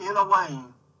that in a way,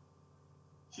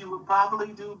 she would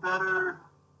probably do better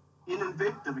in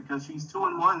Invicta because she's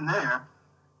 2-1 there.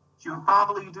 She would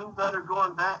probably do better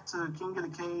going back to King of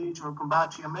the Cage or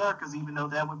Combate Americas, even though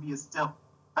that would be a step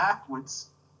backwards.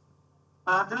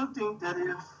 But I do think that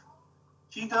if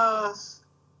she does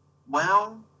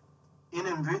well in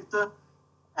Invicta,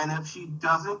 and if she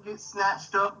doesn't get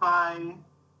snatched up by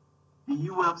the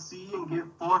UFC and get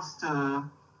forced to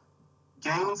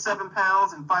gain 7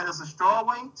 pounds and fight as a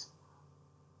strawweight,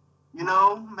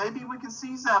 maybe we can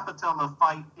see Zapatella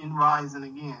fight in Rising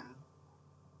again.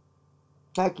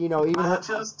 Heck, even I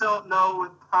just don't know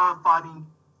if her fighting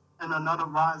in another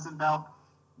Rising bout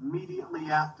immediately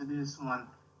after this one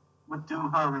would do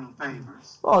her any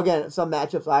favors. Well, again, some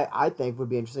matchups I think would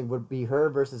be interesting would be her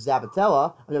versus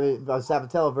Zapatella. I mean,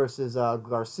 Zapatella versus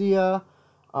Garcia.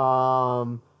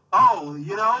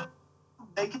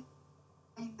 They can.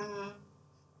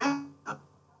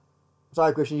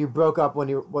 Sorry, Christian, you broke up when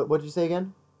you. What did you say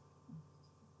again?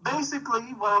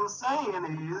 Basically, what I'm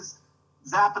saying is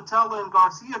Zapatella and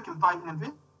Garcia can fight in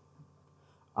Invicta.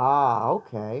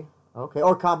 Okay.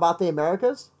 Or Combate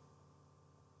Americas.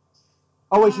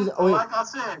 Oh wait, like I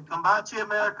said, Combate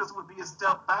Americas would be a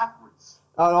step backwards.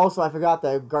 Oh, and also I forgot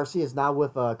that Garcia is not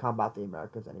with Combate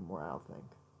Americas anymore. I don't think.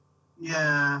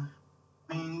 Yeah,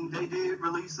 I mean they did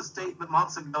release a statement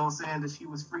months ago saying that she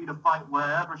was free to fight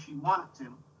wherever she wanted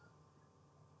to.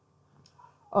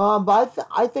 But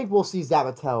I think we'll see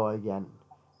Zapatella again.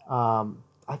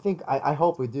 I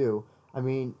hope we do. I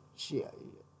mean, she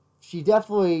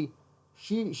definitely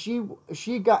she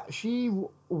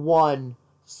won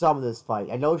some of this fight.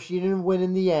 I know she didn't win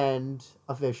in the end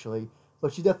officially,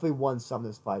 but she definitely won some of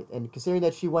this fight. And considering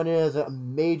that she went in as a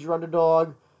major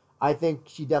underdog, I think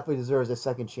she definitely deserves a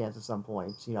second chance at some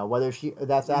point. Whether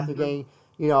that's after getting,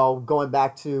 going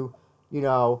back to,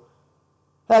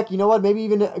 heck, you know what? Maybe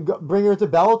even bring her to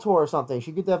Bellator or something.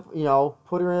 She could,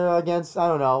 put her against, I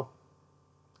don't know,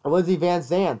 Lindsey Van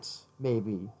Zant,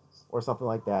 maybe, or something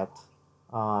like that.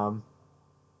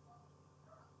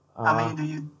 Do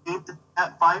you think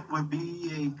that fight would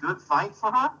be a good fight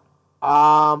for her?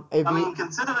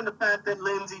 Considering the fact that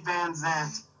Lindsey Van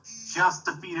Zant just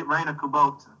defeated Reina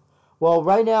Kubota. Well,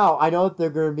 right now, I know that they're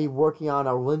going to be working on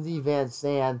a Lindsey Van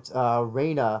Zant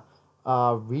Reina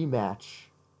rematch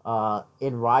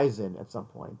in Ryzen at some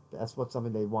point. That's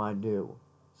something they want to do.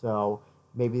 So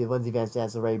maybe Lindsey Van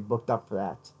Zant's already booked up for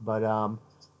that. But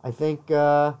I think,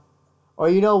 or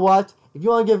you know what? If you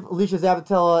want to give Alicia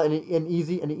Zapatella an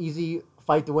easy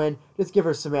fight to win, just give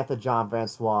her Samantha John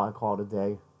Francois and call it a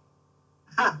day.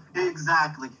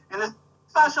 Exactly, and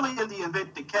especially in the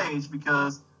Invicta Cage,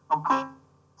 because of course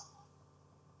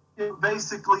it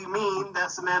basically mean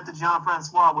that Samantha John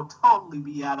Francois would totally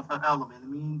be out of her element. I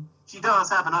mean, she does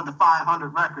have an under 500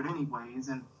 record anyways,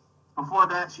 and before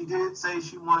that she did say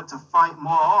she wanted to fight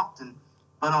more often,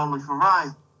 but only for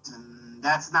Rise, and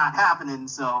that's not happening,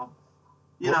 so,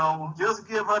 just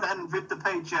give her that Invicta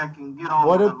paycheck and get on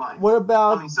with her life.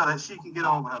 So that she can get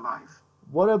on with her life.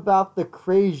 What about the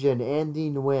Crazian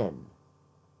Andy Nguyen?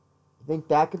 You think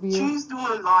that could be it? She's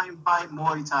doing Lion Fight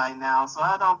Muay Thai now, so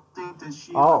I don't think that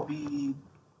she Oh. would be,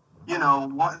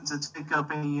 wanting to take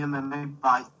up any MMA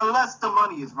fight, unless the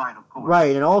money is right, of course.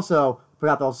 Right, and also,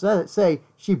 forgot to also say,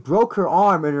 she broke her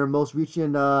arm in her most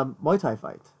recent Muay Thai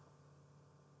fight.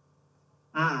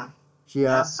 She,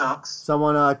 that sucks.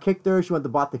 Someone kicked her, she went to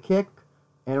block the kick,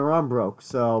 and her arm broke.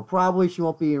 So probably she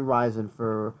won't be in Rizin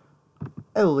for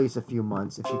at least a few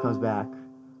months if she comes back.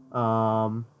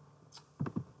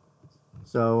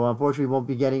 So unfortunately, we won't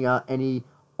be getting any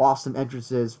awesome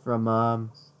entrances from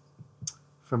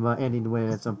Andy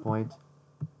Nguyen at some point.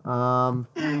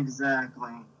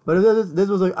 Exactly. But this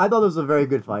was I thought this was a very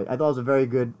good fight. I thought it was a very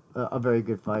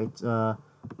good fight.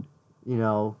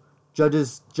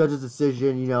 Judge's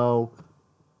decision,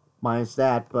 minus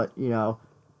that. But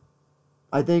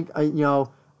I think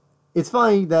it's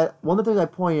funny that one of the things I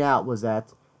pointed out was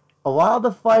that a lot of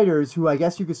the fighters who I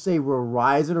guess you could say were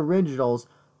Rizin originals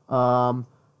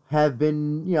have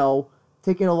been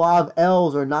taking a lot of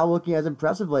L's or not looking as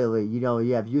impressive lately. You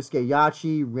have Yusuke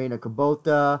Yachi, Reina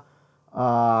Kubota,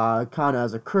 Kana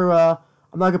Azakura.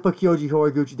 I'm not gonna put Kyoji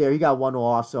Horiguchi there. He got one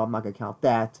loss, so I'm not gonna count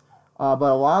that. But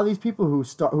a lot of these people who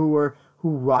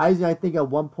Rizin, I think at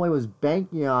one point was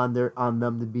banking on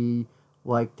them to be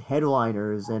like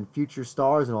headliners and future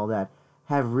stars and all that,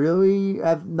 have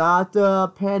not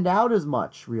panned out as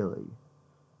much really.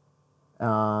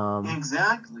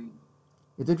 Exactly.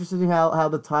 It's interesting how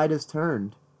the tide has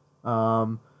turned,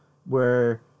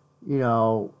 where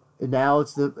now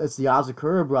it's the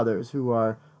Azakura brothers who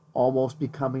are almost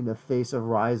becoming the face of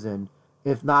Rizin,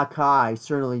 if not Kai,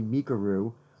 certainly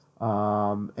Mikaru,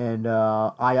 and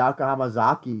Ayaka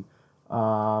Hamazaki,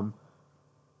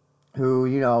 who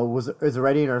is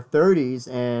already in her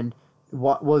 30s and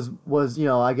what was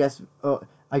I guess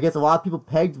a lot of people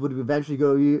pegged would eventually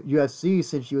go to UFC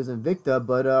since she was Invicta,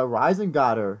 but Rizin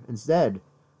got her instead.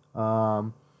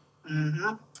 And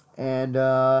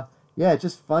it's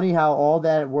just funny how all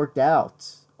that worked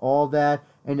out, all that,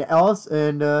 and else,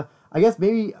 and I guess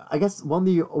one of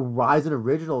the Rizin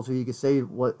originals who you could say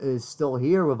what is still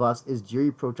here with us is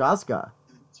Jiri Prochaska.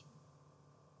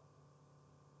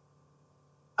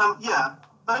 Yeah,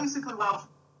 basically, well,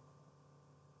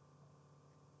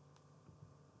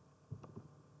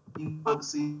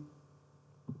 see.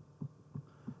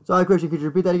 Sorry, Christian, could you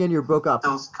repeat that again? You broke up.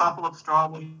 Those couple of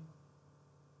strawweight.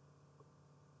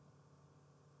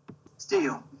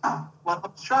 Still, what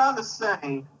I'm trying to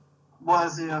say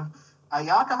was if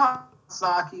Ayaka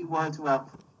Hamasaki were to have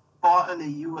fought in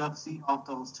the UFC off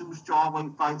those two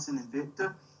strawweight fights in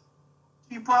Invicta,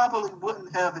 she probably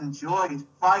wouldn't have enjoyed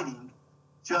fighting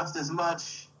just as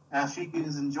much as she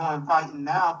is enjoying fighting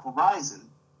now for Rizin.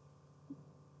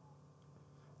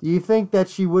 Do you think that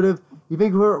she would have? You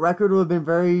think her record would have been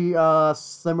very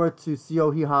similar to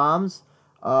Seohee Ham's,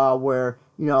 where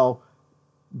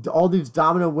all these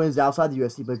dominant wins outside the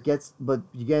UFC, but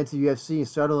you get into UFC and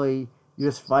suddenly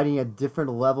you're just fighting a different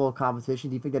level of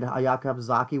competition? Do you think that Ayaka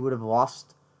Hamazaki would have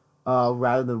lost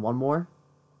rather than won more?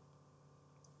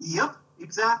 Yep,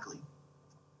 exactly.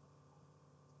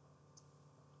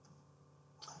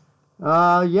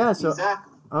 Yeah. So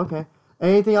exactly. Okay.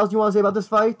 Anything else you want to say about this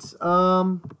fight?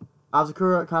 Kana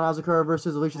Azakura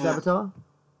versus Alicia Sabatella?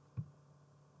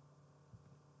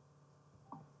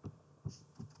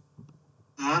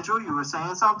 Andrew, you were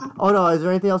saying something? Oh, no. Is there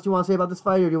anything else you want to say about this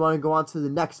fight, or do you want to go on to the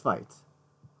next fight?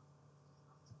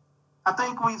 I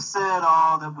think we've said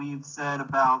all that we've said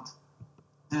about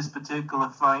this particular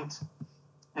fight,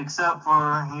 except for,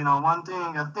 one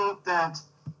thing. I think that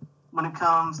when it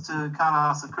comes to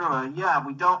Kana Asakura, yeah,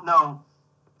 we don't know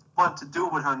what to do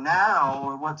with her now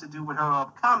or what to do with her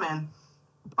upcoming,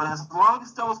 but as long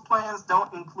as those plans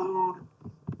don't include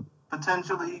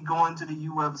potentially going to the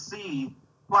UFC,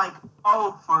 like,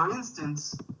 for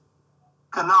instance,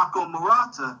 Kanako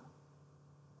Murata.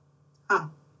 I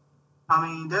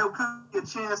mean, there could be a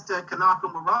chance that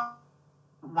Kanako Murata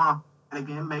want to fight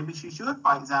again. Maybe she should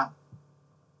fight Zap.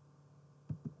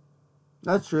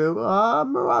 That's true.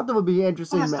 Murata would be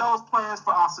interesting. If those plans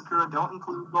for Asakura don't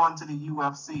include going to the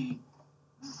UFC,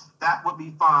 that would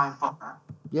be fine for her.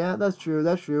 Yeah, that's true.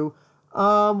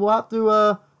 We'll have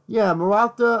to.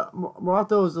 Murata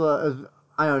is.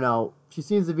 I don't know. She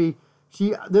seems to be.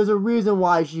 There's a reason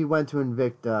why she went to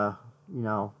Invicta.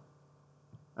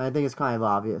 I think it's kind of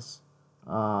obvious.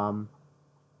 Nothing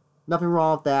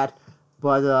wrong with that,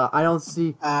 but I don't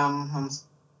see. I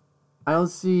don't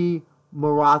see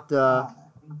Murata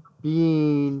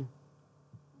being.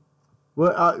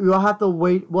 We'll have to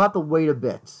wait. We'll have to wait a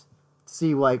bit to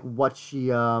see what she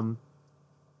what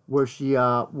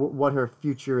her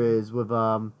future is with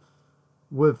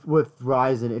with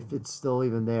Ryzen if it's still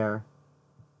even there.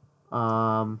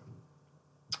 But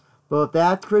with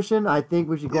that, Christian, I think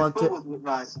we should go on to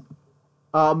Ryzen.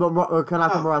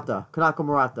 Kanako Murata. Kanako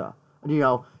Murata.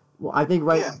 I think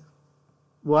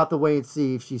we'll have to wait and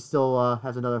see if she still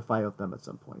has another fight with them at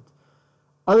some point.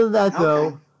 Other than that,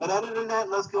 though. But other than that,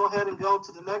 let's go ahead and go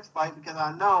to the next fight because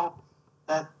I know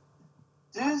that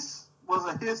this was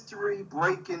a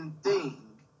history-breaking thing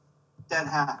that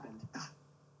happened.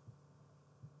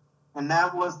 And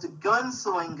that was the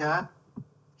gunslinger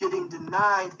getting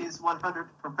denied his 100th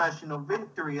professional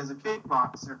victory as a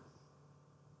kickboxer.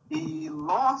 He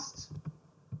lost.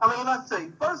 Let's say,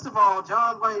 first of all,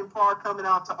 John Wayne Parr coming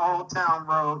out to Old Town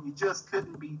Road, you just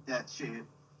couldn't beat that shit.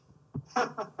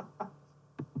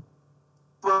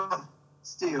 But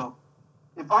still,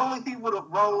 if only he would have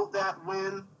rolled that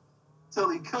win till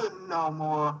he couldn't no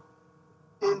more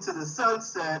into the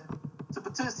sunset to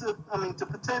potentially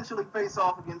face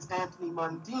off against Anthony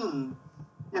Mundine.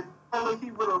 If only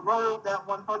he would have rolled that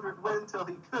 100 win till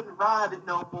he couldn't ride it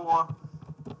no more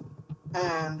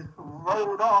and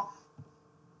rolled off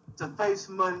to face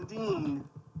Mundine,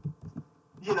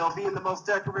 being the most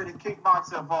decorated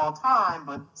kickboxer of all time,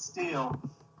 but still,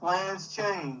 plans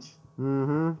change.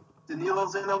 Mm-hmm. Danilo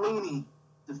Zanolini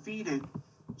defeated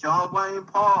John Wayne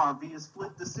Parr via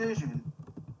split decision.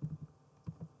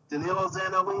 Danilo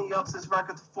Zanolini ups his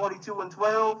record to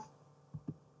 42-12.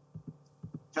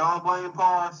 John Wayne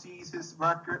Parr sees his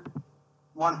record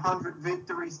 100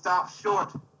 victories stopped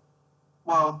short.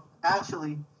 Well,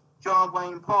 actually, John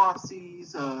Wayne Parr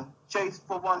sees chase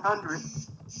for 100,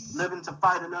 living to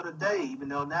fight another day, even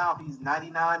though now he's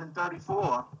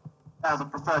 99-34 as a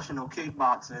professional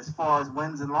kickboxer as far as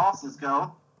wins and losses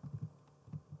go.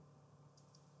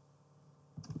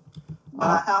 But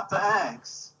I have to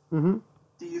ask, do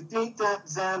you think that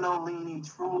Zanolini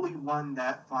truly won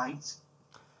that fight?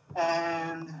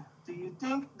 And do you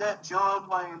think that John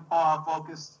Wayne Parr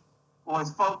is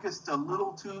focused a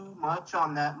little too much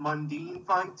on that Mundine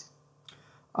fight?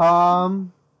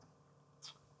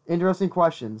 Interesting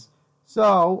questions.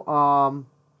 So,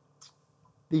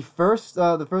 the first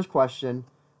question,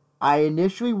 when I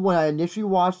initially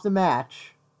watched the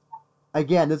match,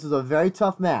 again, this was a very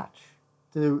tough match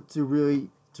to really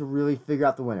figure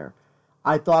out the winner.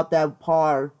 I thought that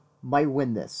Parr might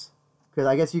win this because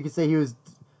I guess you could say he was.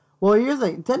 Well, here's the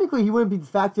thing. Technically, he wouldn't be de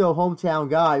facto hometown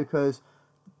guy because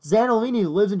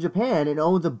Zanolini lives in Japan and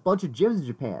owns a bunch of gyms in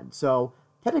Japan. So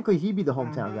technically, he'd be the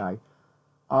hometown guy.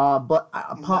 But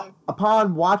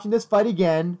upon watching this fight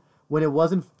again, when it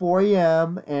wasn't 4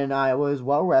 a.m. and I was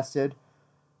well rested,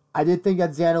 I did think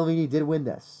that Zanolini did win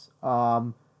this.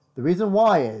 The reason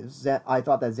why is that I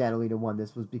thought that Zanolini won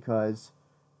this was because,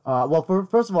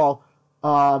 first of all,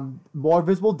 more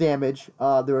visible damage.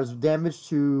 There was damage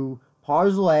to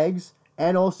Parr's legs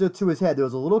and also to his head. There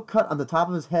was a little cut on the top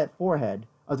of his forehead,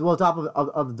 as well as top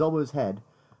of the dome of his head.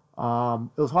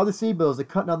 It was hard to see, but it was a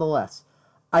cut nonetheless.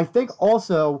 I think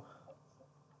also,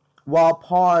 while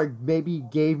Parr maybe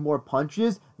gave more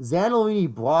punches,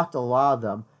 Zanolini blocked a lot of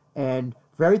them, and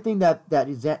for everything that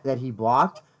he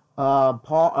blocked,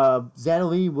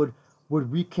 Zanolini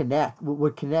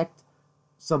would connect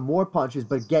some more punches,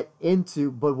 but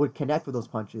would connect with those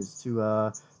punches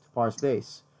to Parr's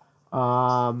face.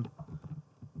 I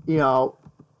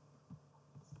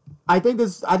think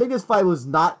this fight was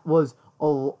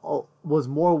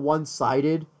more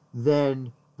one-sided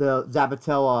than the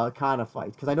Zabatella kind of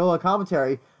fight, because I know on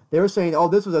commentary they were saying, "Oh,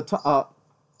 this was that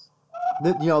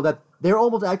they were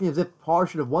almost acting as if Parr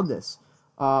should have won this."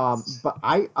 But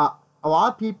a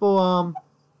lot of people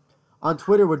on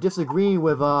Twitter were disagreeing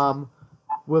with the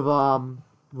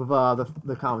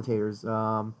commentators,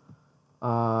 and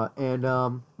I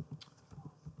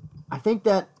think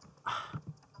a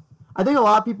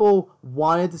lot of people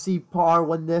wanted to see Parr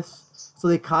win this, so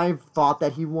they kind of thought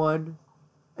that he won.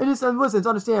 And listen, it's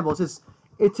understandable. It's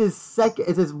his second.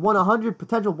 It's his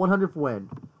potential 100th win.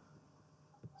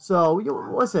 So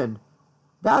listen,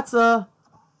 that's a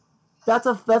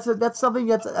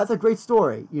great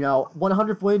story.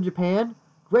 100th win in Japan,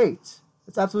 great.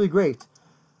 It's absolutely great.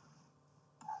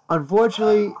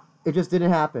 Unfortunately, it just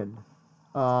didn't happen.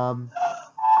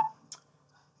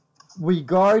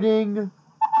 Regarding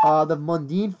the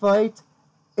Mundine fight,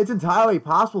 it's entirely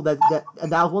possible that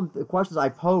was one of the questions I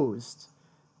posed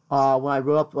when I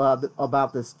wrote up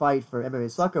about this fight for MMA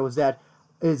Sucker, was that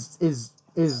is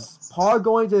Parr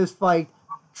going to this fight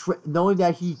knowing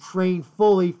that he trained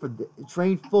fully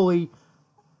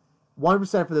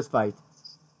 100% for this fight,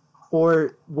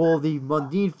 or will the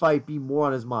Mundine fight be more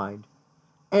on his mind?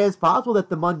 And it's possible that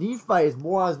the Mundine fight is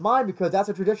more on his mind because that's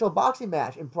a traditional boxing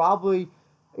match, and probably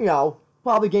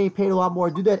probably getting paid a lot more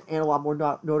to do that and a lot more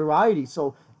notoriety.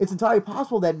 So it's entirely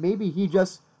possible that maybe he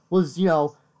just was,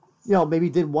 maybe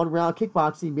did 1 round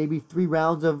kickboxing, maybe 3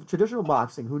 rounds of traditional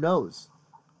boxing. Who knows?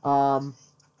 Um,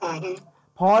 Mm-hmm.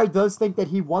 Parr does think that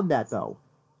he won that, though.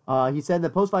 He said in the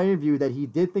post-fight interview that he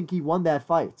did think he won that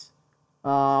fight.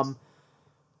 What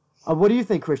do you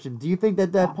think, Christian? Do you think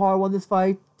that Parr won this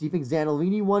fight? Do you think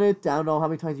Zanolini won it? I don't know how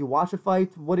many times you watched the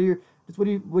fight. What do you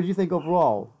think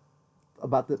overall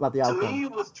about the outcome? To me,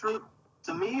 it was true.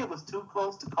 To me, it was too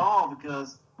close to call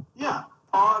because, yeah,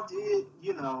 Parr did,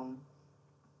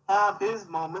 have his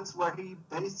moments where he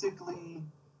basically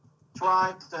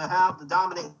tried to have the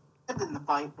dominant head in the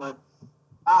fight, but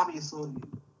obviously,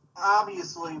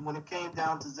 when it came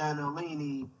down to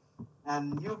Zanolini,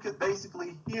 and you could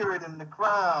basically hear it in the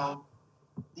crowd,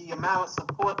 the amount of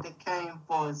support that came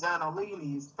for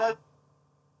Zanolini, especially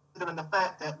given the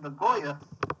fact that Nagoya,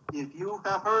 if you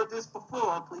have heard this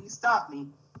before, please stop me.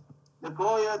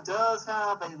 Nagoya does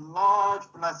have a large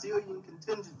Brazilian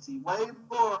contingency, way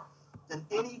more than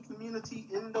any community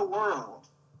in the world.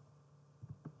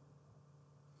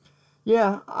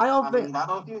 Yeah, I don't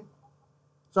hear.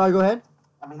 Sorry, go ahead.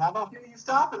 I don't hear you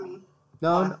stopping me.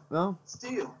 No.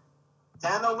 Still,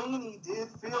 Zanolini did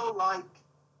feel like,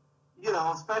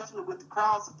 especially with the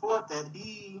crowd support, that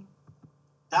he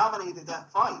dominated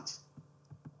that fight.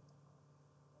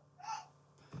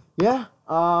 Yeah.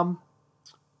 I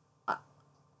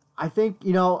think,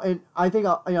 and I think,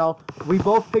 we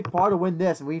both picked Parr to win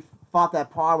this, and we thought that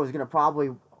Parr was going to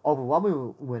probably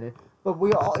overwhelmingly win it. But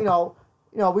we all,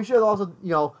 we should also,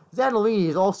 Zanolini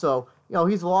is also,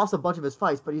 he's lost a bunch of his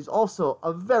fights, but he's also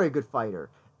a very good fighter.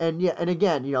 And yeah, and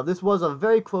again, this was a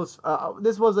very close,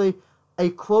 this was a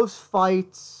close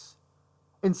fight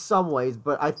in some ways,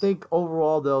 but I think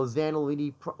overall, though,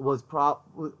 Zanolini was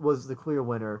the clear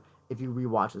winner if you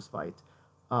rewatch this fight.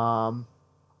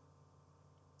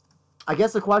 I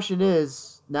guess the question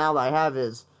is, now that I have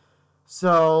is,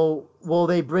 so will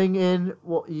they bring in,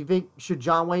 you think, should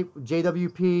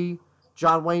JWP,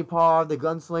 John Wayne Parr, the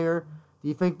gunslinger, do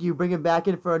you think you bring him back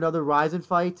in for another Rizin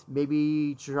fight?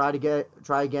 Maybe try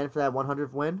again for that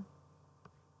 100th win?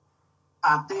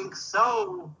 I think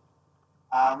so.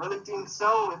 I really think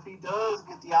so if he does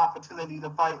get the opportunity to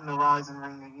fight in the Rizin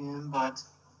ring again. But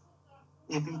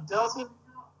if he doesn't,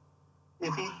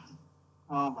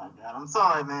 oh my God, I'm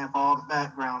sorry, man, for all the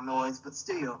background noise, but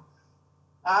still,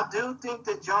 I do think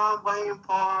that John Wayne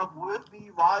Parr would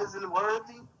be Rizin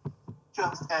worthy,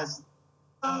 just as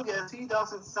long as he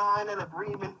doesn't sign an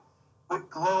agreement with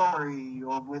Glory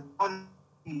or with One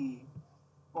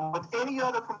or with any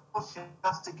other promotion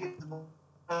just to get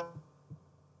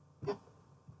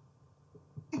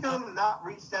he does not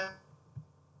reach that.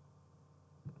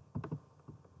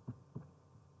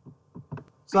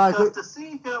 Because to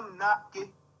see him not get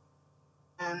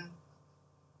in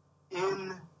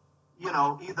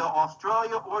either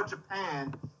Australia or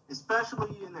Japan,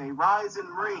 especially in a Rizin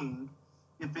ring,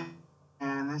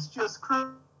 and it's just crazy.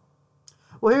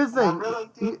 Well, here's the thing. Really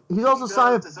he's also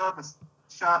signed. Deserve a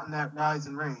shot in that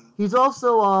Rizin ring. He's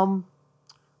also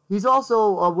with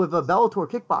a Bellator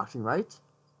Kickboxing, right?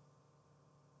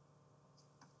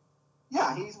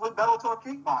 Yeah, he's with Bellator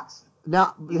Kickboxing.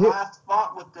 Now, he last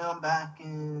fought with them back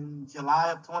in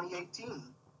July of 2018.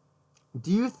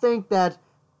 Do you think that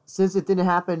since it didn't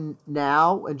happen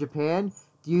now in Japan,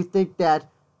 do you think that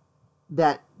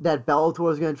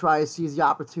Bellator is going to try to seize the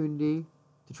opportunity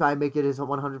to try and make it his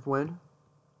 100th win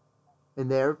in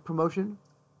their promotion?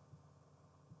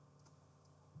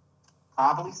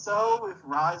 Probably so. If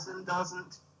Rizin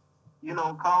doesn't,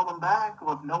 call him back,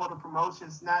 or if no other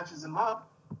promotion snatches him up.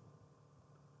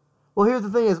 Well, here's the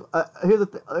thing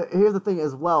here's the thing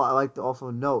as well. I like to also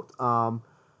note,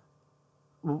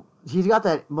 he's got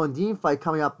that Mundine fight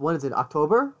coming up. When is it?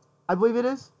 October, I believe it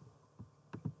is.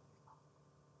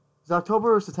 Is it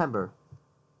October or September?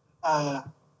 Can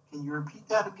you repeat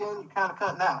that again? You're kind of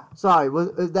cutting out. Sorry,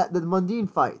 was that the Mundine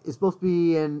fight is supposed to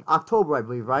be in October, I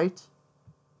believe, right?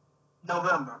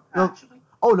 November, actually.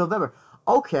 Oh, November.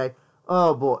 Okay.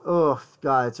 Oh boy. Oh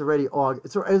God, it's already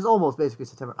August. It's almost basically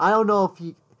September. I don't know if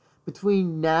he.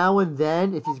 Between now and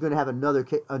then, if he's going to have another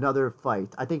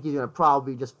fight, I think he's going to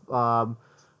probably just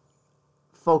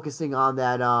focusing on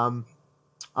that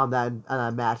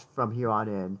match from here on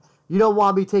in. You don't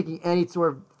want to be taking any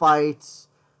sort of fights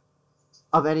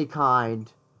of any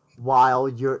kind while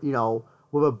you're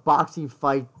with a boxing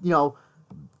fight.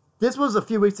 This was a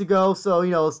few weeks ago, so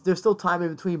there's still time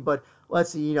in between. But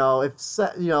let's see, if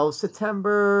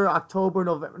September, October,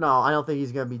 November. No, I don't think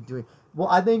he's going to be doing. Well,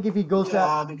 I think if he goes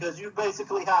Yeah, because you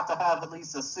basically have to have at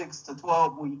least a 6 to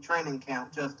 12 week training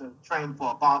camp just to train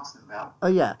for a boxing bout. oh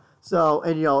yeah. So,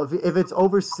 and if it's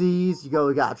overseas, you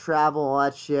got to travel, all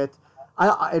that shit.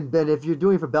 And then if you're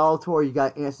doing it for Bellator, you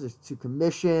got answers to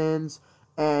commissions.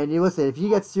 And you listen, if you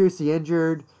get seriously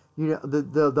injured,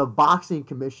 the boxing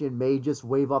commission may just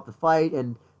waive up the fight,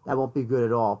 and that won't be good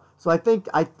at all. So I think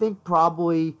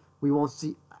probably we won't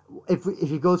see if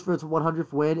he goes for his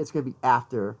 100th win, it's going to be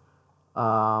after.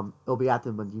 It'll be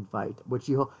after the Mundine fight, which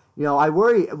I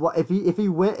worry if he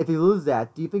loses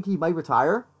that. Do you think he might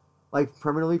retire, like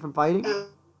permanently from fighting?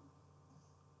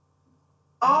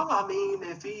 I mean,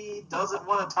 if he doesn't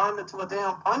want to turn into a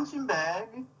damn punching bag,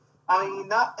 I mean,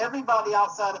 not everybody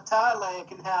outside of Thailand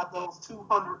can have those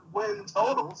 200 win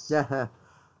totals. Yeah.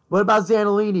 What about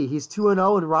Zanellini? He's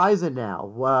 2-0 and rising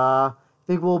now.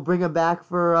 Think we'll bring him back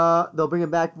they'll bring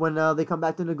him back when they come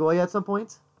back to Nagoya at some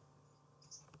point?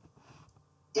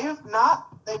 If not,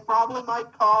 they probably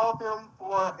might call him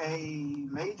for a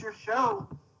major show.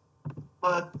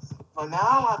 But for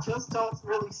now, I just don't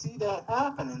really see that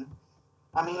happening.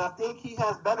 I mean, I think he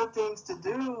has better things to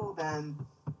do than,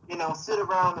 sit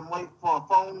around and wait for a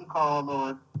phone call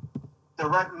or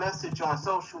direct message on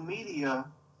social media,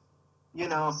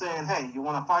 saying, hey, you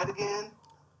want to fight again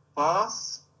for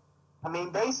us? I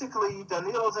mean, basically,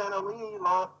 Danilo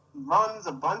Zanellini runs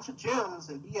a bunch of gyms,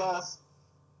 and he has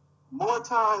more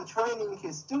time training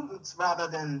his students rather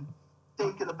than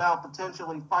thinking about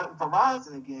potentially fighting for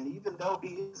Rizin again, even though he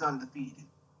is undefeated.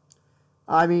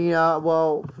 I mean, yeah,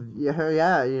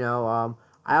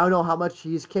 I don't know how much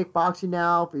he's kickboxing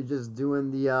now. If he's just doing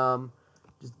the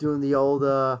old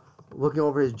looking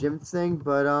over his gym thing,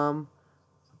 but I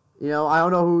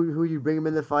don't know who you bring him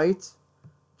in the fight.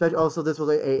 Also, this was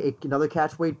another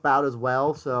catchweight bout as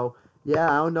well, so yeah,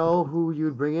 I don't know who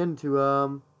you'd bring in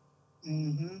to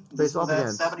This was at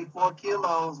 74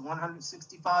 kilos,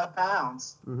 165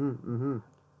 pounds.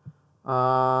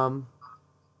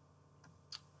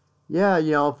 Yeah,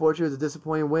 unfortunately, it was a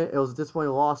disappointing win. It was a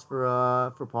disappointing loss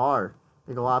for Parr. I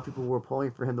think a lot of people were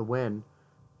pulling for him to win,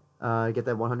 get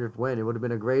that 100th win. It would have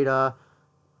been a great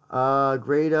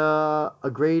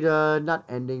not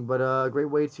ending, but a great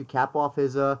way to cap off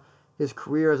his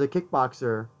career as a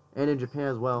kickboxer and in Japan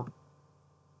as well.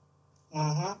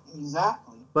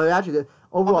 Exactly. But actually,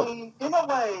 overall, I mean, in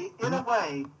a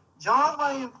way, John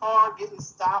Wayne Parr getting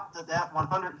stopped at that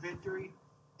 100 victory,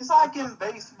 it's like in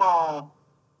baseball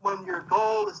when your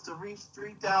goal is to reach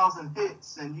 3,000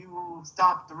 hits and you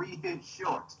stop 3 hits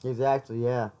short. Exactly,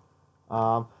 yeah.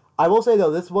 I will say,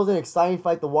 though, this was an exciting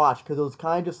fight to watch because it was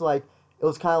kind of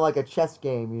like a chess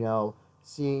game,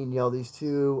 seeing, these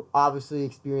two obviously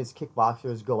experienced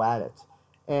kickboxers go at it.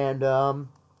 And,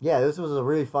 yeah, this was a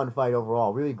really fun fight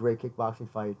overall. Really great kickboxing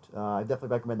fight. I definitely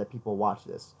recommend that people watch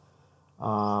this.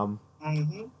 But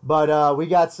we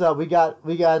got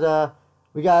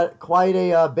quite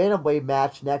a bantamweight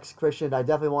match next, Christian. I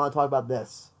definitely want to talk about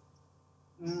this.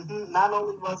 Not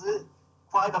only was it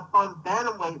quite a fun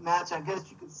bantamweight match, I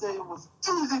guess you could say it was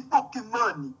easy fucking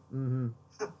money.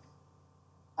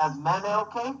 As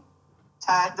Manel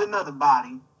tagged another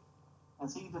body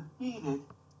as he defeated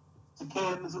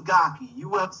Takeya Mizugaki,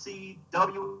 UFC,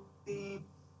 WC,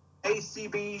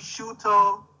 ACB,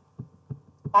 Shuto,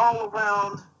 all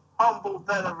around humble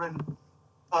veteran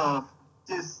of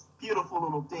this beautiful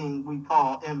little thing we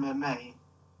call MMA.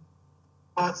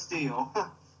 But still,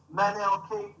 Manel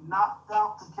Cape knocked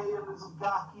out Takeya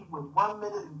Mizugaki with 1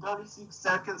 minute and 36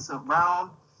 seconds of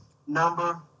round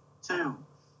number 2.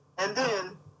 And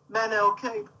then Manel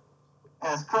Cape,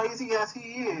 as crazy as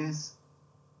he is,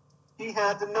 he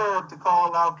had the nerve to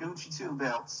call out Gucci 2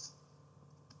 belts.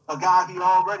 A guy he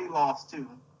already lost to,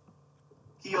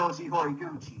 Kyoji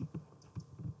Horiguchi.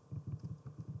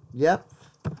 Yep.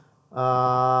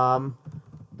 Gotta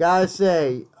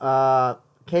say,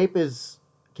 Cape is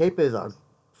a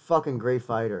fucking great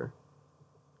fighter.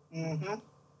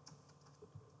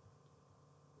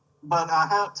 But I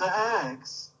have to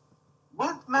ask,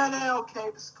 with Manel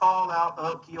Cape's call out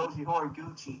of Kyoji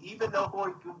Horiguchi, even though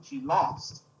Horiguchi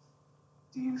lost,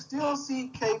 do you still see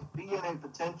Cape being a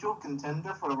potential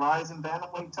contender for the Rizin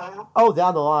Bantamweight title? Oh,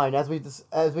 down the line, as we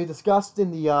discussed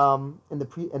in the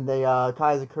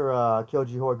Kaizakura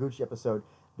Kyoji Horiguchi episode,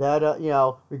 that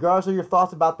regardless of your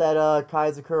thoughts about that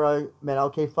Kaizakura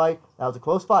Manel Cape fight, that was a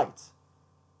close fight.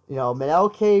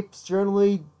 Manel Cape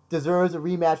certainly deserves a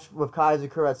rematch with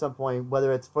Kaizakura at some point,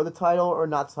 whether it's for the title or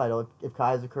not the title. If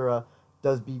Kaizakura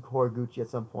does beat Horiguchi at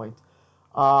some point.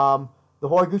 The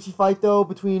Horiguchi fight, though,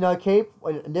 between Cape,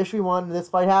 initially when this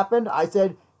fight happened, I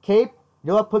said, Cape,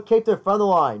 put Cape to the front of the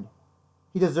line.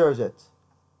 He deserves it.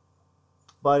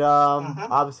 But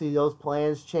obviously those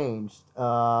plans changed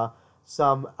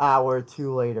some hour or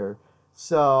two later.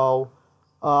 So,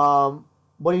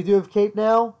 what do you do with Cape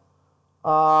now?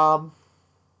 I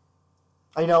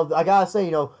gotta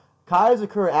say, Kai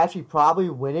Sakura actually probably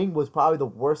winning was probably the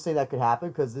worst thing that could happen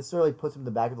because this really puts him in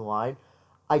the back of the line.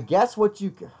 I guess what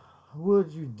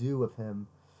would you do with him?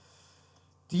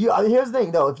 Here's the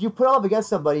thing though, if you put him up against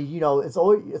somebody, it's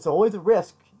always a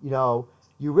risk. You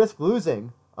risk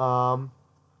losing.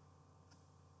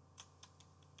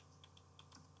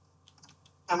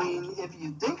 If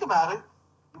you think about it,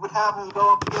 you would have him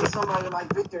go up against somebody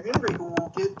like Victor Henry, who we'll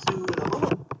get to in a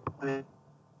little bit.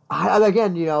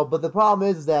 Again, but the problem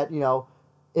is that,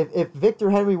 if Victor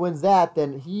Henry wins that,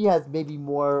 then he has maybe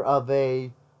more of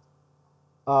a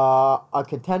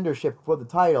contendership for the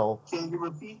title. Can you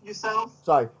repeat yourself?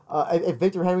 Sorry. If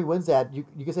Victor Henry wins that, you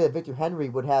can say that Victor Henry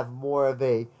would have more of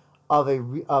a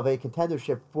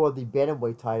contendership for the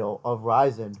bantamweight title of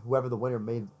Rizin, whoever the winner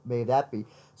may that be.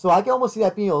 So I can almost see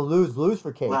that being a lose-lose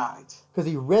for Cage. Right. Because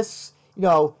he risks,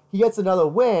 he gets another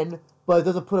win, but it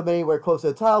doesn't put him anywhere close to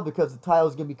the title because the title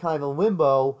is going to be kind of in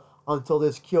limbo until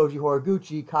this Kyoji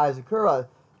Horiguchi Kai Sakura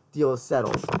deal is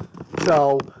settled.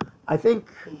 So I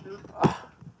think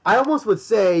I almost would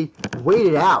say wait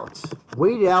it out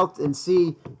and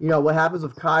see what happens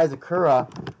with Kai Sakura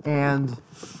and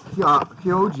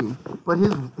Kyoji. But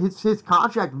his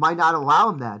contract might not allow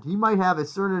him that. He might have a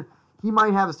certain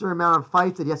amount of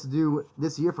fights that he has to do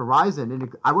this year for Rizin,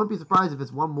 and I wouldn't be surprised if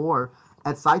it's one more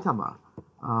at Saitama.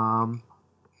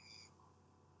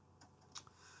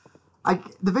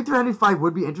 The Victor Henry fight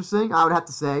would be interesting, I would have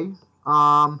to say.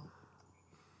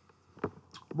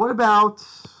 What about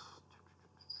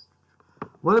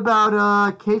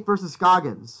Kate versus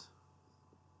Scoggins?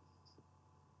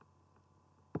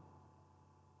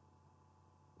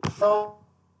 So,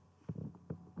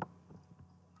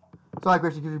 sorry,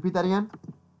 Christian, can you repeat that again?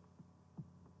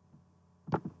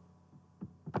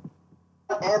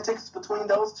 Antics between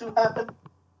those two happen?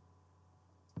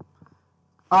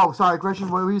 Oh, sorry,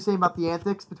 Christian, what were you saying about the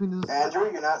antics between those?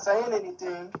 Andrew, you're not saying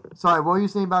anything. Sorry, what were you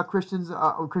saying about Christian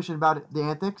about the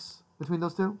antics between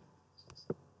those two?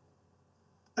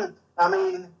 Do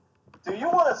you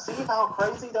want to see how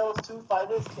crazy those two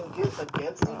fighters can get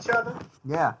against each other?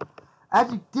 Yeah.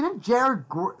 Actually, didn't Jared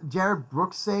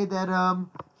Brooks say that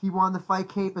he wanted to fight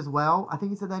Cape as well? I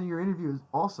think he said that in your interview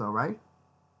also, right?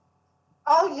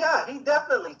 Oh, yeah, he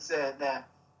definitely said that.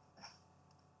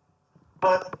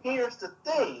 But here's the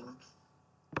thing.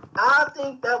 I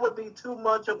think that would be too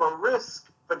much of a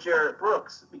risk for Jared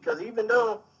Brooks, because even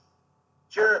though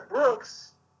Jared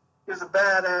Brooks is a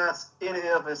badass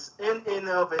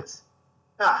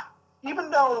even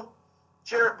though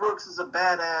Jared Brooks is a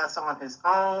badass on his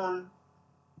own,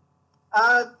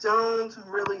 I don't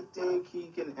really think he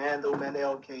can handle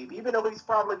Manel Cape, even though he's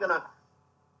probably gonna,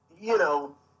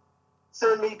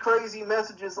 send me crazy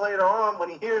messages later on when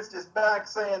he hears this back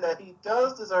saying that he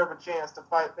does deserve a chance to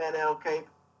fight Manel Cape.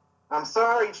 I'm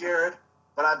sorry, Jared,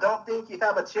 but I don't think you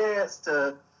have a chance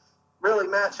to really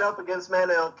match up against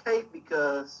Manel Cape,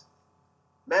 because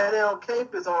Manel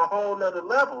Cape is on a whole nother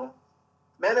level.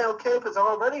 Manel Cape has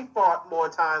already fought more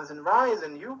times in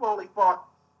Rizin. You've only fought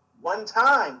one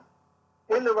time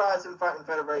in the Rizin Fighting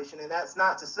Federation, and that's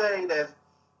not to say that,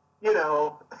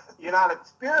 you're not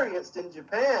experienced in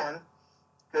Japan,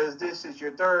 because this was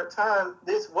your third time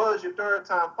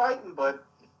fighting, but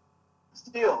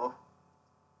still,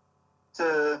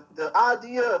 to the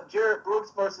idea of Jared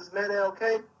Brooks versus Manel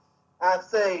Cape, I'd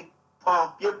say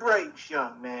pump your brakes,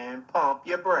 young man. Pump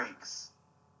your brakes.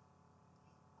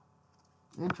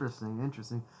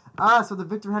 Interesting. So the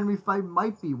Victor Henry fight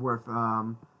might be worth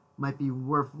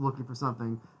looking for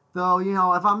something. Though,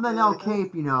 if I'm Manel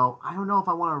Cape, I don't know if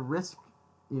I want to risk,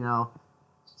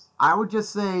 I would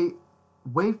just say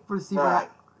wait for that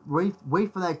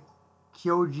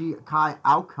Kyoji Kai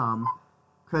outcome.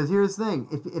 Because here's the thing: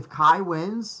 if Kai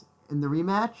wins in the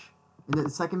rematch, in the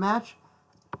second match,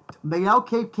 Manel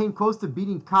Cape came close to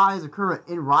beating Kai Sakura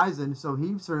in Rizin, so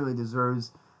he certainly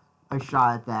deserves a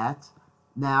shot at that.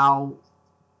 Now,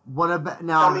 what about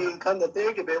now? Come to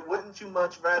think of it, wouldn't you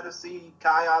much rather see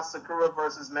Kai Sakura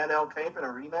versus Manel Cape in a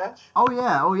rematch? Oh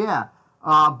yeah.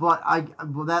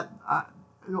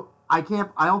 I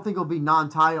can't. I don't think it'll be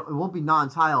non-title. It won't be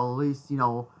non-title. At least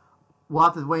we'll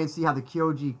have to wait and see how the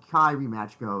Kyoji Kai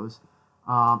rematch goes.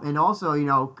 And also,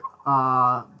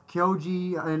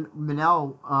 Kyoji and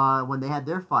Manel, when they had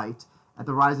their fight at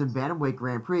the Rizin Bantamweight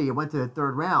Grand Prix, it went to the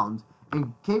third round,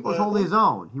 and Cape was holding his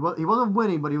own. He wasn't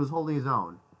winning, but he was holding his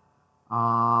own.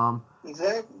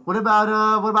 Exactly. What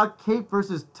about Cape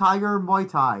versus Tiger Muay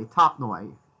Thai Top Noi?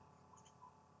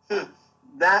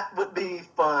 That would be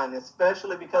fun,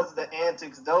 especially because of the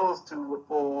antics those two would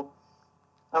pull.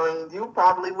 I mean, you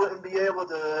probably wouldn't be able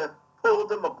to pull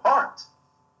them apart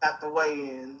at the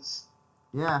weigh-ins.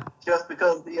 Yeah. Just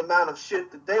because of the amount of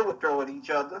shit that they would throw at each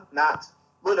other. Not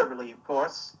literally, of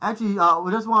course. Actually,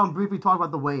 we just want to briefly talk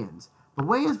about the weigh-ins. The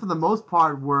weigh-ins, for the most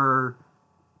part, were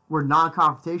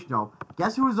non-confrontational.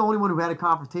 Guess who was the only one who had a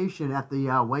confrontation at the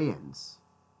weigh-ins?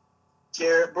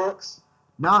 Jarrett Brooks?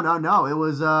 No. It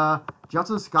was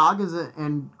Justin Scoggins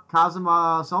and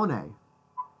Kazuma Sone.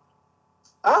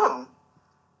 Oh.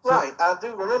 Right, I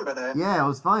do remember that. Yeah, it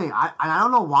was funny. I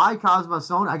don't know why Kazuma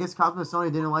Sone. I guess Kazuma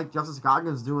Sone didn't like Justin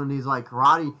Scoggins doing these like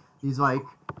karate, these like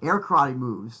air karate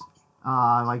moves.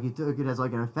 Like he took it as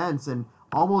like an offense and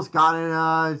almost got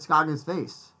in Scoggins'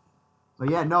 face.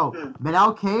 But yeah, no.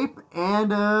 Manel Cape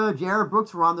and Jarrett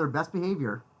Brooks were on their best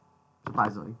behavior,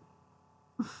 surprisingly.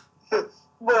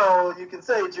 Well, you can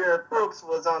say Jarrett Brooks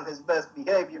was on his best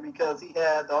behavior because he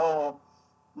had the whole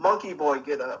monkey boy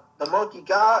get up, the monkey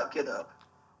god get up.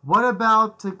 What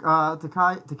about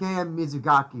Takeya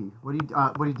Mizugaki? What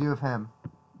do you do with him?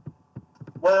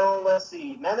 Well, let's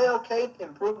see. Manel Cape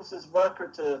improves his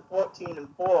record to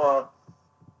 14-4,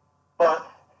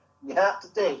 but you have to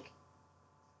think.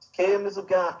 Takeya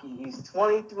Mizugaki, he's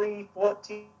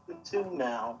 23-14-2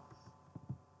 now.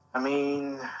 I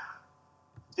mean,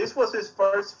 this was his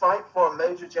first fight for a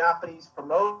major Japanese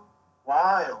promoter.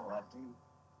 While, I think.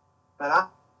 But I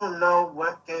don't know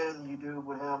what can you do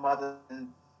with him other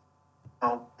than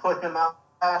put him out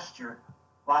pasture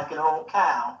like an old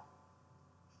cow.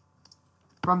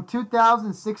 From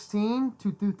 2016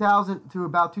 to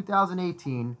about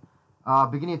 2018,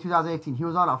 beginning of 2018, he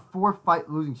was on a 4-fight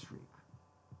losing streak.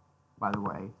 By the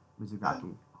way,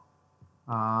 Mizugaki.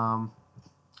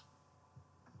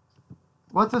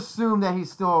 Let's assume that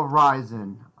he's still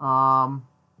rising.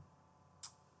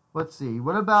 Let's see.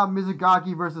 What about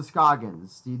Mizugaki versus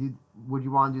Scoggins? Would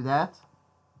you want to do that?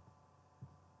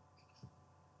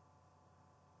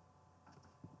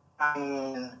 I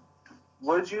mean,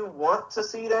 would you want to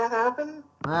see that happen?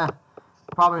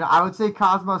 Probably not. I would say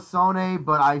Kazuma Sone,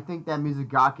 but I think that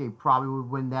Mizugaki probably would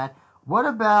win that. What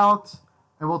about,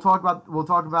 and we'll talk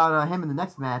about him in the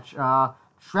next match,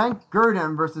 Trent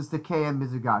Gurdon versus Takeya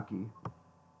Mizugaki.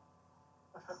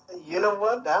 You know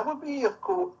what? That would be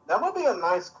a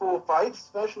nice, cool fight,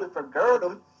 especially for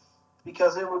Gurdon,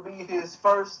 because it would be his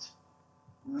first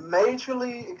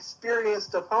majorly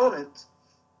experienced opponent,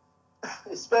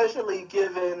 especially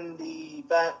given the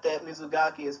fact that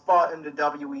Mizugaki has fought in the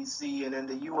WEC and in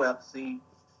the UFC.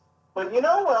 But you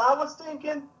know what I was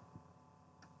thinking?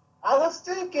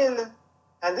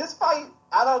 And this fight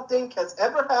I don't think has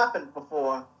ever happened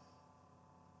before.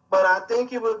 But I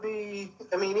think it would be,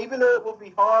 even though it would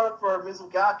be hard for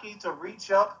Mizugaki to reach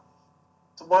up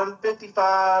to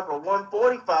 155 or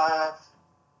 145,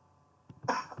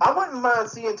 I wouldn't mind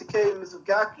seeing Takeya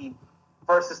Mizugaki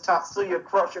versus Tatsuya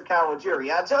Crusher Kawajiri.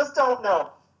 I just don't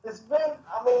know.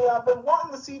 I've been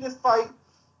wanting to see this fight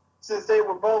since they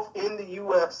were both in the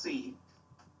UFC.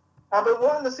 I've been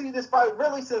wanting to see this fight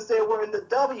really since they were in the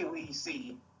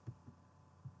WEC.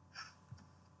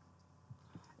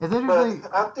 It's interesting.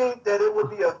 But I think that it would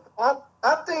be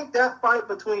I think that fight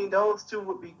between those two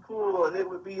would be cool, and it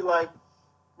would be like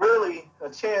really a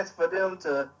chance for them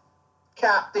to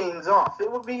cap things off.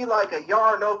 It would be like a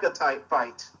Yarnoka type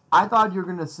fight. I thought you were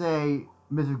gonna say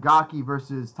Mizugaki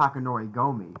versus Takanori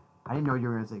Gomi. I didn't know you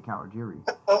were gonna say Kawajiri.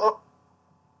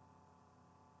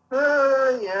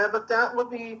 Yeah, but that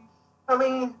would be.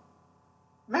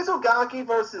 Mizugaki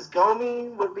versus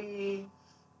Gomi would be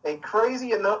a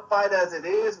crazy enough fight as it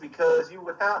is, because you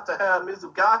would have to have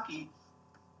Mizugaki,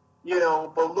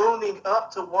 ballooning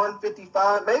up to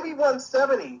 155, maybe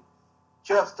 170,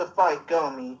 just to fight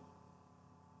Gomi.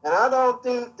 And I don't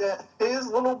think that his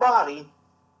little body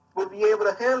would be able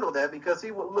to handle that, because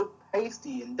he would look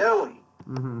pasty and doughy.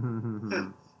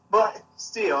 But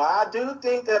still, I do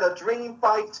think that a dream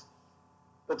fight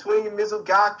between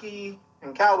Mizugaki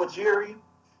and Kawajiri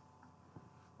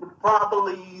would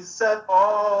probably set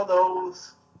all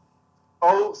those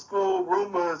old school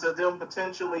rumors of them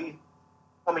potentially,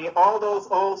 all those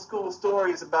old school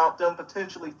stories about them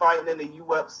potentially fighting in the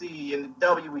UFC and the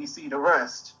WEC to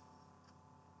rest.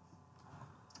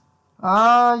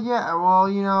 Yeah, well,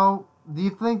 do you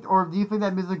think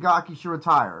that Mizugaki should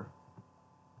retire?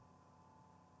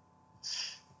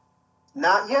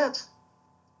 Not yet.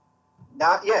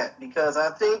 Not yet, because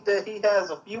I think that he has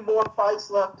a few more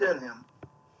fights left in him.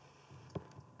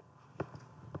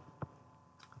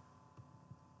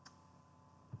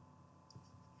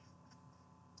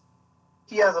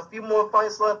 He has a few more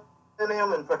fights left in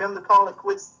him, and for him to call it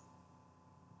quits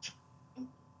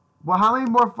Well, how many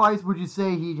more fights would you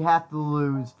say he'd have to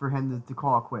lose for him to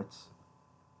call it quits?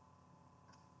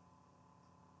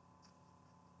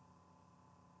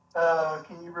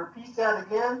 Can you repeat that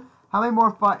again? How many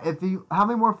more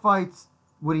fights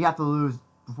would he have to lose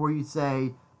before you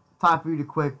say time for you to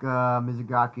quit,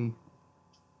 Mizugaki?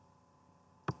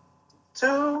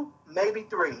 2, maybe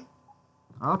 3.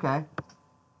 Okay.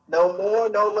 No more,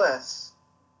 no less.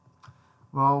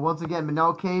 Well, once again,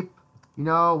 Manel Cape,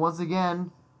 once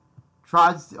again,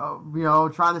 trying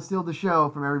to steal the show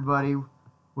from everybody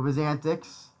with his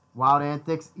antics, wild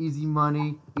antics, easy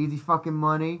money, easy fucking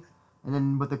money. And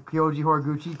then with the Kyoji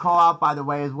Horiguchi call out, by the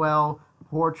way, as well.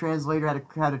 Poor translator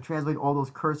had to translate all those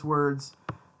curse words.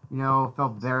 Felt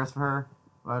embarrassed for her.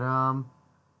 But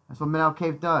that's what Manel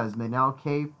Cape does. Manel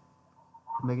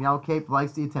Cape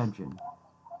likes the attention.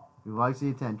 He likes the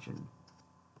attention.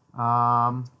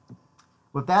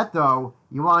 With that though,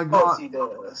 you want to go? Of course he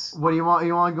does. What do you want?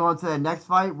 You want to go on to the next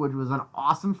fight, which was an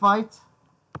awesome fight.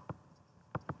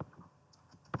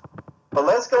 But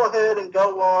let's go ahead and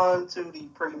go on to the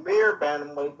premier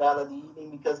bantamweight bout of the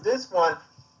evening, because this one,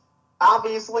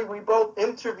 obviously, we both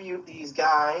interviewed these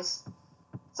guys,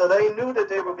 so they knew that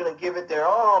they were going to give it their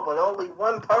all, but only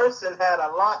one person had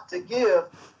a lot to give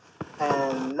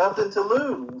and nothing to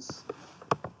lose.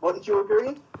 Wouldn't you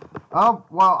agree? Oh,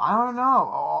 well, I don't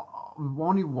know.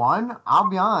 Only one? I'll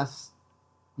be honest.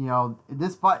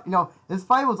 This fight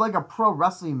was like a pro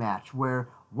wrestling match where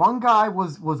one guy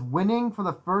was winning for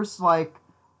the first,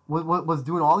 was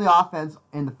doing all the offense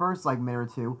in the first, minute or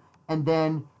two, and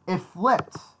then it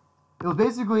flipped. It was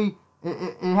basically,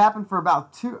 it happened for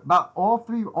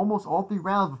almost all three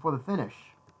rounds before the finish.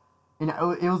 And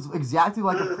it was exactly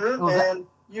like Sorry, go ahead.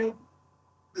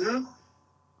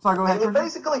 And you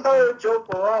basically heard Joe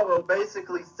Ferraro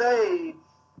basically say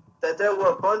that there were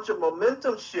a bunch of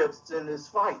momentum shifts in this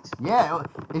fight. Yeah,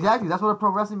 exactly. That's what a pro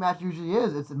wrestling match usually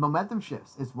is. It's momentum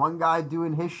shifts. It's one guy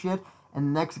doing his shit and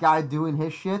the next guy doing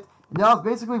his shit. And that was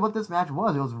basically what this match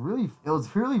was. It was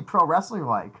really pro wrestling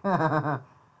like.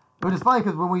 Which is funny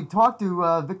because when we talked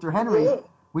to Victor Henry,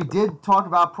 we did talk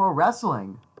about pro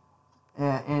wrestling,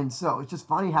 and so it's just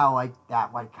funny how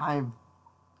that kind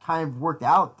of worked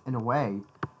out in a way.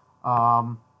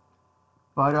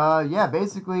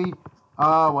 Basically.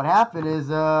 What happened is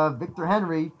Victor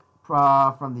Henry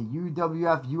from the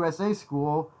UWF USA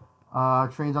school,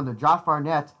 trains under Josh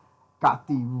Barnett, got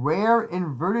the rare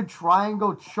inverted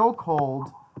triangle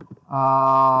chokehold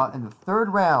in the third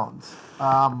round.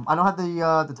 I don't have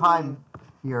the time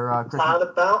here, Chris. Time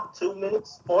about 2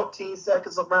 minutes, 14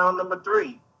 seconds of round number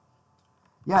 3.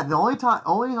 Yeah, the only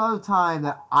other time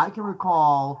that I can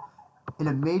recall in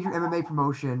a major MMA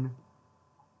promotion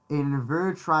in an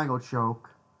inverted triangle choke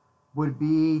would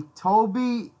be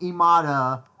Toby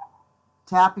Imada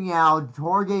tapping out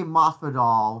Jorge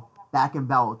Masvidal back in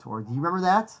Bellator. Do you remember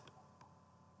that?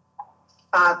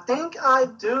 I think I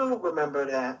do remember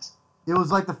that. It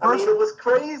was like the first... it was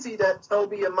crazy that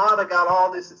Toby Imada got all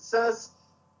this success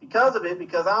because of it,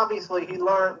 because obviously he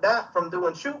learned that from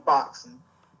doing shoot boxing,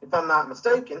 if I'm not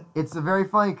mistaken. It's very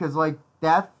funny because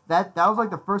that was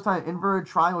the first time an inverted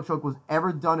triangle choke was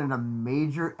ever done in a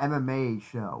major MMA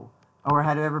show. Or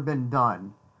had it ever been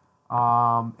done.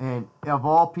 And of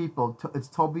all people, it's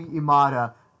Toby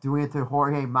Imada doing it to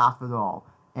Jorge Masvidal.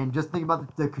 And just think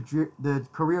about the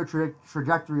career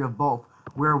trajectory of both,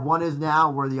 where one is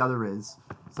now, where the other is.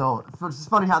 So it's just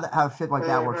funny how shit like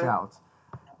that works out.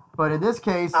 But in this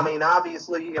case,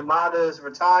 obviously Imada is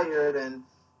retired, and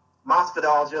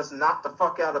Masvidal just knocked the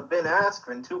fuck out of Ben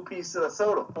Askren, 2 pieces of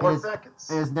soda, 4 seconds.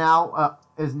 And is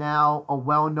now a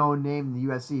well-known name in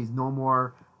the UFC. He's no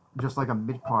more just like a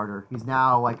mid-carder. He's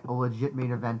now a legit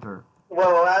main eventer.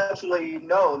 Well, actually,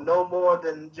 no more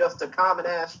than just a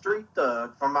common-ass street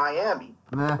thug from Miami.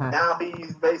 Now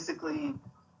he's basically,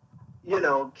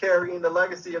 carrying the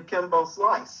legacy of Kimbo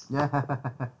Slice. Yeah.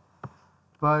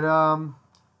 But,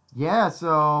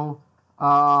 so,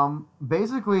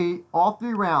 basically, all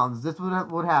 3 rounds, this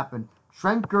would happen.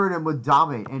 Trent Gurdon would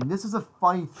dominate, and this is a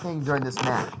funny thing during this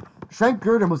match. Trent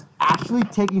Gurdon was actually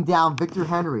taking down Victor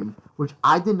Henry, which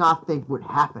I did not think would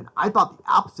happen. I thought the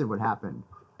opposite would happen.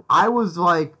 I was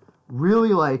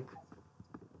really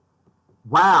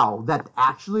wow,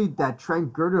 that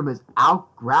Trent Gurdon is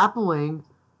out grappling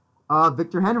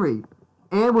Victor Henry,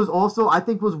 and was also, I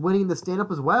think, was winning the stand up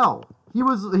as well. He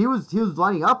was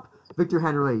lining up Victor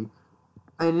Henry,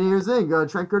 and here's the thing: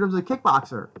 Trent Gurdon's a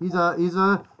kickboxer.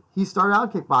 He started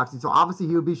out kickboxing, so obviously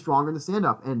he would be stronger in the stand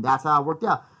up, and that's how it worked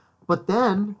out. But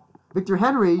then Victor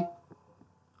Henry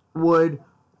would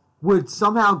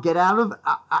somehow get out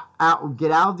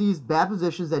of these bad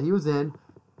positions that he was in,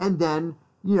 and then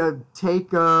take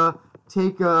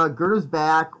girders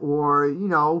back, or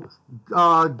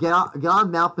get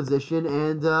on mount position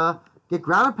and get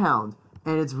ground and pound.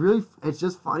 And it's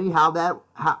just funny how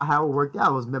it worked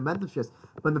out. It was momentum shifts.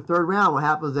 But in the third round, what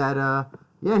happened was that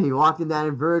he locked in that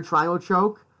inverted triangle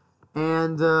choke,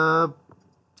 and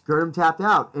Gurdam tapped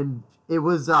out. And it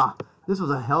was this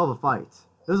was a hell of a fight.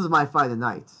 This is my fight of the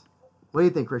night. What do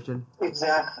you think, Christian?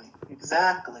 Exactly.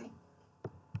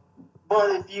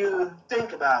 But if you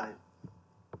think about it,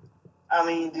 I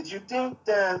mean, did you think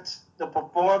that the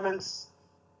performance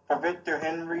for Victor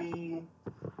Henry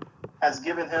has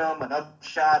given him another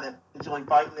shot at potentially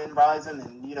fighting in Rising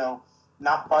and,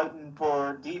 not fighting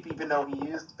for deep, even though he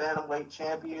is the bantamweight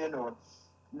champion, or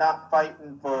not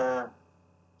fighting for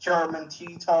German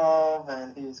Titov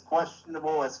and his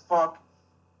questionable as fuck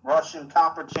Russian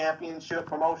Copper Championship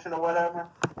promotion or whatever?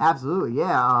 Absolutely,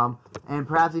 yeah. And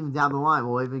perhaps even down the line,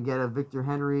 we'll even get a Victor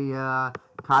Henry,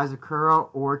 Kaizakura,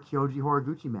 or Kyoji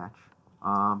Horiguchi match,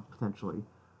 potentially.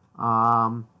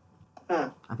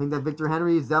 I think that Victor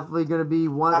Henry is definitely going to be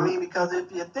one. I mean, because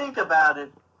if you think about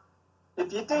it,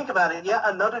 yet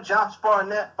another Josh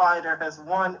Barnett fighter has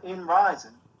won in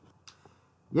Rising.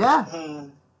 Yeah.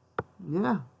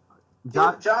 Yeah.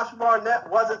 If Josh Barnett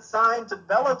wasn't signed to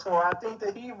Bellator, I think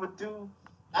that he would do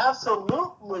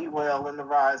absolutely well in the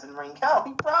Rising ring. Hell,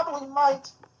 he probably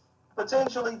might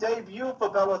potentially debut for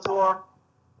Bellator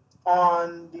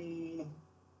on the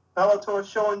Bellator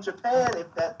show in Japan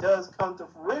if that does come to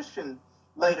fruition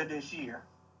later this year.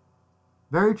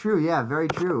 Very true, yeah, very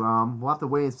true. We'll have to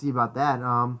wait and see about that.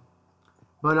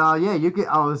 But you could.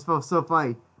 Oh, it's so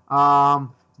funny.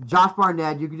 Josh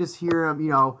Barnett, you could just hear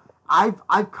him.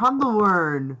 I've come to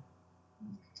learn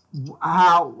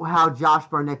how Josh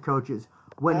Barnett coaches.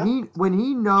 When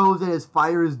he knows that his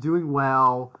fighter is doing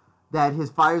well, that his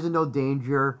fighter's in no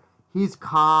danger, he's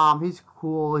calm, he's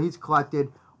cool, he's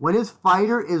collected. When his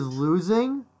fighter is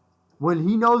losing, when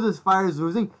he knows his fighter is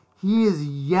losing, he is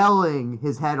yelling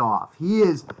his head off.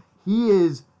 His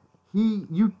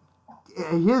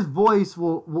voice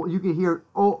will you can hear it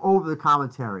over the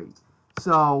commentary.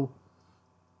 So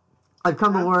I've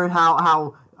come to learn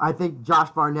how I think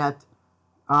Josh Barnett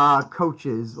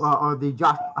coaches, or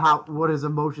what his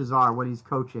emotions are when he's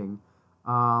coaching.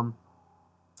 But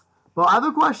I have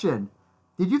a question.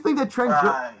 Did you think that Trent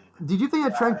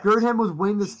Girdham was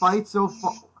winning this fight so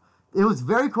far? It was a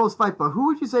very close fight, but who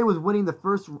would you say was winning the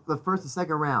first and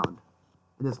second round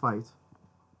in this fight?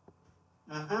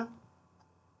 Mm-hmm.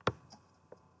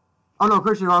 Oh no,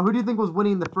 Christian, who do you think was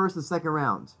winning the first and second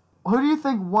rounds? Who do you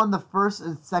think won the first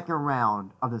and second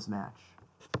round of this match?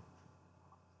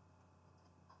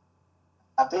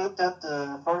 I think that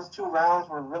the first two rounds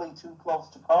were really too close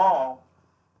to call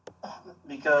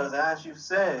because, as you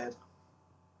said,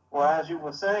 or as you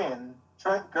were saying,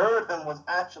 Trent Girdham was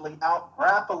actually out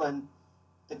grappling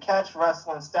the catch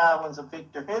wrestling stylings of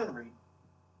Victor Henry,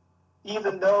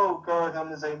 even though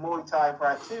Girdham is a Muay Thai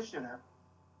practitioner.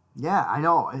 Yeah, I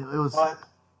know. It was. But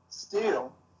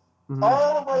still,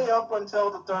 all the way up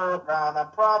until the third round, I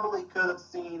probably could have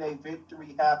seen a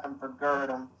victory happen for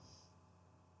Girdham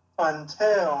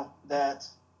until that,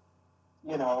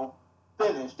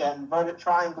 finish, that inverted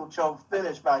triangle choke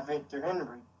finish by Victor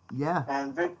Henry. Yeah.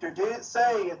 And Victor did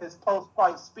say in his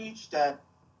post-fight speech that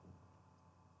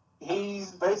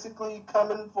he's basically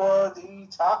coming for the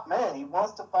top man. He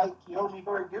wants to fight Kyoji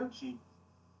Horiguchi.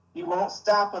 He won't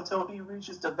stop until he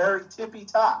reaches the very tippy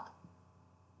top.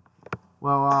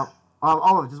 Well,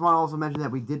 I just want to also mention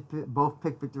that we did both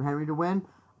pick Victor Henry to win.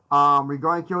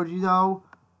 Regarding Kyoji, though,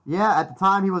 yeah, at the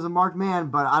time he was a marked man,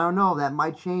 but I don't know. That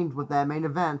might change with that main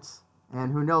event.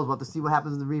 And who knows? We'll have to see what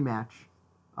happens in the rematch.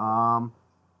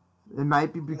 It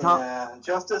might be become... Yeah,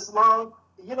 just as long...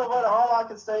 You know what? All I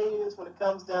can say is when it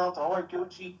comes down to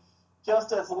Horiguchi,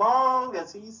 just as long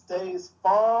as he stays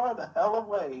far the hell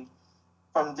away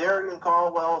from Darian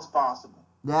Caldwell as possible.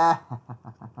 Yeah.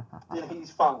 Then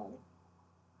he's fine.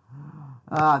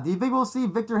 Do you think we'll see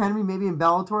Victor Henry maybe in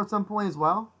Bellator at some point as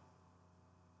well?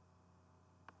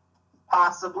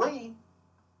 Possibly.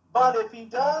 But if he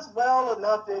does well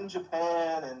enough in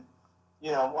Japan and,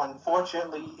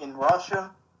 unfortunately in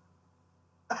Russia,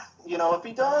 if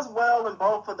he does well in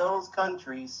both of those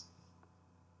countries,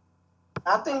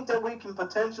 I think that we can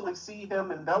potentially see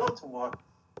him in Bellator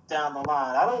down the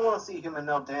line. I don't want to see him in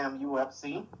no damn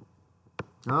UFC.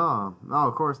 Oh, no,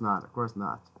 of course not. Of course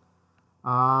not.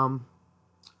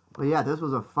 But yeah, this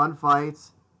was a fun fight.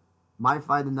 My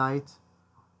fight of the night.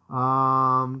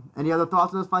 Any other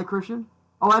thoughts on this fight, Christian?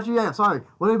 Oh, actually, yeah, sorry.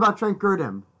 What about Trent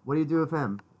Girdham? What do you do with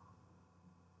him?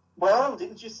 Well,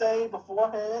 didn't you say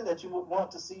beforehand that you would want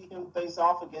to see him face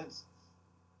off against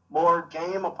more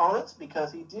game opponents,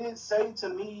 because he did say to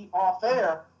me off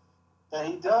air that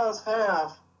he does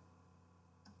have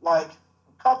like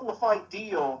a couple of fight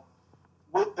deal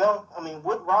with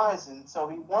Rizin, so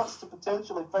he wants to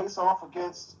potentially face off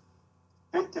against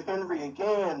Victor Henry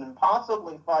again and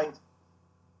possibly fight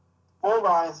for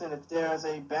Rizin if there's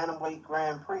a Bantamweight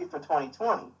Grand Prix for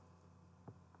 2020.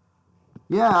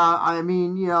 Yeah, I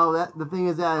mean, that the thing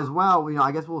is that as well.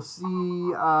 I guess we'll see. If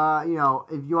you want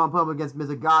to put him against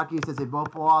Mizugaki, since they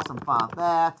both lost, I'm fine with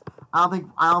that. I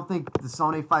don't think the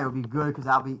Sone fight would be good because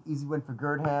that'll be an easy win for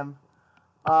Girdham.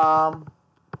 I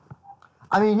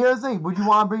mean, here's the thing: would you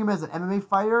want to bring him as an MMA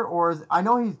fighter, or I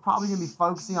know he's probably going to be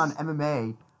focusing on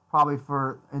MMA probably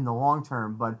for in the long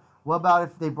term. But what about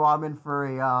if they brought him in for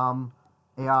a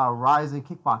Rizin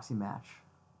kickboxing match?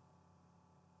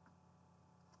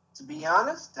 To be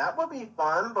honest, that would be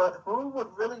fun, but who would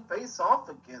really face off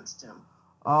against him?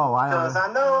 Oh, because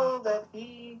I know that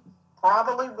he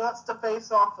probably wants to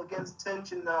face off against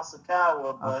Tenshin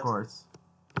Nasukawa, but of course,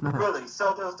 really,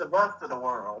 so does the rest of the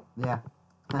world. Yeah.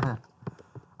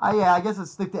 I guess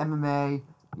let's stick to MMA.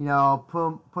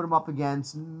 Put him up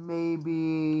against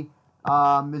maybe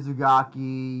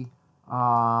Mizugaki.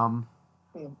 I'm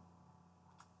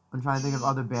trying to think of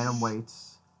other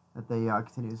bantamweights that they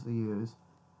continuously use.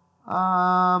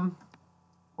 Or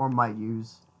might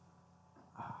use.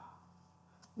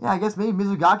 Yeah, I guess maybe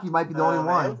Mizugaki might be the only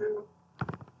one. Andrew,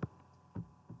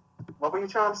 what were you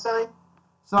trying to say?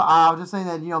 So I was just saying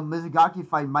that Mizugaki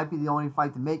fight might be the only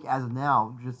fight to make as of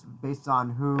now, just based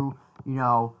on who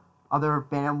other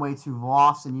bantamweights who've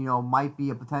lost and might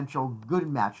be a potential good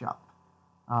matchup,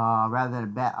 rather than a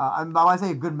bad. When I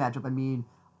say a good matchup, I mean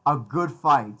a good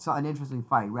fight, so an interesting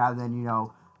fight, rather than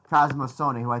Kazuma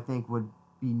Sone, who I think would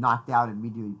be knocked out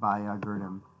immediately by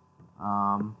Girdham.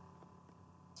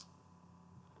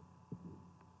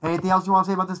 Anything else you want to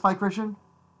say about this fight, Christian?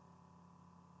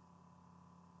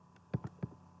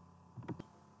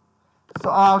 So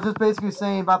I was just basically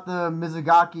saying about the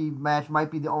Mizugaki match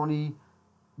might be the only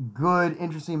good,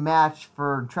 interesting match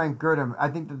for Trent Girdham. I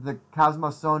think that the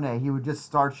Kazuma Sone, he would just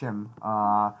starch him.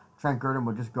 Trent Girdham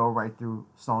would just go right through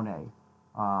Sone.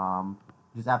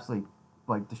 Just absolutely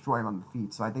destroy him on the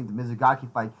feet. So I think the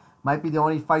Mizugaki fight might be the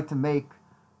only fight to make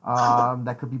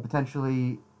that could be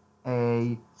potentially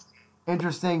a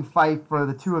interesting fight for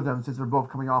the two of them, since they're both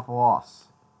coming off a loss.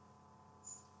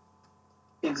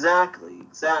 Exactly.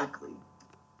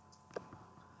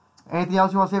 Anything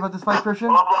else you want to say about this fight,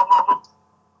 Christian?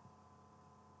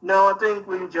 No, I think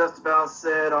we just about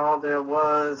said all there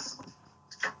was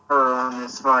on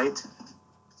this fight.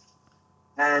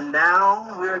 And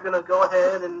now we're going to go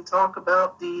ahead and talk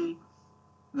about the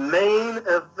main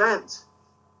event,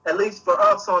 at least for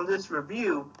us on this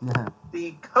review,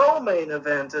 the co-main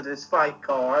event of this fight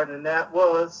card, and that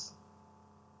was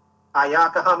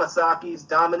Ayaka Hamasaki's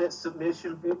dominant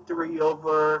submission victory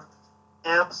over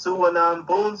Amp Suanan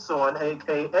Bunson,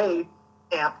 a.k.a.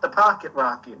 Amp the Pocket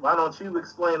Rocket. Why don't you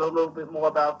explain a little bit more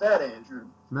about that, Andrew?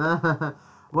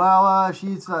 Well,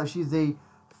 she's a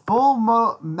Full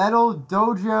Metal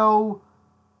Dojo,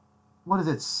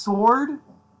 sword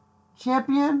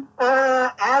champion?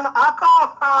 And I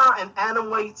call her an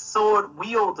Atomweight sword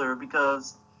wielder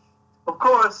because, of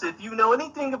course, if you know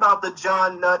anything about the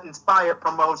John Nutt-inspired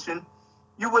promotion,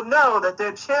 you would know that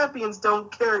their champions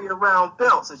don't carry around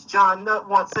belts. As John Nutt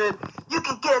once said, you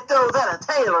can get those at a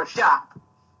tailor shop.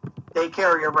 They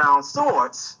carry around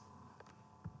swords.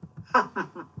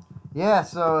 Yeah,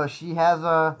 so she has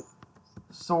a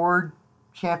sword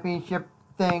championship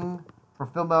thing for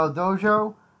Full Metal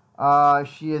Dojo.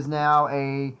 She is now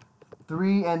a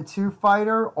 3-2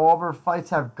 fighter. All of her fights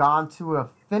have gone to a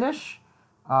finish,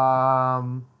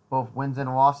 both wins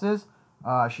and losses.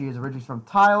 She is originally from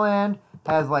Thailand,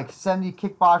 has 70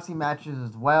 kickboxing matches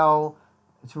as well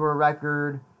to her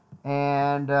record,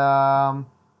 and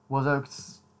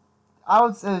was I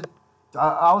would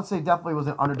say definitely was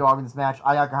an underdog in this match.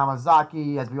 Ayaka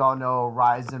Hamazaki, as we all know,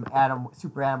 Rizin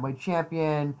Super Atomweight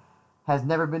champion, has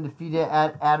never been defeated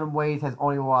at Atomweight, has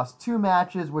only lost 2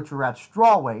 matches, which were at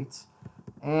strawweights,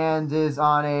 and is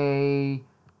on a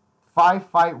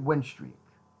 5-fight win streak.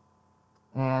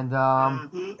 And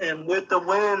and with the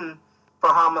win for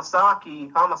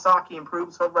Hamasaki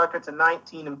improves her record to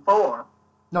 19-4.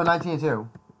 No, 19-2.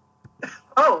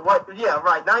 Oh, what? Yeah,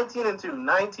 right.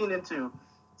 19-2.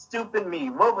 Stupid me.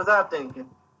 What was I thinking?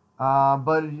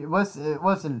 But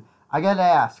listen, I gotta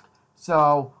ask.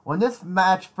 So when this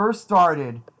match first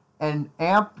started, and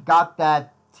Amp got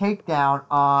that takedown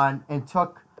on and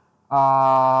took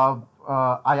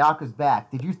Ayaka's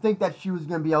back, did you think that she was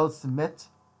gonna be able to submit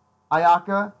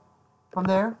Ayaka from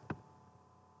there?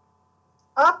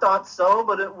 I thought so,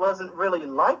 but it wasn't really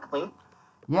likely.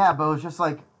 Yeah, but it was just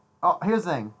like, oh, here's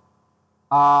the thing.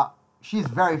 She's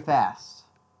very fast,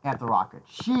 Amp the Rocket.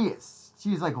 She is.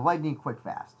 She's like lightning quick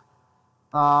fast.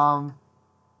 The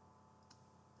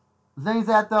thing is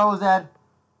that though is that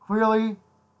clearly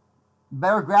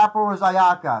better grappler was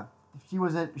Ayaka. She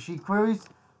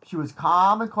was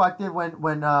calm and collected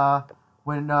when Amp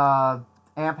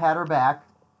had her back,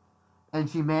 and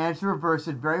she managed to reverse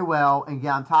it very well and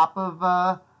get on top of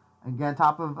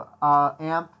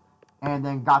Amp, and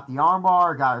then got the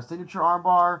armbar, got her signature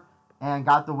armbar, and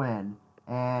got the win.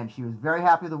 And she was very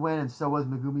happy with the win, and so was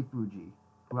Megumi Fuji,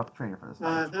 who helped train her for this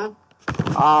match. Mm-hmm.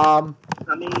 I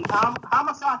mean,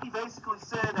 Hamasaki basically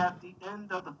said at the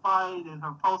end of the fight in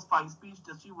her post-fight speech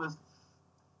that she was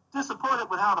disappointed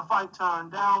with how the fight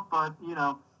turned out, but, you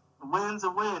know, the win's a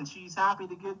win. She's happy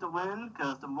to get the win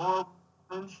because the more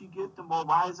wins she gets, the more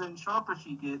wiser and sharper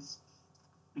she gets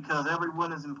because every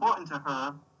win is important to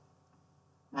her.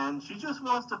 And she just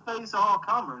wants to face all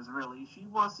comers, really. She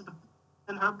wants to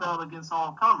defend her belt against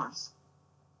all comers.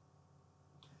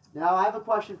 Now I have a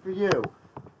question for you.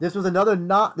 This was another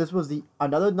non-title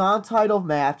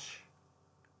match.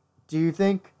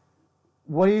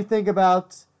 What do you think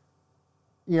about,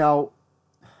 you know,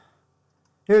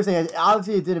 here's the thing,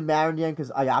 obviously it didn't matter in the end because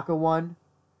Ayaka won.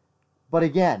 But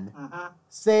again,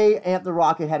 say Amp the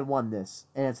Rocket had won this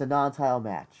and it's a non-title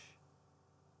match.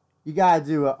 You gotta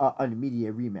do an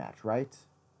immediate rematch, right?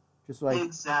 Just like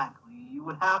exactly, you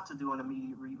would have to do an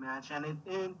immediate rematch, and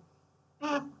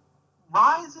if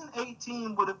Rising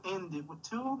 18 would have ended with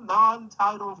two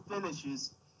non-title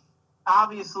finishes,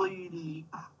 obviously the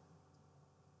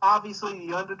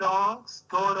underdogs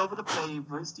going over the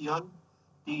favorites,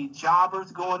 the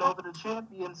jobbers going over the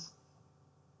champions.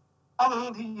 I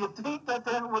mean, do you think that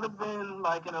there would have been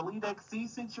like an Elite XC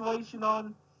situation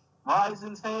on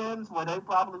Rising's hands where they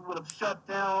probably would have shut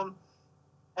down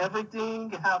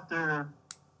everything after,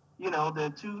 you know,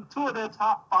 the two of their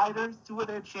top fighters, two of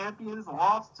their champions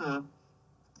lost to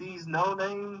these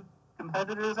no-name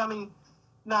competitors? I mean,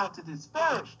 not to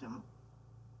disparage them,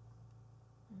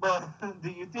 but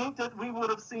do you think that we would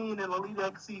have seen an Elite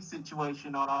XC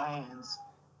situation on our hands?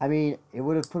 I mean, it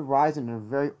would have put Rising in a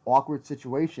very awkward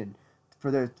situation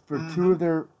for two of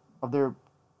their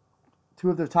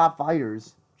top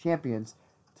fighters, champions,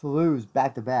 to lose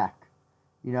back to back.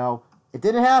 You know, it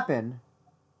didn't happen.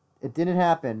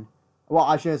 Well,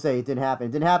 I shouldn't say it didn't happen.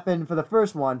 It didn't happen for the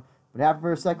first one, but it happened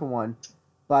for the second one.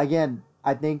 But again,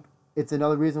 I think it's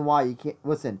another reason why you can't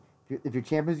listen. If your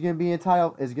champion's going to be in a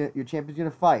title, your champion's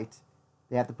going to fight,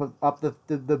 they have to put up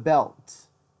the belt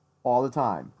all the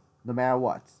time, no matter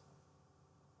what.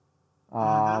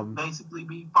 Basically,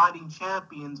 be fighting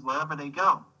champions wherever they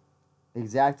go.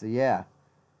 Exactly. Yeah.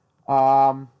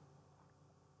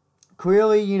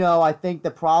 Clearly, you know, I think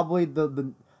that probably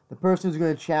the person who's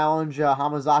going to challenge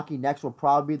Hamasaki next will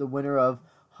probably be the winner of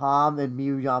Ham and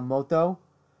Miyu Yamamoto.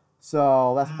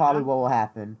 So that's probably what will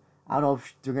happen. I don't know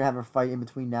if they're going to have a fight in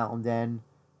between now and then.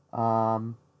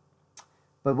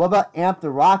 But what about Amp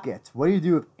the Rocket? What do you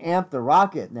do with Amp the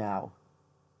Rocket now?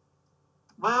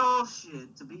 Well,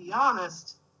 shit, to be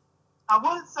honest, I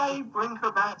wouldn't say bring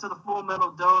her back to the Full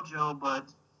Metal Dojo,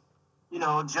 but, you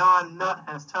know, John Nutt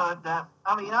has turned that.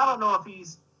 I mean, I don't know if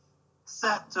he's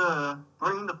set to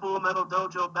bring the Full Metal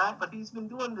Dojo back, but he's been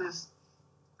doing this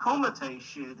Kumite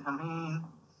shit. I mean,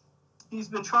 he's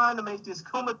been trying to make this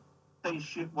Kumite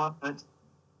shit work, but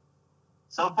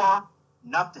so far,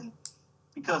 nothing.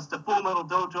 Because the Full Metal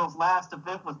Dojo's last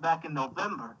event was back in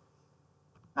November.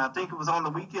 I think it was on the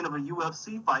weekend of a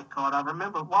UFC fight card. I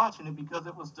remember watching it because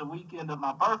it was the weekend of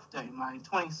my birthday, my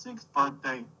 26th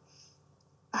birthday.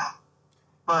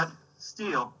 But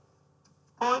still,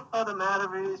 point of the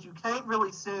matter is you can't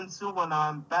really send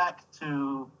Suwanon back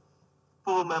to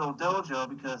Full Metal Dojo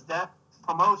because that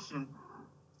promotion,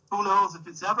 who knows if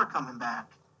it's ever coming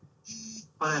back.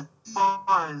 But as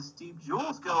far as Deep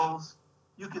Jewels goes,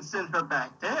 you can send her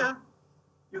back there.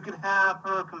 You can have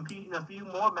her compete in a few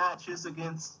more matches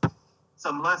against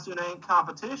some lesser-named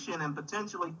competition and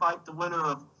potentially fight the winner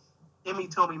of Emi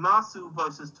Tomimasu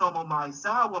versus Tomo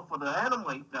Maizawa for the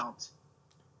Atomweight belt.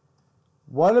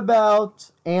 What about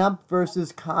Amp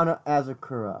versus Kana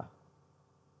Asakura?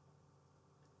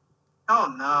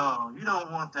 Oh, no. You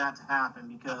don't want that to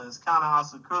happen because Kana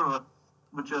Asakura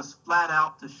would just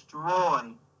flat-out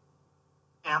destroy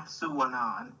Amp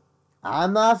Suwanon.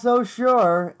 I'm not so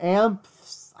sure. Amp,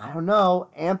 I don't know.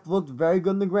 Amp looked very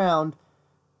good on the ground.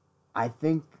 I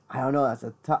don't know. I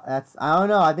don't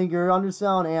know. I think you're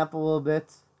underselling Amp a little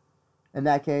bit in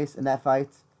that case, in that fight.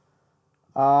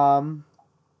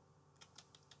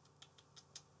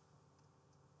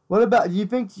 What about? Do you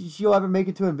think she'll ever make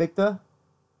it to Invicta?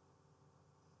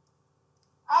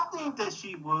 I think that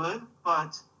she would,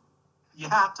 but you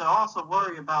have to also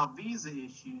worry about visa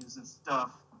issues and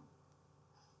stuff.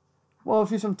 Well, if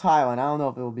she's from Thailand, I don't know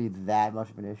if it will be that much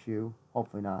of an issue.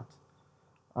 Hopefully not.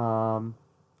 I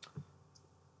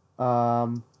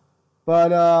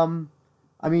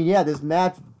mean, yeah, this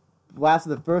match lasted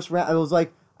the first round. It was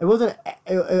like it wasn't.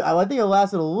 I think it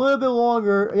lasted a little bit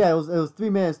longer. Yeah, it was 3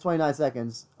 minutes 29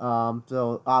 seconds.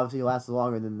 So obviously it lasted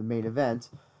longer than the main event.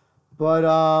 But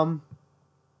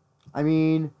I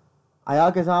mean,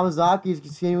 Ayaka Tamazaki is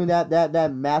continuing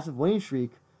that massive winning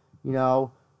streak. You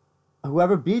know,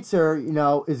 whoever beats her, you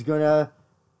know, is gonna.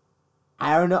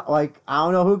 I don't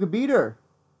know who could beat her.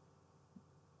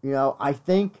 You know, I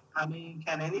mean,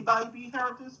 can anybody beat her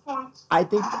at this point?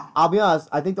 I'll be honest,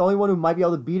 I think the only one who might be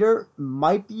able to beat her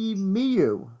might be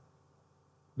Miyu.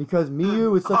 Because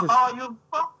Miyu is such a...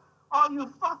 Are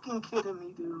you fucking kidding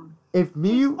me, dude? She's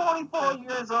 44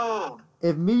 years old.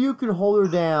 If Miyu can hold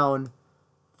her down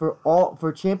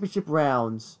for championship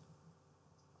rounds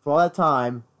for all that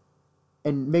time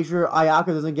and make sure Ayaka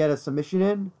doesn't get a submission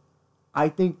in, I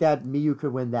think that Miyu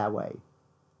could win that way.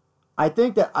 I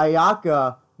think that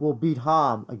Ayaka will beat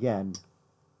Ham again,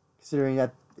 considering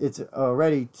that it's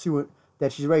already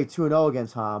that she's already 2-0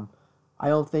 against Ham. I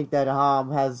don't think that Ham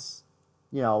has,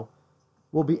 you know,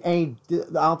 will be any. I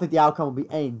don't think the outcome will be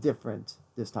any different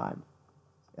this time,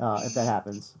 if that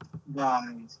happens.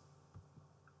 Right.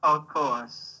 Of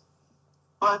course.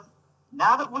 But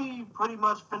now that we pretty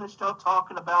much finished up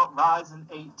talking about Rizin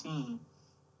 18,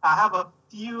 I have a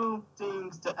few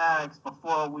things to ask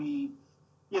before we,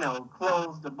 you know,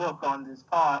 close the book on this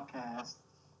podcast.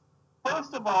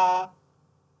 First of all,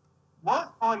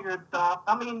 what are your thoughts?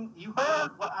 I mean, you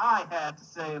heard what I had to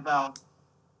say about,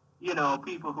 you know,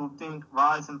 people who think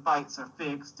Rizin fights are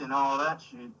fixed and all that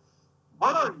shit.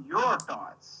 What are your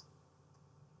thoughts?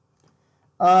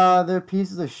 They're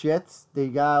pieces of shit. They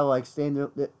gotta like stay in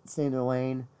their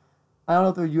lane. I don't know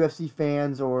if they're UFC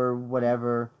fans or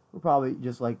whatever. We're probably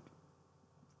just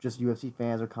UFC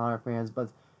fans or Conor fans, but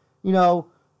you know,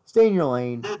 stay in your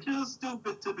lane. They're too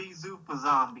stupid to be Zupa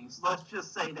zombies. Let's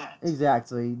just say that.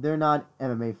 Exactly. They're not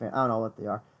MMA fans. I don't know what they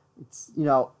are. It's, you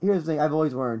know, here's the thing I've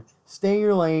always learned. Stay in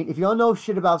your lane. If you don't know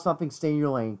shit about something, stay in your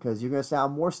lane, because you're going to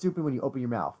sound more stupid when you open your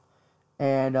mouth.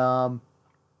 And I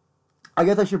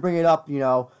guess I should bring it up, you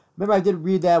know. Remember I did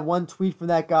read that one tweet from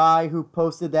that guy who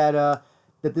posted that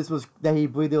that he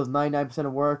believed it was 99%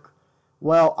 of work.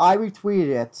 Well, I retweeted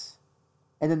it,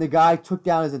 and then the guy took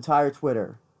down his entire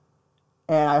Twitter.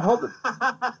 And I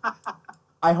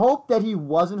hope that he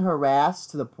wasn't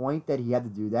harassed to the point that he had to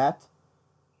do that.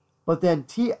 But then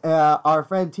our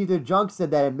friend Teether Junk said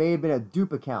that it may have been a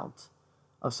dupe account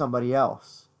of somebody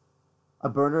else. A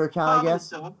burner account, I guess.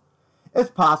 So. It's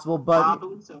possible, but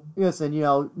so. Listen, you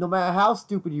know, no matter how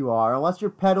stupid you are, unless you're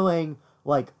peddling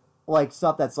like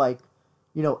stuff that's like,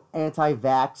 you know,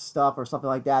 anti-vax stuff or something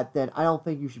like that, then I don't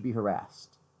think you should be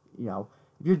harassed. You know,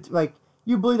 if you're like,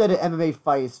 you believe that an MMA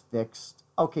fight is fixed,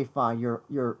 okay, fine, you're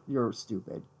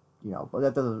stupid, you know, but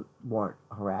that doesn't warrant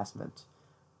harassment.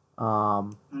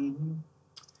 Mm-hmm.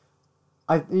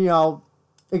 You know,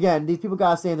 again, these people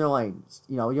gotta stay in their lanes.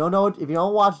 You know, if you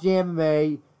don't watch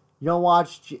JMMA, you don't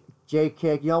watch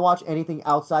J-Kick, you don't watch anything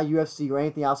outside UFC or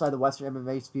anything outside the Western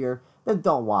MMA sphere, then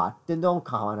don't watch. Then don't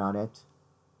comment on it.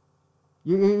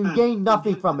 You gain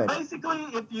nothing from it. Basically,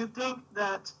 if you think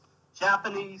that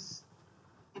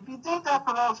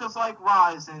promotions like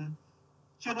Rizin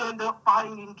should end up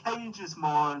fighting in cages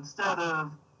more instead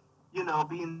of, you know,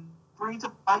 being free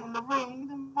to fight in the ring,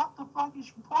 then what the fuck is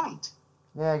your point?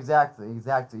 Yeah, exactly.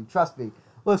 Trust me.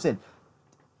 Listen,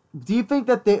 do you think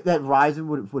that that Rizin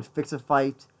would fix a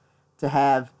fight to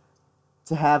have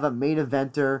a main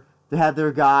eventer, to have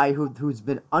their guy who's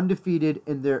been undefeated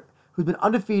in their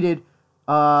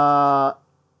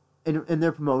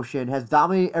promotion, has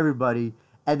dominated everybody,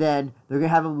 and then they're gonna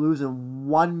have him lose in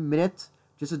 1 minute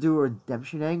just to do a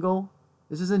redemption angle?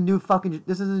 This is a new fucking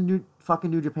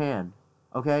New Japan,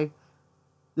 okay?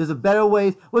 There's better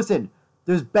ways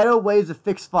to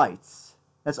fix fights.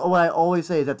 That's all I always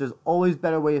say, is that there's always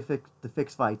better way to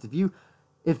fix fights.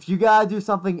 If you gotta do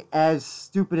something as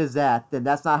stupid as that, then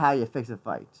that's not how you fix a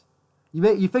fight.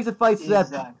 You fix a fight so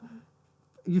that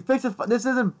this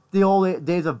isn't the old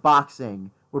days of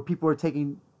boxing where people were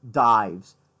taking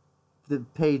dives, the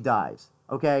paid dives.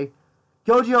 Okay,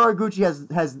 Koji Horiguchi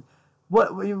has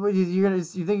what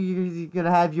you think you're gonna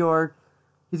have your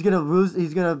he's gonna lose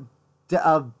he's gonna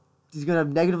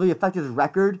negatively affect his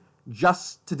record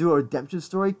just to do a redemption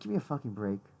story? Give me a fucking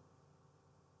break.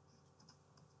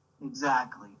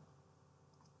 Exactly.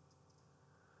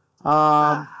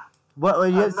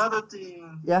 What? Yes. Another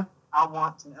thing Yeah. I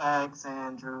want to ask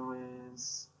Andrew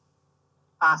is,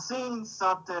 I seen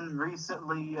something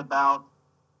recently about,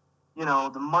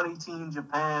 the money team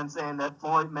Japan saying that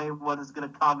Floyd Mayweather is going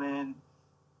to come in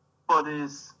for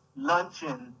this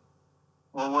luncheon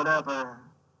or whatever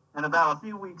in about a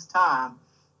few weeks' time.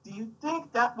 Do you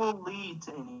think that will lead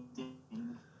to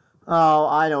anything? Oh,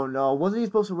 I don't know. Wasn't he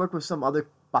supposed to work with some other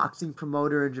boxing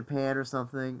promoter in Japan or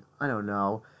something? I don't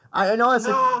know. I know that's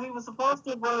No, he was supposed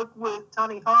to work with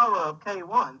Tanihara of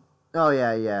K1. Oh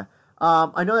yeah, yeah.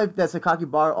 I know that Sakaki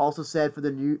Bar also said for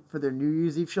their New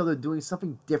Year's Eve show they're doing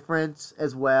something different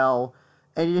as well.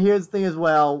 And here's the thing as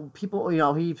well, people,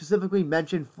 he specifically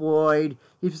mentioned Floyd.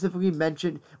 He specifically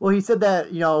mentioned, well, he said that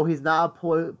he's not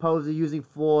opposed to using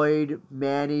Floyd,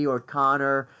 Manny, or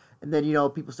Connor. And then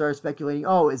people started speculating,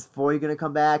 oh, is Floyd gonna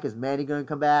come back? Is Manny gonna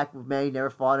come back? Manny never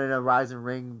fought in a Rising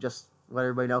Ring, just to let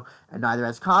everybody know, and neither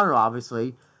has Connor,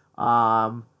 obviously.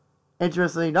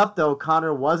 Interestingly enough, though,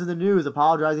 Connor was in the news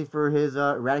apologizing for his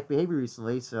erratic behavior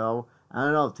recently. So I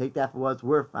don't know. Take that for what it's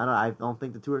worth. I don't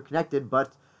think the two are connected,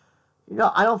 but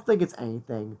I don't think it's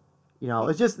anything.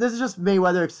 This is just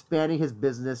Mayweather expanding his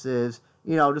businesses.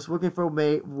 Just looking for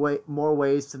more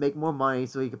ways to make more money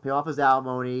so he can pay off his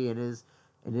alimony and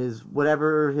his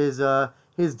whatever his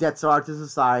debts are to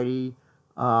society,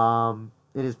 and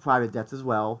his private debts as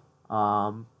well.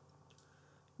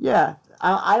 Yeah,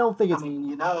 I don't think it's. I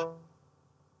mean,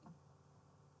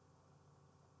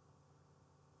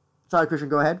 Sorry, Christian,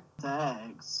 go ahead.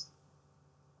 tags.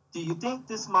 Do you think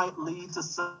this might lead to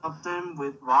something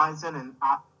with Ryzen and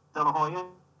De La Hoya?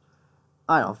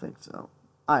 I don't think so.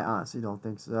 I honestly don't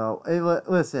think so.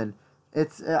 Listen,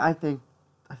 I think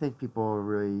people are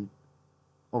really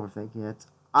overthinking it.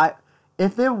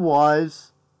 If there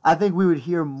was, I think we would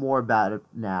hear more about it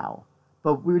now.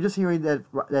 But we were just hearing that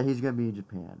he's going to be in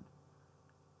Japan.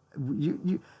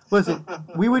 You listen.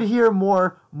 We would hear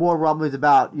more rumblings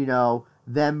about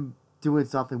them doing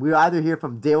something. We would either hear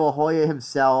from De La Hoya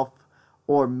himself,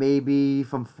 or maybe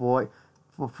from Floyd.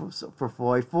 For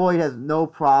Floyd, Floyd has no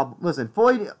problem. Listen,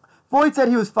 Floyd said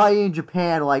he was fighting in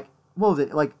Japan what was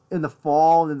it, in the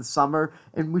fall and in the summer,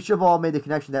 and we should have all made the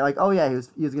connection that oh yeah, he was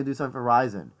gonna do something for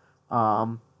Ryzen.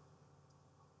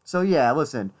 So yeah,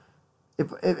 listen.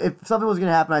 If something was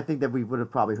gonna happen, I think that we would have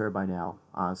probably heard by now.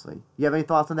 Honestly, you have any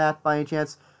thoughts on that by any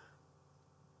chance?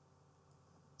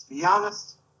 To be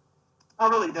honest, I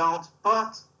really don't.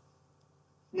 But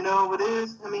it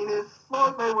is. I mean, if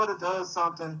Floyd Mayweather does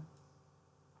something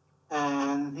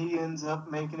and he ends up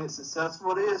making it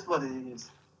successful, it is what it is.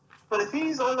 But if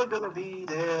he's only going to be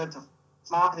there to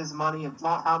flaunt his money and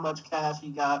flaunt how much cash he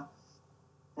got,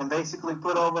 and basically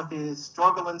put over his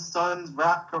struggling son's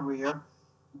rap career,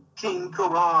 King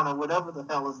Karan or whatever the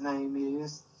hell his name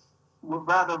is, would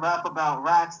rather rap about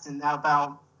Raxton than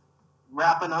about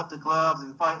wrapping up the gloves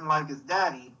and fighting like his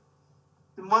daddy,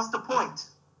 then what's the point?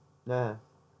 Yeah.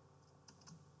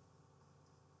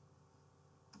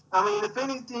 I mean, if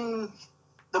anything,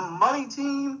 the money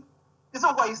team is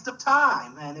a waste of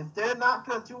time. And if they're not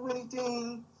going to do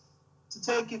anything to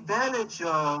take advantage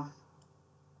of,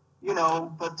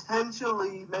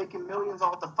 potentially making millions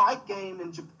off the fight game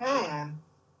in Japan,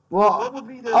 what would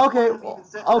be the in Tokyo?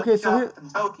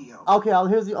 Okay,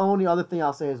 here's the only other thing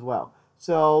I'll say as well.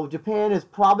 So Japan is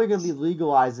probably going to be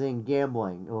legalizing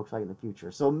gambling. It looks like in the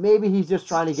future. So maybe he's just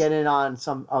trying to get in on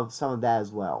some of that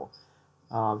as well.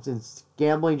 Since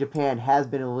gambling in Japan has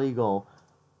been illegal,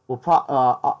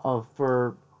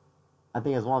 for I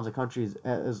think as long as the country's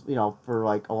for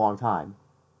like a long time.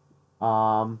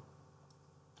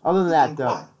 Other than that,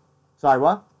 though, sorry,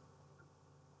 what?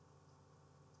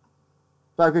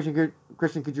 Sorry,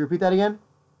 Christian, could you repeat that again?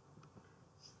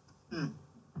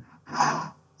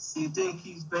 So you think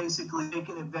he's basically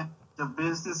taking advantage of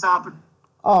business opportunities?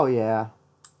 Oh yeah.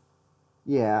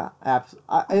 Yeah,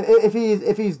 absolutely.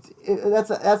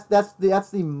 That's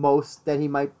the most that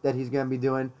he's gonna be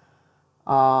doing.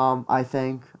 I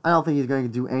think. I don't think he's going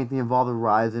to do anything involved with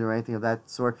Ryzen or anything of that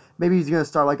sort. Maybe he's gonna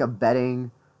start like a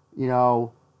betting,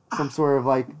 some sort of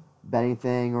like betting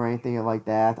thing or anything like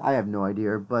that. I have no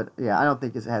idea, but yeah, I don't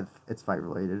think it's fight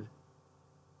related.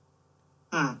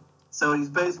 So he's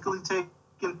basically taking.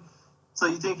 So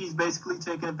you think he's basically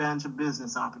taking advantage of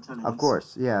business opportunities? Of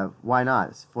course, yeah. Why not?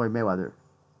 It's Floyd Mayweather.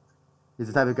 He's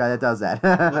the type of guy that does that.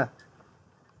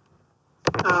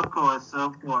 Of course.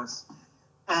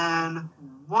 And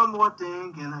one more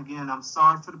thing, and again, I'm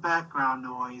sorry for the background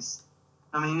noise.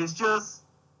 I mean, it's just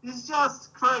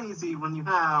crazy when you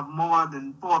have more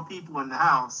than 4 people in the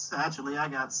house. Actually, I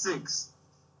got 6,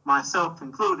 myself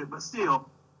included, but still.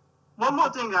 One more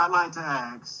thing I'd like to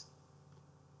ask.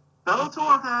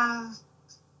 Bellator has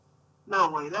no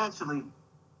wait, actually,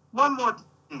 one more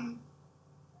thing.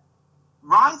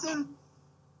 Ryzen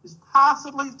is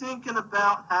possibly thinking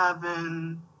about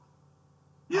having,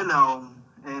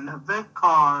 an event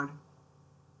card.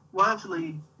 Well,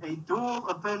 actually, a dual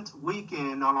event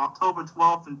weekend on October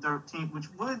 12th and 13th, which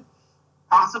would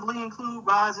possibly include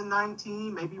Ryzen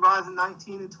 19, maybe Ryzen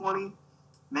 19 and 20,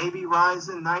 maybe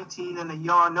Ryzen 19 and a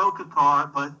Yarnoka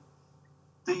card. But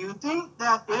do you think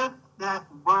that if that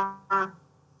were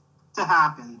to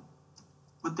happen,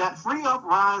 would that free up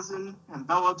Ryzen and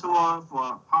Bellator for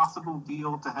a possible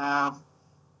deal to have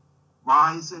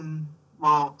Ryzen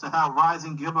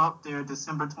give up their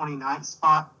December 29th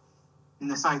spot in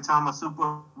the Saitama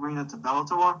Super Arena to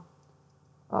Bellator?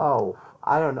 Oh,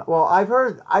 I don't know. Well, I've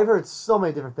heard so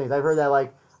many different things. I've heard that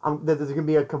that there's gonna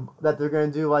be that they're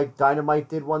gonna do like Dynamite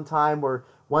did one time, where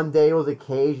one day it was a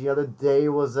cage, the other day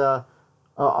was a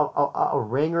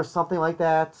ring or something like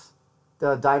that.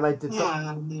 The Dynamite did something.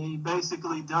 Yeah, and they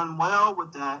basically done well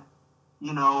with that.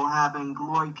 Having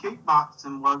Glory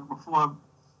Kickboxing work before,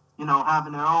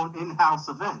 having their own in-house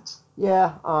event.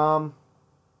 Yeah.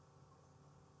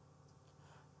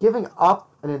 Giving up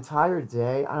an entire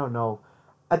day, I don't know.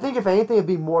 I think if anything, it'd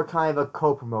be more kind of a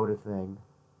co-promoted thing.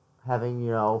 Having,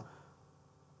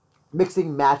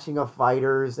 matching of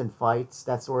fighters and fights,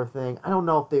 that sort of thing. I don't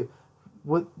know if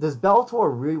does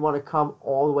Bellator really want to come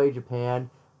all the way to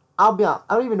Japan? I'll be honest,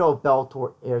 I don't even know if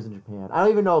Bellator airs in Japan. I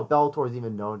don't even know if Bellator is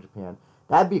even known in Japan.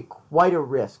 That'd be quite a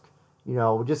risk.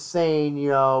 Just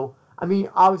saying, I mean,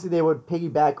 obviously they would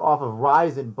piggyback off of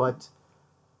Ryzen, but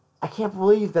I can't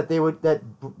believe that that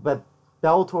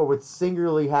Bellator would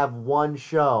singularly have one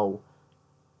show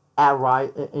at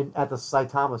the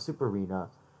Saitama Super Arena.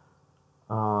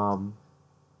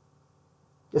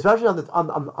 Especially on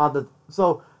the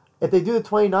so if they do the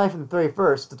 29th and the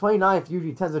 31st, the 29th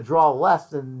usually tends to draw less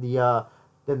than the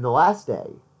last day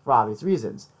for obvious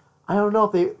reasons. I don't know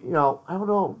if they, I don't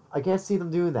know. I can't see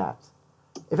them doing that.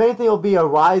 If anything, it'll be a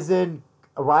Ryzen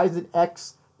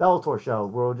X Bellator show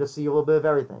where we'll just see a little bit of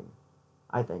everything.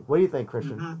 I think. What do you think,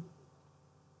 Christian? Mm-hmm.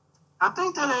 I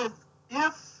think that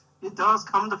if it does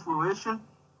come to fruition,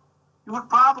 you would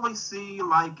probably see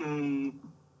like a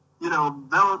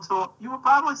Bellator. You would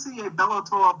probably see a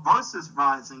Bellator versus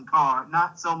Ryzen card,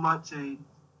 not so much a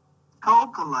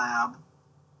co-collab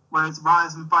where it's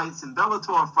Ryzen fights and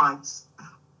Bellator fights,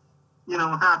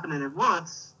 happening at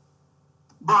once.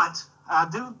 But I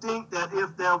do think that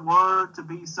if there were to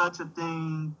be such a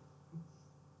thing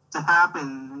to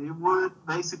happen, it would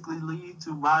basically lead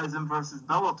to Ryzen versus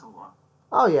Bellator.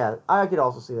 Oh yeah, I could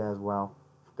also see that as well.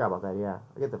 Forgot about that. Yeah,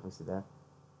 I could definitely see that.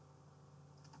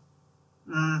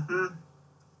 Mm-hmm.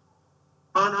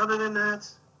 But other than that,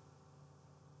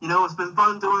 it's been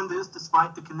fun doing this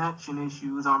despite the connection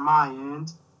issues on my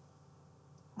end.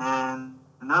 And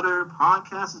another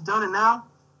podcast is done, and now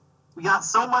we got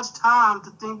so much time to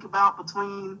think about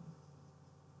between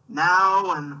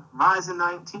now and Ryzen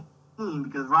 19,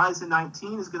 because Ryzen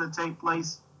 19 is going to take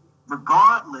place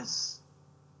regardless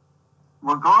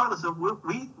of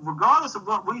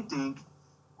what we think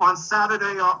on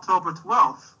Saturday, October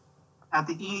 12th at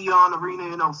the Eon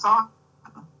Arena in Osaka.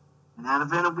 And that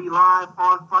event will be live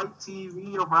on Fight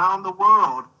TV around the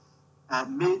world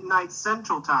at midnight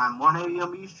Central Time, 1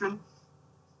 a.m. Eastern,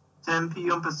 10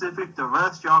 p.m. Pacific. The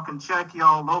rest, y'all can check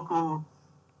y'all local,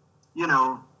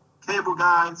 cable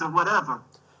guides or whatever.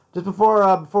 Just before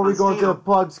we go into the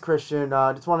plugs, Christian,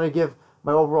 just wanted to give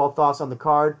my overall thoughts on the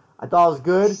card. I thought it was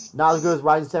good, not as good as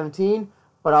Ryzen 17,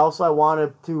 but I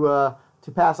wanted to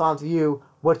pass on to you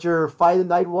what your fight of the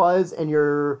night was and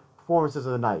your performances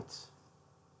of the night.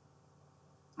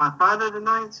 My fight of the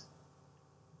night?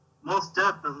 Most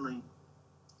definitely.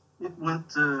 It went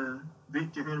to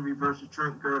Victor Henry versus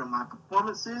Trent Girdle. My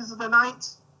performances of the night?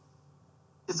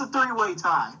 It's a three-way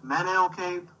tie. Manel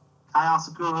Cape, Kai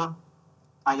Asakura,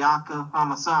 Ayaka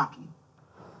Hamasaki.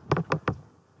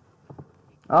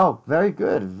 Oh, very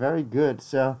good, very good.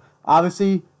 So,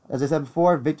 obviously, as I said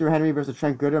before, Victor Henry versus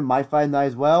Trent Girdle, my fight of the night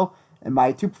as well. And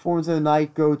my two performances of the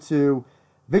night go to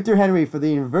Victor Henry for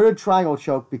the inverted triangle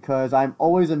choke, because I'm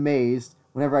always amazed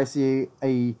whenever I see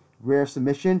a rare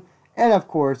submission. And, of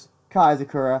course, Kai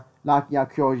Asakura knocking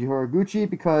out Kyoji Horiguchi,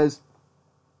 because,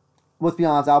 let's be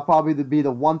honest, that'll probably be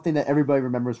the one thing that everybody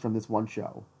remembers from this one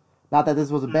show. Not that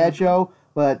this was a bad show,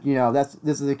 but,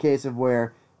 this is a case of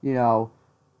where,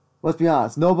 let's be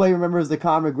honest, nobody remembers the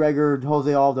Conor McGregor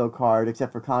Jose Aldo card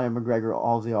except for Conor McGregor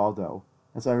Jose Aldo.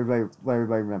 That's what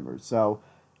everybody remembers. So,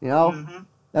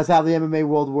 that's how the MMA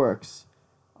world works.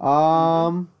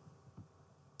 But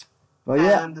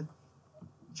yeah. And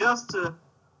just to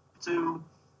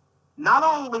not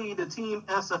only the Team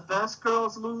SFS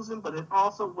girls losing, but it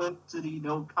also went to the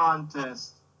no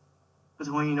contest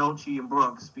between Ochi and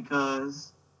Brooks,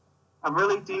 because I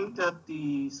really think that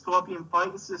the Scorpion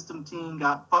Fighting System team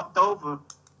got fucked over.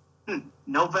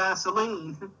 No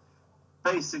Vaseline,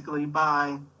 basically,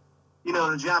 by,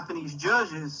 the Japanese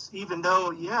judges, even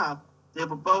though, they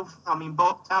were both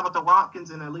Tabitha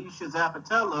Watkins and Alicia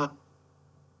Zappatella,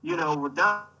 were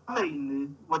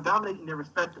dominating their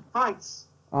respective fights.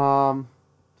 But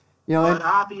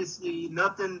obviously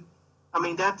nothing,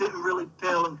 that didn't really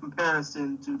pale in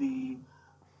comparison to the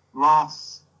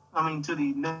to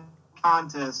the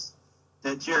contest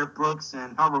that Jared Brooks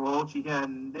and Haru Ochi had,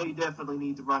 and they definitely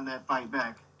need to run that fight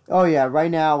back. Oh, yeah, right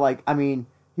now,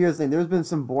 here's the thing. There's been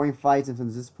some boring fights and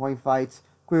some disappointing fights.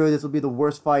 Clearly, this will be the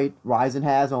worst fight Ryzen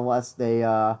has unless they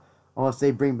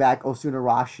bring back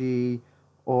Osunarashi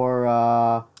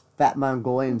or Fat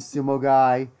Mongolian Sumo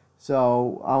Guy.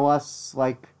 So, unless,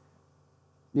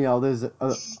 there's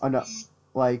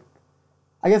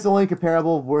I guess the only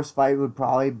comparable worst fight would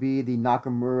probably be the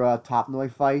Nakamura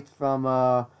Topnoi fight from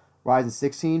Ryzen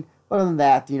 16. But other than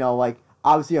that,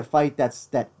 obviously a fight that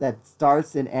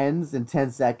starts and ends in 10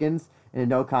 seconds in a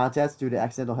no contest due to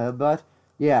accidental headbutt,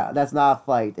 yeah, that's not a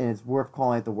fight, and it's worth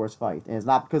calling it the worst fight. And it's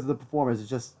not because of the performance, it's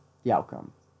just the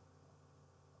outcome.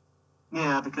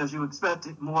 Yeah, because you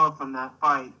expected more from that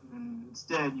fight, and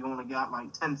instead you only got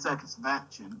 10 seconds of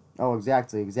action. Oh,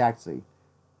 exactly.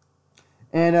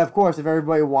 And of course, if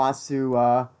everybody wants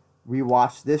to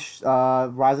rewatch this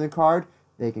Ryzen card,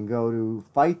 they can go to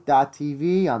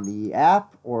fight.tv on the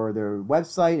app or their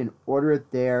website and order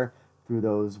it there through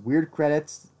those weird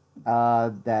credits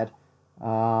that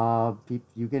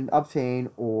you can obtain,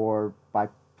 or by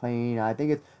paying, I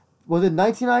think was it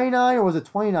 $19.99 or was it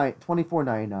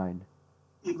 $24.99?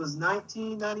 It was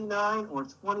 $19.99 or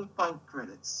 20 fight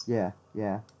credits. Yeah.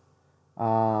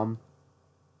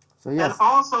 So yes. And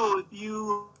also, if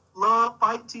you love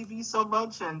Fight TV so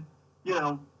much and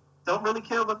don't really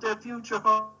care what their future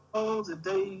holds, if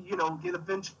they get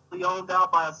eventually owned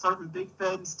out by a certain big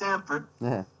fed in Stanford,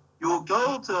 you'll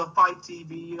go to Fight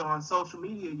TV on social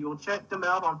media. You'll check them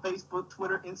out on Facebook,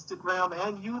 Twitter, Instagram,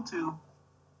 and YouTube,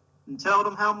 and tell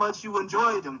them how much you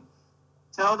enjoy them.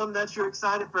 Tell them that you're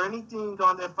excited for anything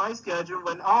on their fight schedule,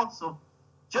 and also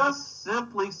just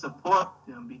simply support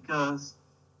them, because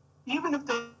even if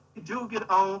they do get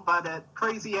owned by that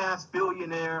crazy-ass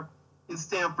billionaire in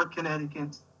Stamford,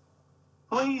 Connecticut,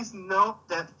 please note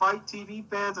that Fight TV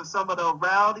fans are some of the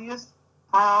rowdiest,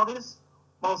 proudest,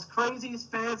 most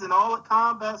craziest fans in all of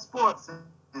combat sports.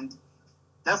 And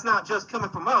that's not just coming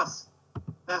from us.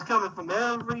 That's coming from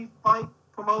every fight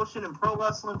promotion and pro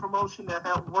wrestling promotion that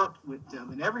have worked with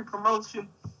them, and every promotion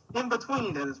in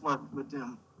between that has worked with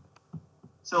them.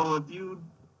 So if you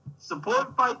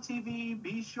support Fight TV,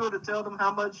 be sure to tell them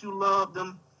how much you love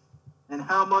them and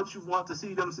how much you want to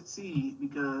see them succeed,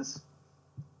 because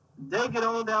they get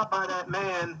owned out by that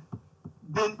man,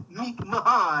 Ben Meek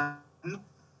Mahan,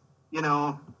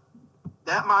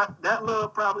 that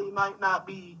love probably might not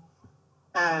be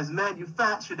as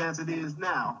manufactured as it is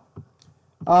now.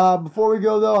 Before we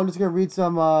go, though, I'm just going to read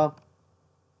some, I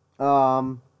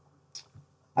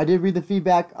did read the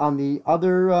feedback on the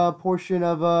other portion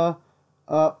of the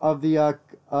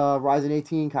Ryzen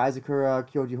 18 Kaizakura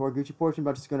Kyoji Horiguchi portion, but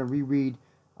I'm just going to reread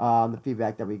the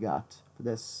feedback that we got for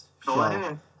this show. Go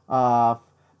ahead.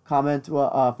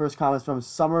 First comments from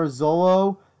Summer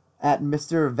Zolo at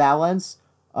Mr. Valence.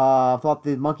 Thought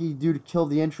the monkey dude killed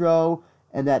the intro,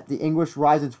 and that the English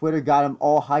Ryzen Twitter got him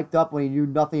all hyped up when he knew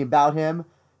nothing about him.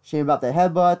 Shame about the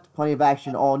headbutt. Plenty of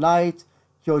action all night.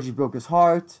 Kyoji broke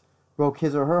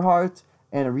his or her heart,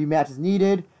 and a rematch is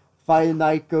needed. Fight of the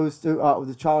night goes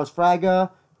to Charles Fraga,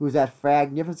 who's at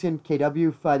Fragnificent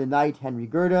KW. Fight of the night, Henry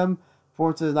Girdham.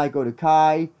 Performance of the night go to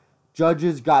Kai.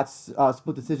 Judges got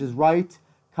split decisions right.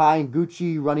 Kai and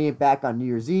Gucci running it back on New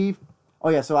Year's Eve. Oh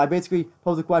yeah, so I basically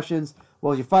posed the questions.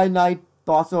 What was your fight of the night?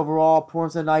 Thoughts overall?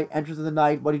 Performance of the night? Entrance of the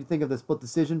night? What did you think of the split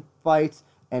decision fights?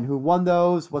 And who won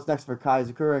those? What's next for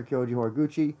Kaizakura and Kyoji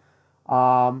Horiguchi?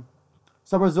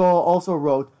 Summer Zola also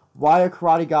wrote, why are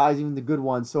karate guys, even the good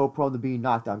ones, so prone to being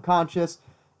knocked unconscious?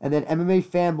 And then MMA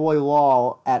Fanboy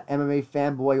Law at MMA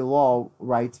Fanboy Law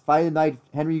writes, fight of the night,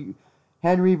 Henry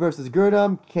versus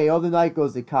Girdham. KO of the night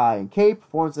goes to Kai and Cape.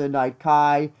 Performance of the night,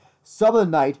 Kai. Sub of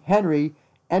the night, Henry.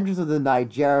 Entrance of the night,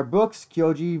 Jared Brooks.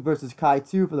 Kyoji versus Kai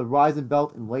 2 for the Ryzen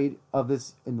belt in the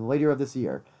later of this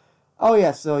year. Oh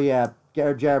yeah, so yeah,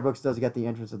 Jared Brooks does get the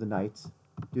entrance of the night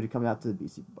due to coming out to the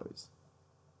BC Boys.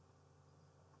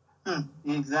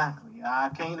 Exactly. I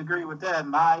can't agree with that.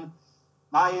 My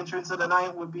entrance of the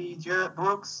night would be Jared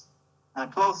Brooks. And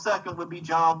a close second would be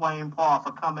John Wayne Parr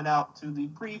for coming out to the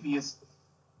previous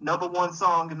 #1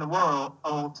 song in the world,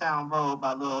 Old Town Road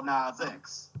by Lil Nas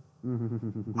X.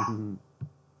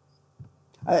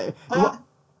 I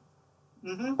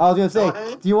Mm-hmm. was gonna say,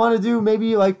 do you want to do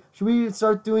maybe like should we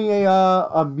start doing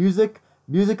a music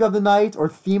of the night or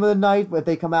theme of the night? If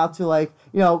they come out to like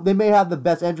they may have the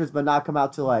best entrance but not come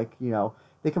out to like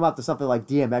they come out to something like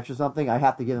DMX or something. I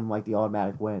have to give them like the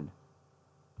automatic win.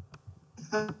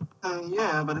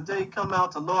 Yeah, but if they come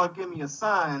out to Lord Give Me a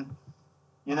Sign,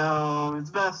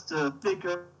 it's best to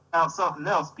figure out something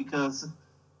else because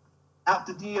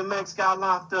after DMX got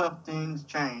locked up, things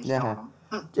changed. Yeah.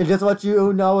 And just to let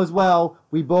you know as well,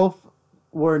 we both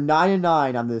were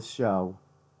 9-9 on this show.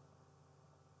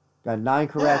 Got 9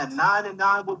 correct. Yeah,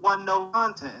 9-9 with 1 no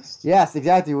contest. Yes,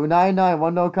 exactly. We're 9-9,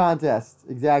 1 no contest.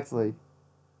 Exactly.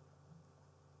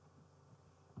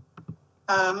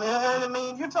 I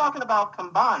mean, you're talking about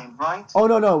combined, right? Oh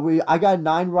no. I got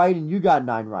 9 right and you got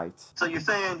 9 right. So you're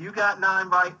saying you got 9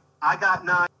 right, I got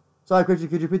 9. Sorry, could you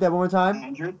repeat that one more time?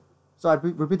 Andrew? Sorry,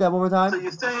 repeat that one more time. So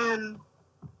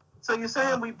you're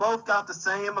saying we both got the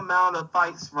same amount of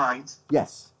fights right?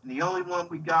 Yes. And the only one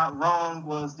we got wrong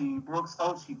was the Brooks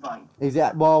Ochi fight.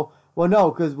 Exactly. Well, no,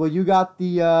 because you got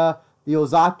the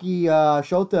Ozaki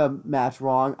Shota match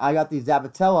wrong. I got the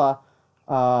Zabatella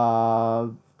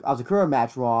Azakura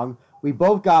match wrong. We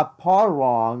both got Parr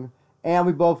wrong, and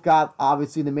we both got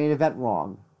obviously the main event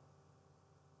wrong.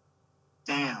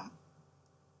 Damn.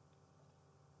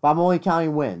 But I'm only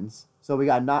counting wins, so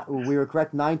we were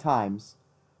correct 9 times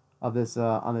of this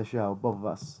on this show, both of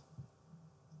us.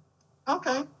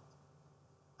 Okay.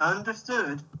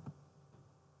 Understood.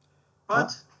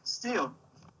 But still,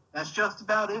 that's just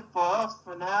about it for us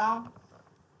for now.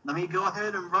 Let me go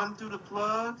ahead and run through the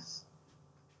plugs.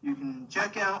 You can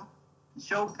check out the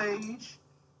show page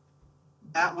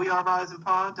at We Are Rising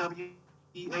Pod,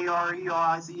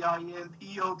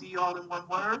 WeAreRizinPod, all in one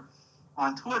word,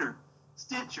 on Twitter,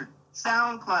 Stitcher,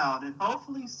 SoundCloud, and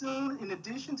hopefully soon, in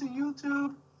addition to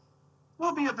YouTube,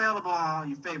 we'll be available on all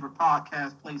your favorite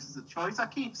podcast places of choice. I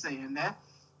keep saying that,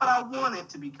 but I want it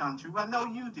to become true. I know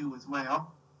you do as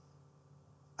well.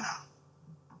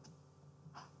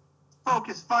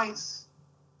 Focus Fights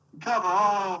cover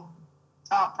all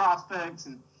top prospects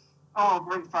and all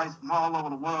great fights from all over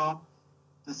the world.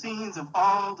 The scenes of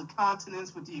all the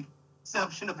continents, with the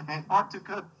exception of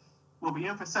Antarctica, will be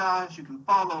emphasized. You can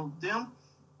follow them,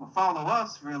 or follow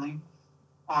us, really,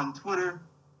 on Twitter,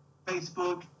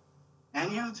 Facebook,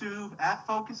 and YouTube at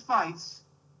Focus Fights.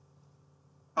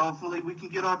 Hopefully we can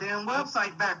get our damn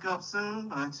website back up soon,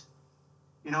 but,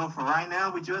 for right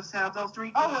now, we just have those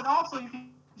 3. Oh, and also you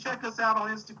can check us out on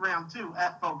Instagram, too,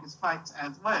 at Focus Fights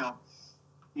as well.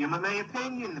 The MMA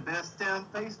Opinion, the best damn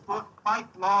Facebook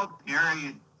fight blog,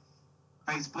 period.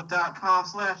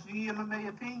 Facebook.com/MMA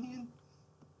Opinion.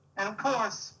 And of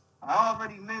course, I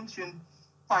already mentioned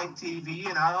Fight TV,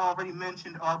 and I already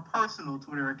mentioned our personal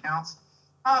Twitter accounts.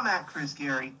 I'm at Chris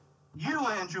Gary. You,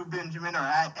 Andrew Benjamin, are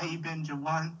at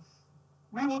ABenja1.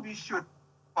 We will be sure to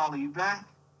follow you back.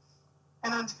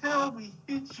 And until we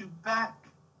hit you back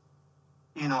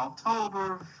in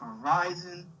October for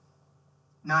Rising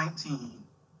 19,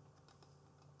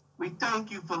 we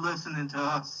thank you for listening to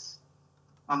us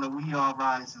on the We Are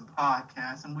Rising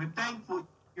podcast, and we're thankful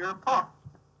you're a part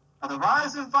of the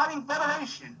Rising Fighting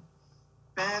Federation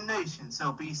Fan Nation.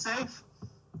 So be safe,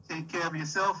 take care of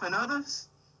yourself and others,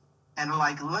 and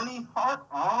like Lenny Hart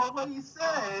always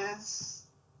says,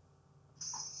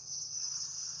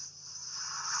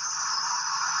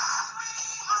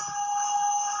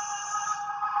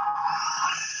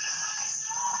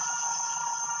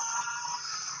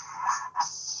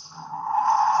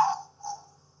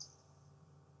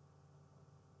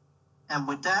 and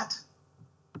with that,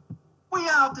 we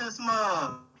out this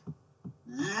mug.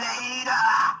 Later!